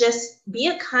just be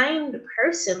a kind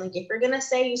person. Like, if you're going to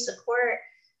say you support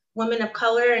women of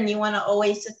color and you want to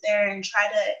always sit there and try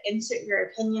to insert your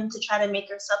opinion to try to make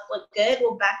yourself look good,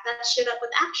 well, back that shit up with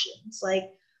actions.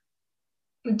 Like,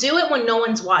 do it when no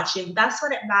one's watching. That's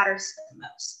what it matters the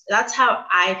most. That's how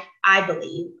I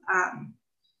believe.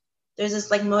 There's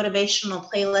this like motivational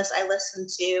playlist I listen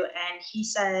to, and he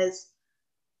says,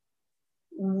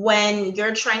 when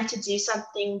you're trying to do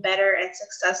something better and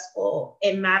successful,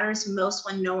 it matters most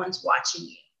when no one's watching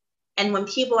you. And when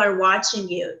people are watching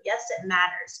you, yes, it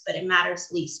matters, but it matters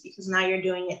least because now you're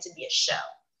doing it to be a show.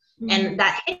 And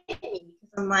that hit me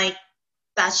because I'm like,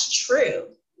 that's true.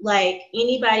 Like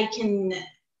anybody can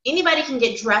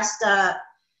get dressed up,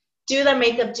 do their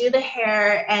makeup, do the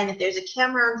hair, and if there's a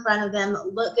camera in front of them,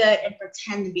 look good and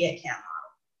pretend to be a cam model.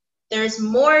 There's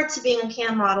more to being a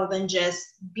cam model than just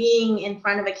being in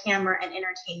front of a camera and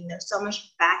entertaining. There's so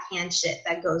much backhand shit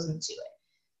that goes into it.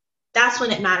 That's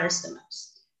when it matters the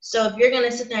most. So if you're going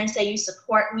to sit there and say you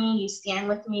support me, you stand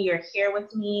with me, you're here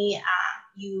with me,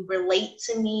 you relate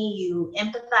to me, you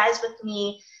empathize with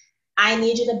me, I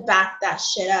need you to back that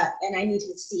shit up, and I need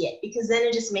you to see it, because then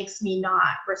it just makes me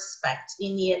not respect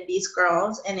any of these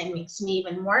girls, and it makes me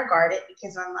even more guarded,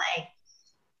 because I'm like,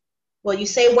 well, you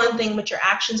say one thing, but your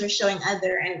actions are showing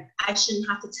other, and I shouldn't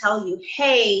have to tell you,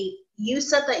 hey, you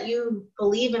said that you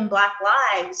believe in Black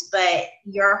lives, but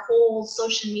your whole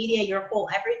social media, your whole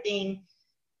everything,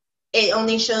 it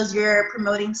only shows you're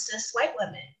promoting cis white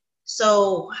women.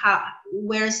 So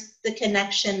where's the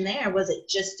connection there? Was it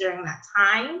just during that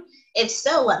time? If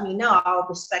so, let me know. I'll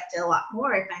respect it a lot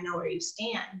more if I know where you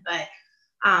stand. But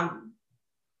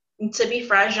to be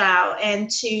fragile and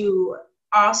to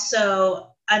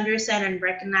also understand and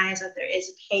recognize that there is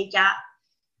a pay gap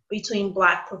between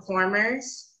Black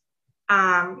performers,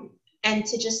 and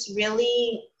to just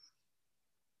really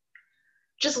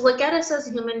just look at us as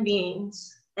human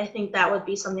beings. I think that would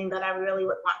be something that I really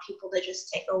would want people to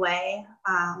just take away.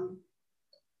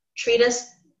 Treat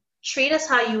us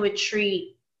how you would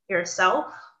treat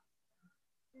yourself.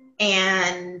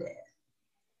 And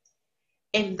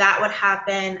if that would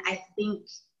happen, I think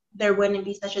there wouldn't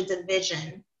be such a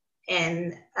division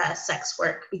in sex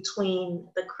work between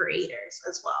the creators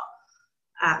as well.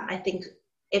 I think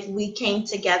if we came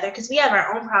together, because we have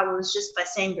our own problems just by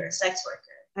saying you're a sex worker.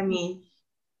 I mean,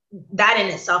 that in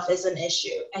itself is an issue.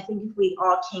 I think if we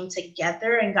all came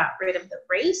together and got rid of the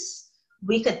race,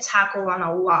 we could tackle on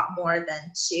a lot more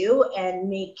than two and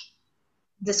make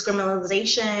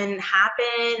discrimination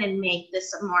happen and make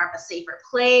this more of a safer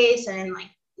place and like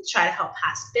try to help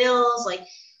pass bills. Like,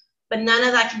 but none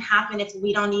of that can happen if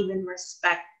we don't even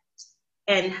respect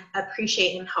and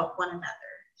appreciate and help one another.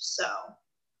 So,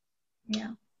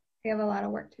 yeah, we have a lot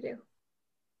of work to do.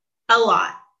 A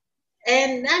lot.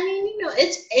 And I mean, you know,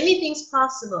 it's anything's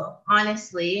possible,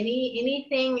 honestly.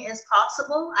 Anything is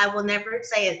possible. I will never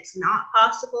say it's not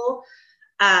possible.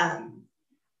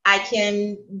 I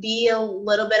can be a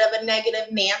little bit of a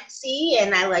negative Nancy,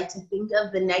 and I like to think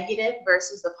of the negative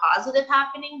versus the positive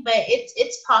happening, but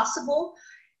it's possible.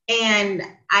 And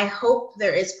I hope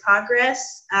there is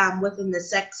progress within the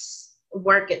sex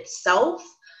work itself,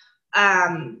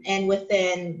 and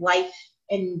within life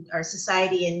and our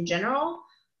society in general.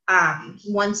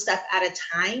 One step at a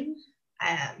time,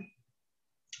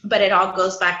 but it all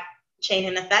goes back chain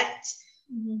and effect.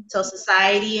 So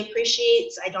society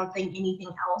appreciates. I don't think anything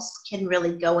else can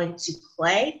really go into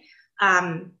play,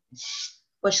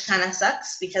 which kind of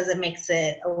sucks because it makes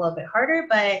it a little bit harder,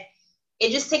 but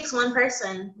it just takes one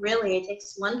person, really. It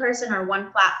takes one person or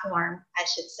one platform, I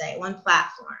should say, one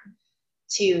platform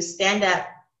to stand up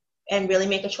and really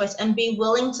make a choice and be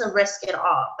willing to risk it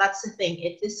all. That's the thing.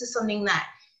 If this is something that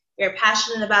you're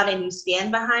passionate about and you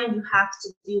stand behind, you have to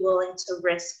be willing to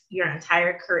risk your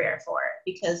entire career for it,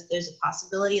 because there's a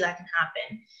possibility that can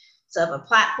happen. So if a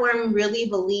platform really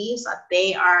believes that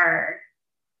they are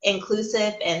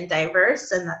inclusive and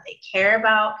diverse and that they care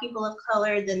about people of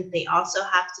color, then they also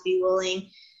have to be willing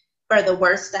for the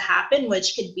worst to happen,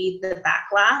 which could be the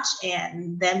backlash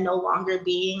and them no longer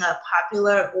being a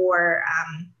popular or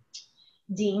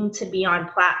deemed to be on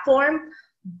platform.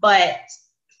 But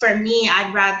for me,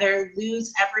 I'd rather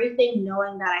lose everything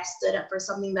knowing that I stood up for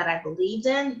something that I believed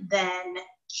in than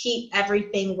keep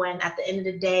everything when at the end of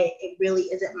the day, it really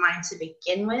isn't mine to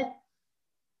begin with,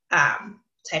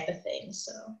 type of thing.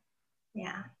 So,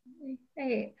 yeah.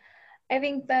 Hey, I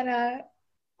think that,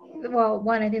 well,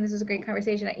 one, I think this is a great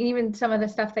conversation. Even some of the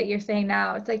stuff that you're saying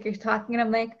now, it's like you're talking and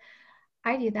I'm like,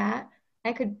 I do that.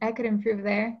 I could improve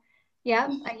there. Yeah,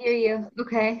 I hear you.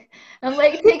 Okay. I'm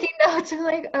like taking notes. I'm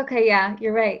like, okay, yeah,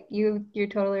 you're right. You're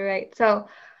totally right. So,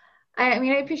 I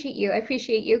mean, I appreciate you. I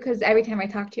appreciate you because every time I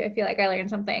talk to you, I feel like I learn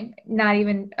something, not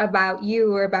even about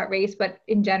you or about race, but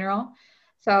in general.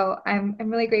 So I'm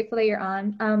really grateful that you're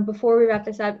on. Before we wrap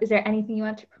this up, is there anything you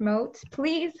want to promote?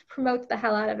 Please promote the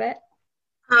hell out of it.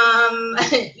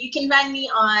 You can find me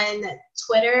on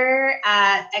Twitter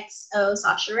at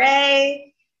XOSashaRae.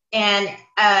 And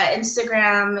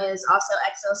Instagram is also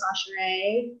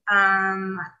XOSashaRae.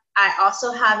 I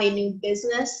also have a new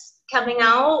business coming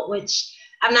out, which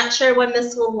I'm not sure when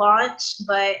this will launch,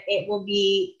 but it will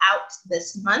be out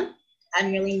this month.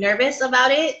 I'm really nervous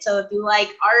about it. So if you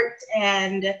like art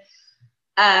and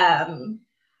a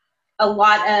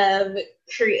lot of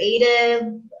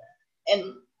creative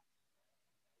and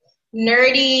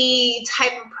nerdy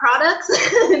type of products,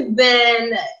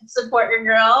 then support your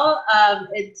girl.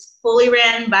 It's fully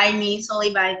ran by me,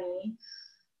 solely by me,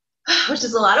 which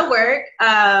is a lot of work.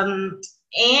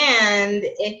 And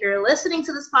if you're listening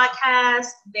to this podcast,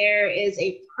 there is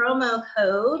a promo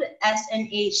code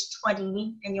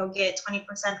SNH20 and you'll get 20%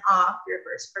 off your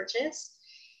first purchase.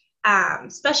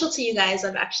 Special to you guys,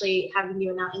 I've actually haven't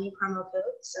given out any promo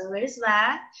codes, so there's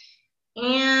that.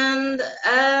 And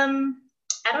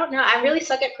I don't know, I really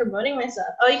suck at promoting myself.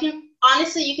 Oh, you can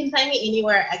find me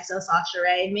anywhere exo Sasha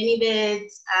Rae,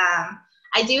 ManyVids.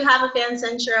 I do have a fan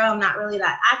central. I'm not really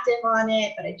that active on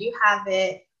it, but I do have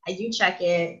it. I do check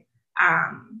it.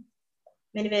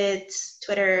 ManyVids,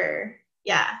 Twitter.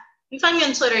 Yeah, you find me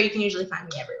on Twitter. You can usually find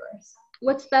me everywhere. So.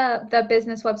 What's the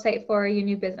business website for your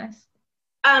new business?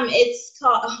 It's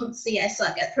called. See, I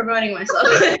suck at promoting myself.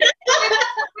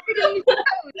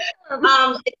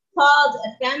 It's called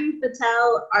Femme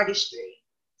Fatale Artistry.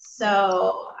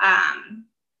 So,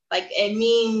 it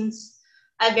means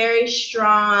a very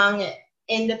strong,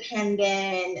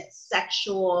 independent,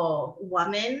 sexual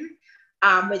woman,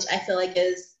 which I feel like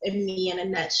is me in a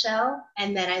nutshell.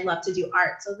 And then I love to do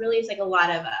art. So really it's like a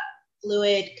lot of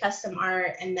fluid custom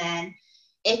art. And then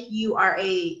if you are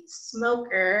a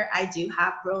smoker, I do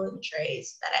have rolling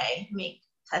trays that I make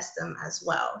custom as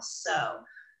well. So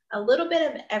a little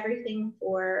bit of everything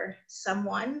for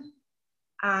someone.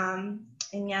 And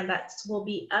yeah, that will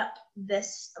be up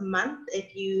this month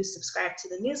if you subscribe to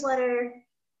the newsletter,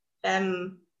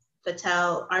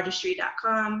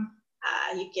 femfataleartistry.com.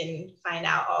 You can find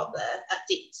out all the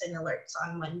updates and alerts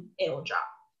on when it will drop.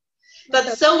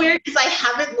 That's so weird because I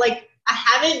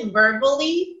haven't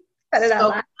verbally spoken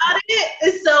about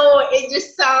it, so it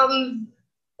just sounds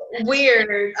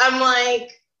weird. I'm like,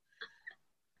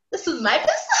 this is my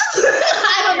business.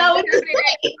 I don't know what to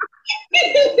say.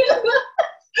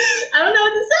 I don't know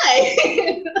what to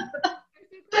say.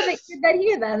 Good that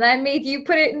here then. That made you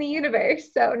put it in the universe.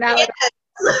 So now. Yes.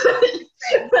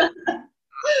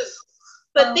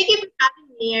 But thank you for having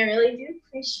me. I really do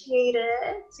appreciate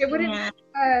it. It wouldn't be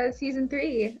season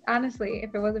 3, honestly,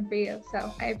 if it wasn't for you.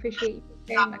 So I appreciate you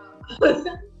very much.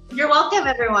 You're welcome,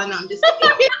 everyone. I'm just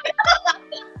kidding.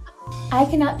 I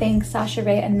cannot thank Sasha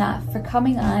Rae enough for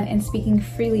coming on and speaking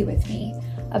freely with me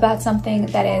about something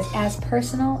that is as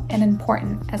personal and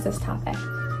important as this topic.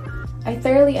 I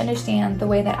thoroughly understand the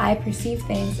way that I perceive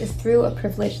things is through a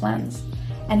privileged lens,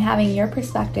 and having your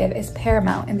perspective is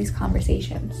paramount in these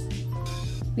conversations.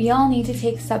 We all need to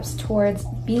take steps towards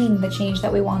being the change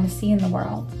that we want to see in the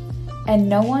world, and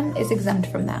no one is exempt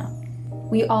from that.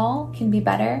 We all can be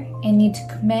better and need to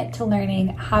commit to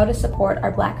learning how to support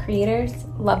our Black creators,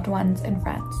 loved ones, and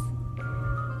friends.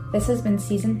 This has been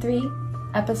Season 3,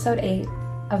 Episode 8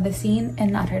 of the Seen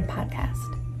and Not Heard podcast.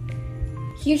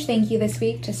 Huge thank you this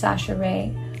week to Sasha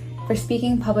Rae for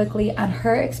speaking publicly on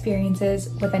her experiences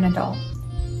with an adult.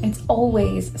 It's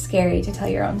always scary to tell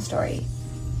your own story.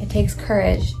 It takes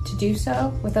courage to do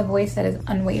so with a voice that is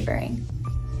unwavering.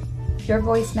 Your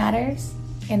voice matters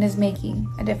and is making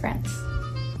a difference.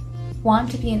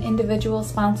 Want to be an individual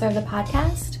sponsor of the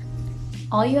podcast?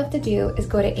 All you have to do is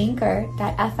go to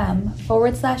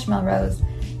anchor.fm/Melrose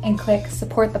and click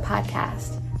support the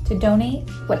podcast to donate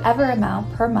whatever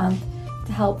amount per month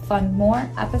to help fund more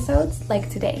episodes like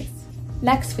today's.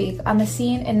 Next week on the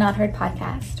Seen and Not Heard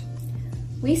podcast,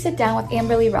 we sit down with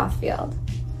Amberly Rothfield,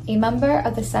 a member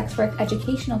of the sex work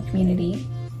educational community,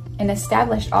 an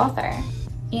established author,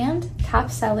 and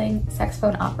top-selling sex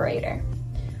phone operator.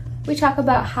 We talk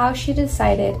about how she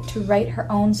decided to write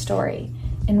her own story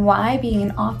and why being an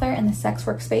author in the sex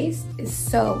work space is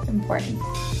so important.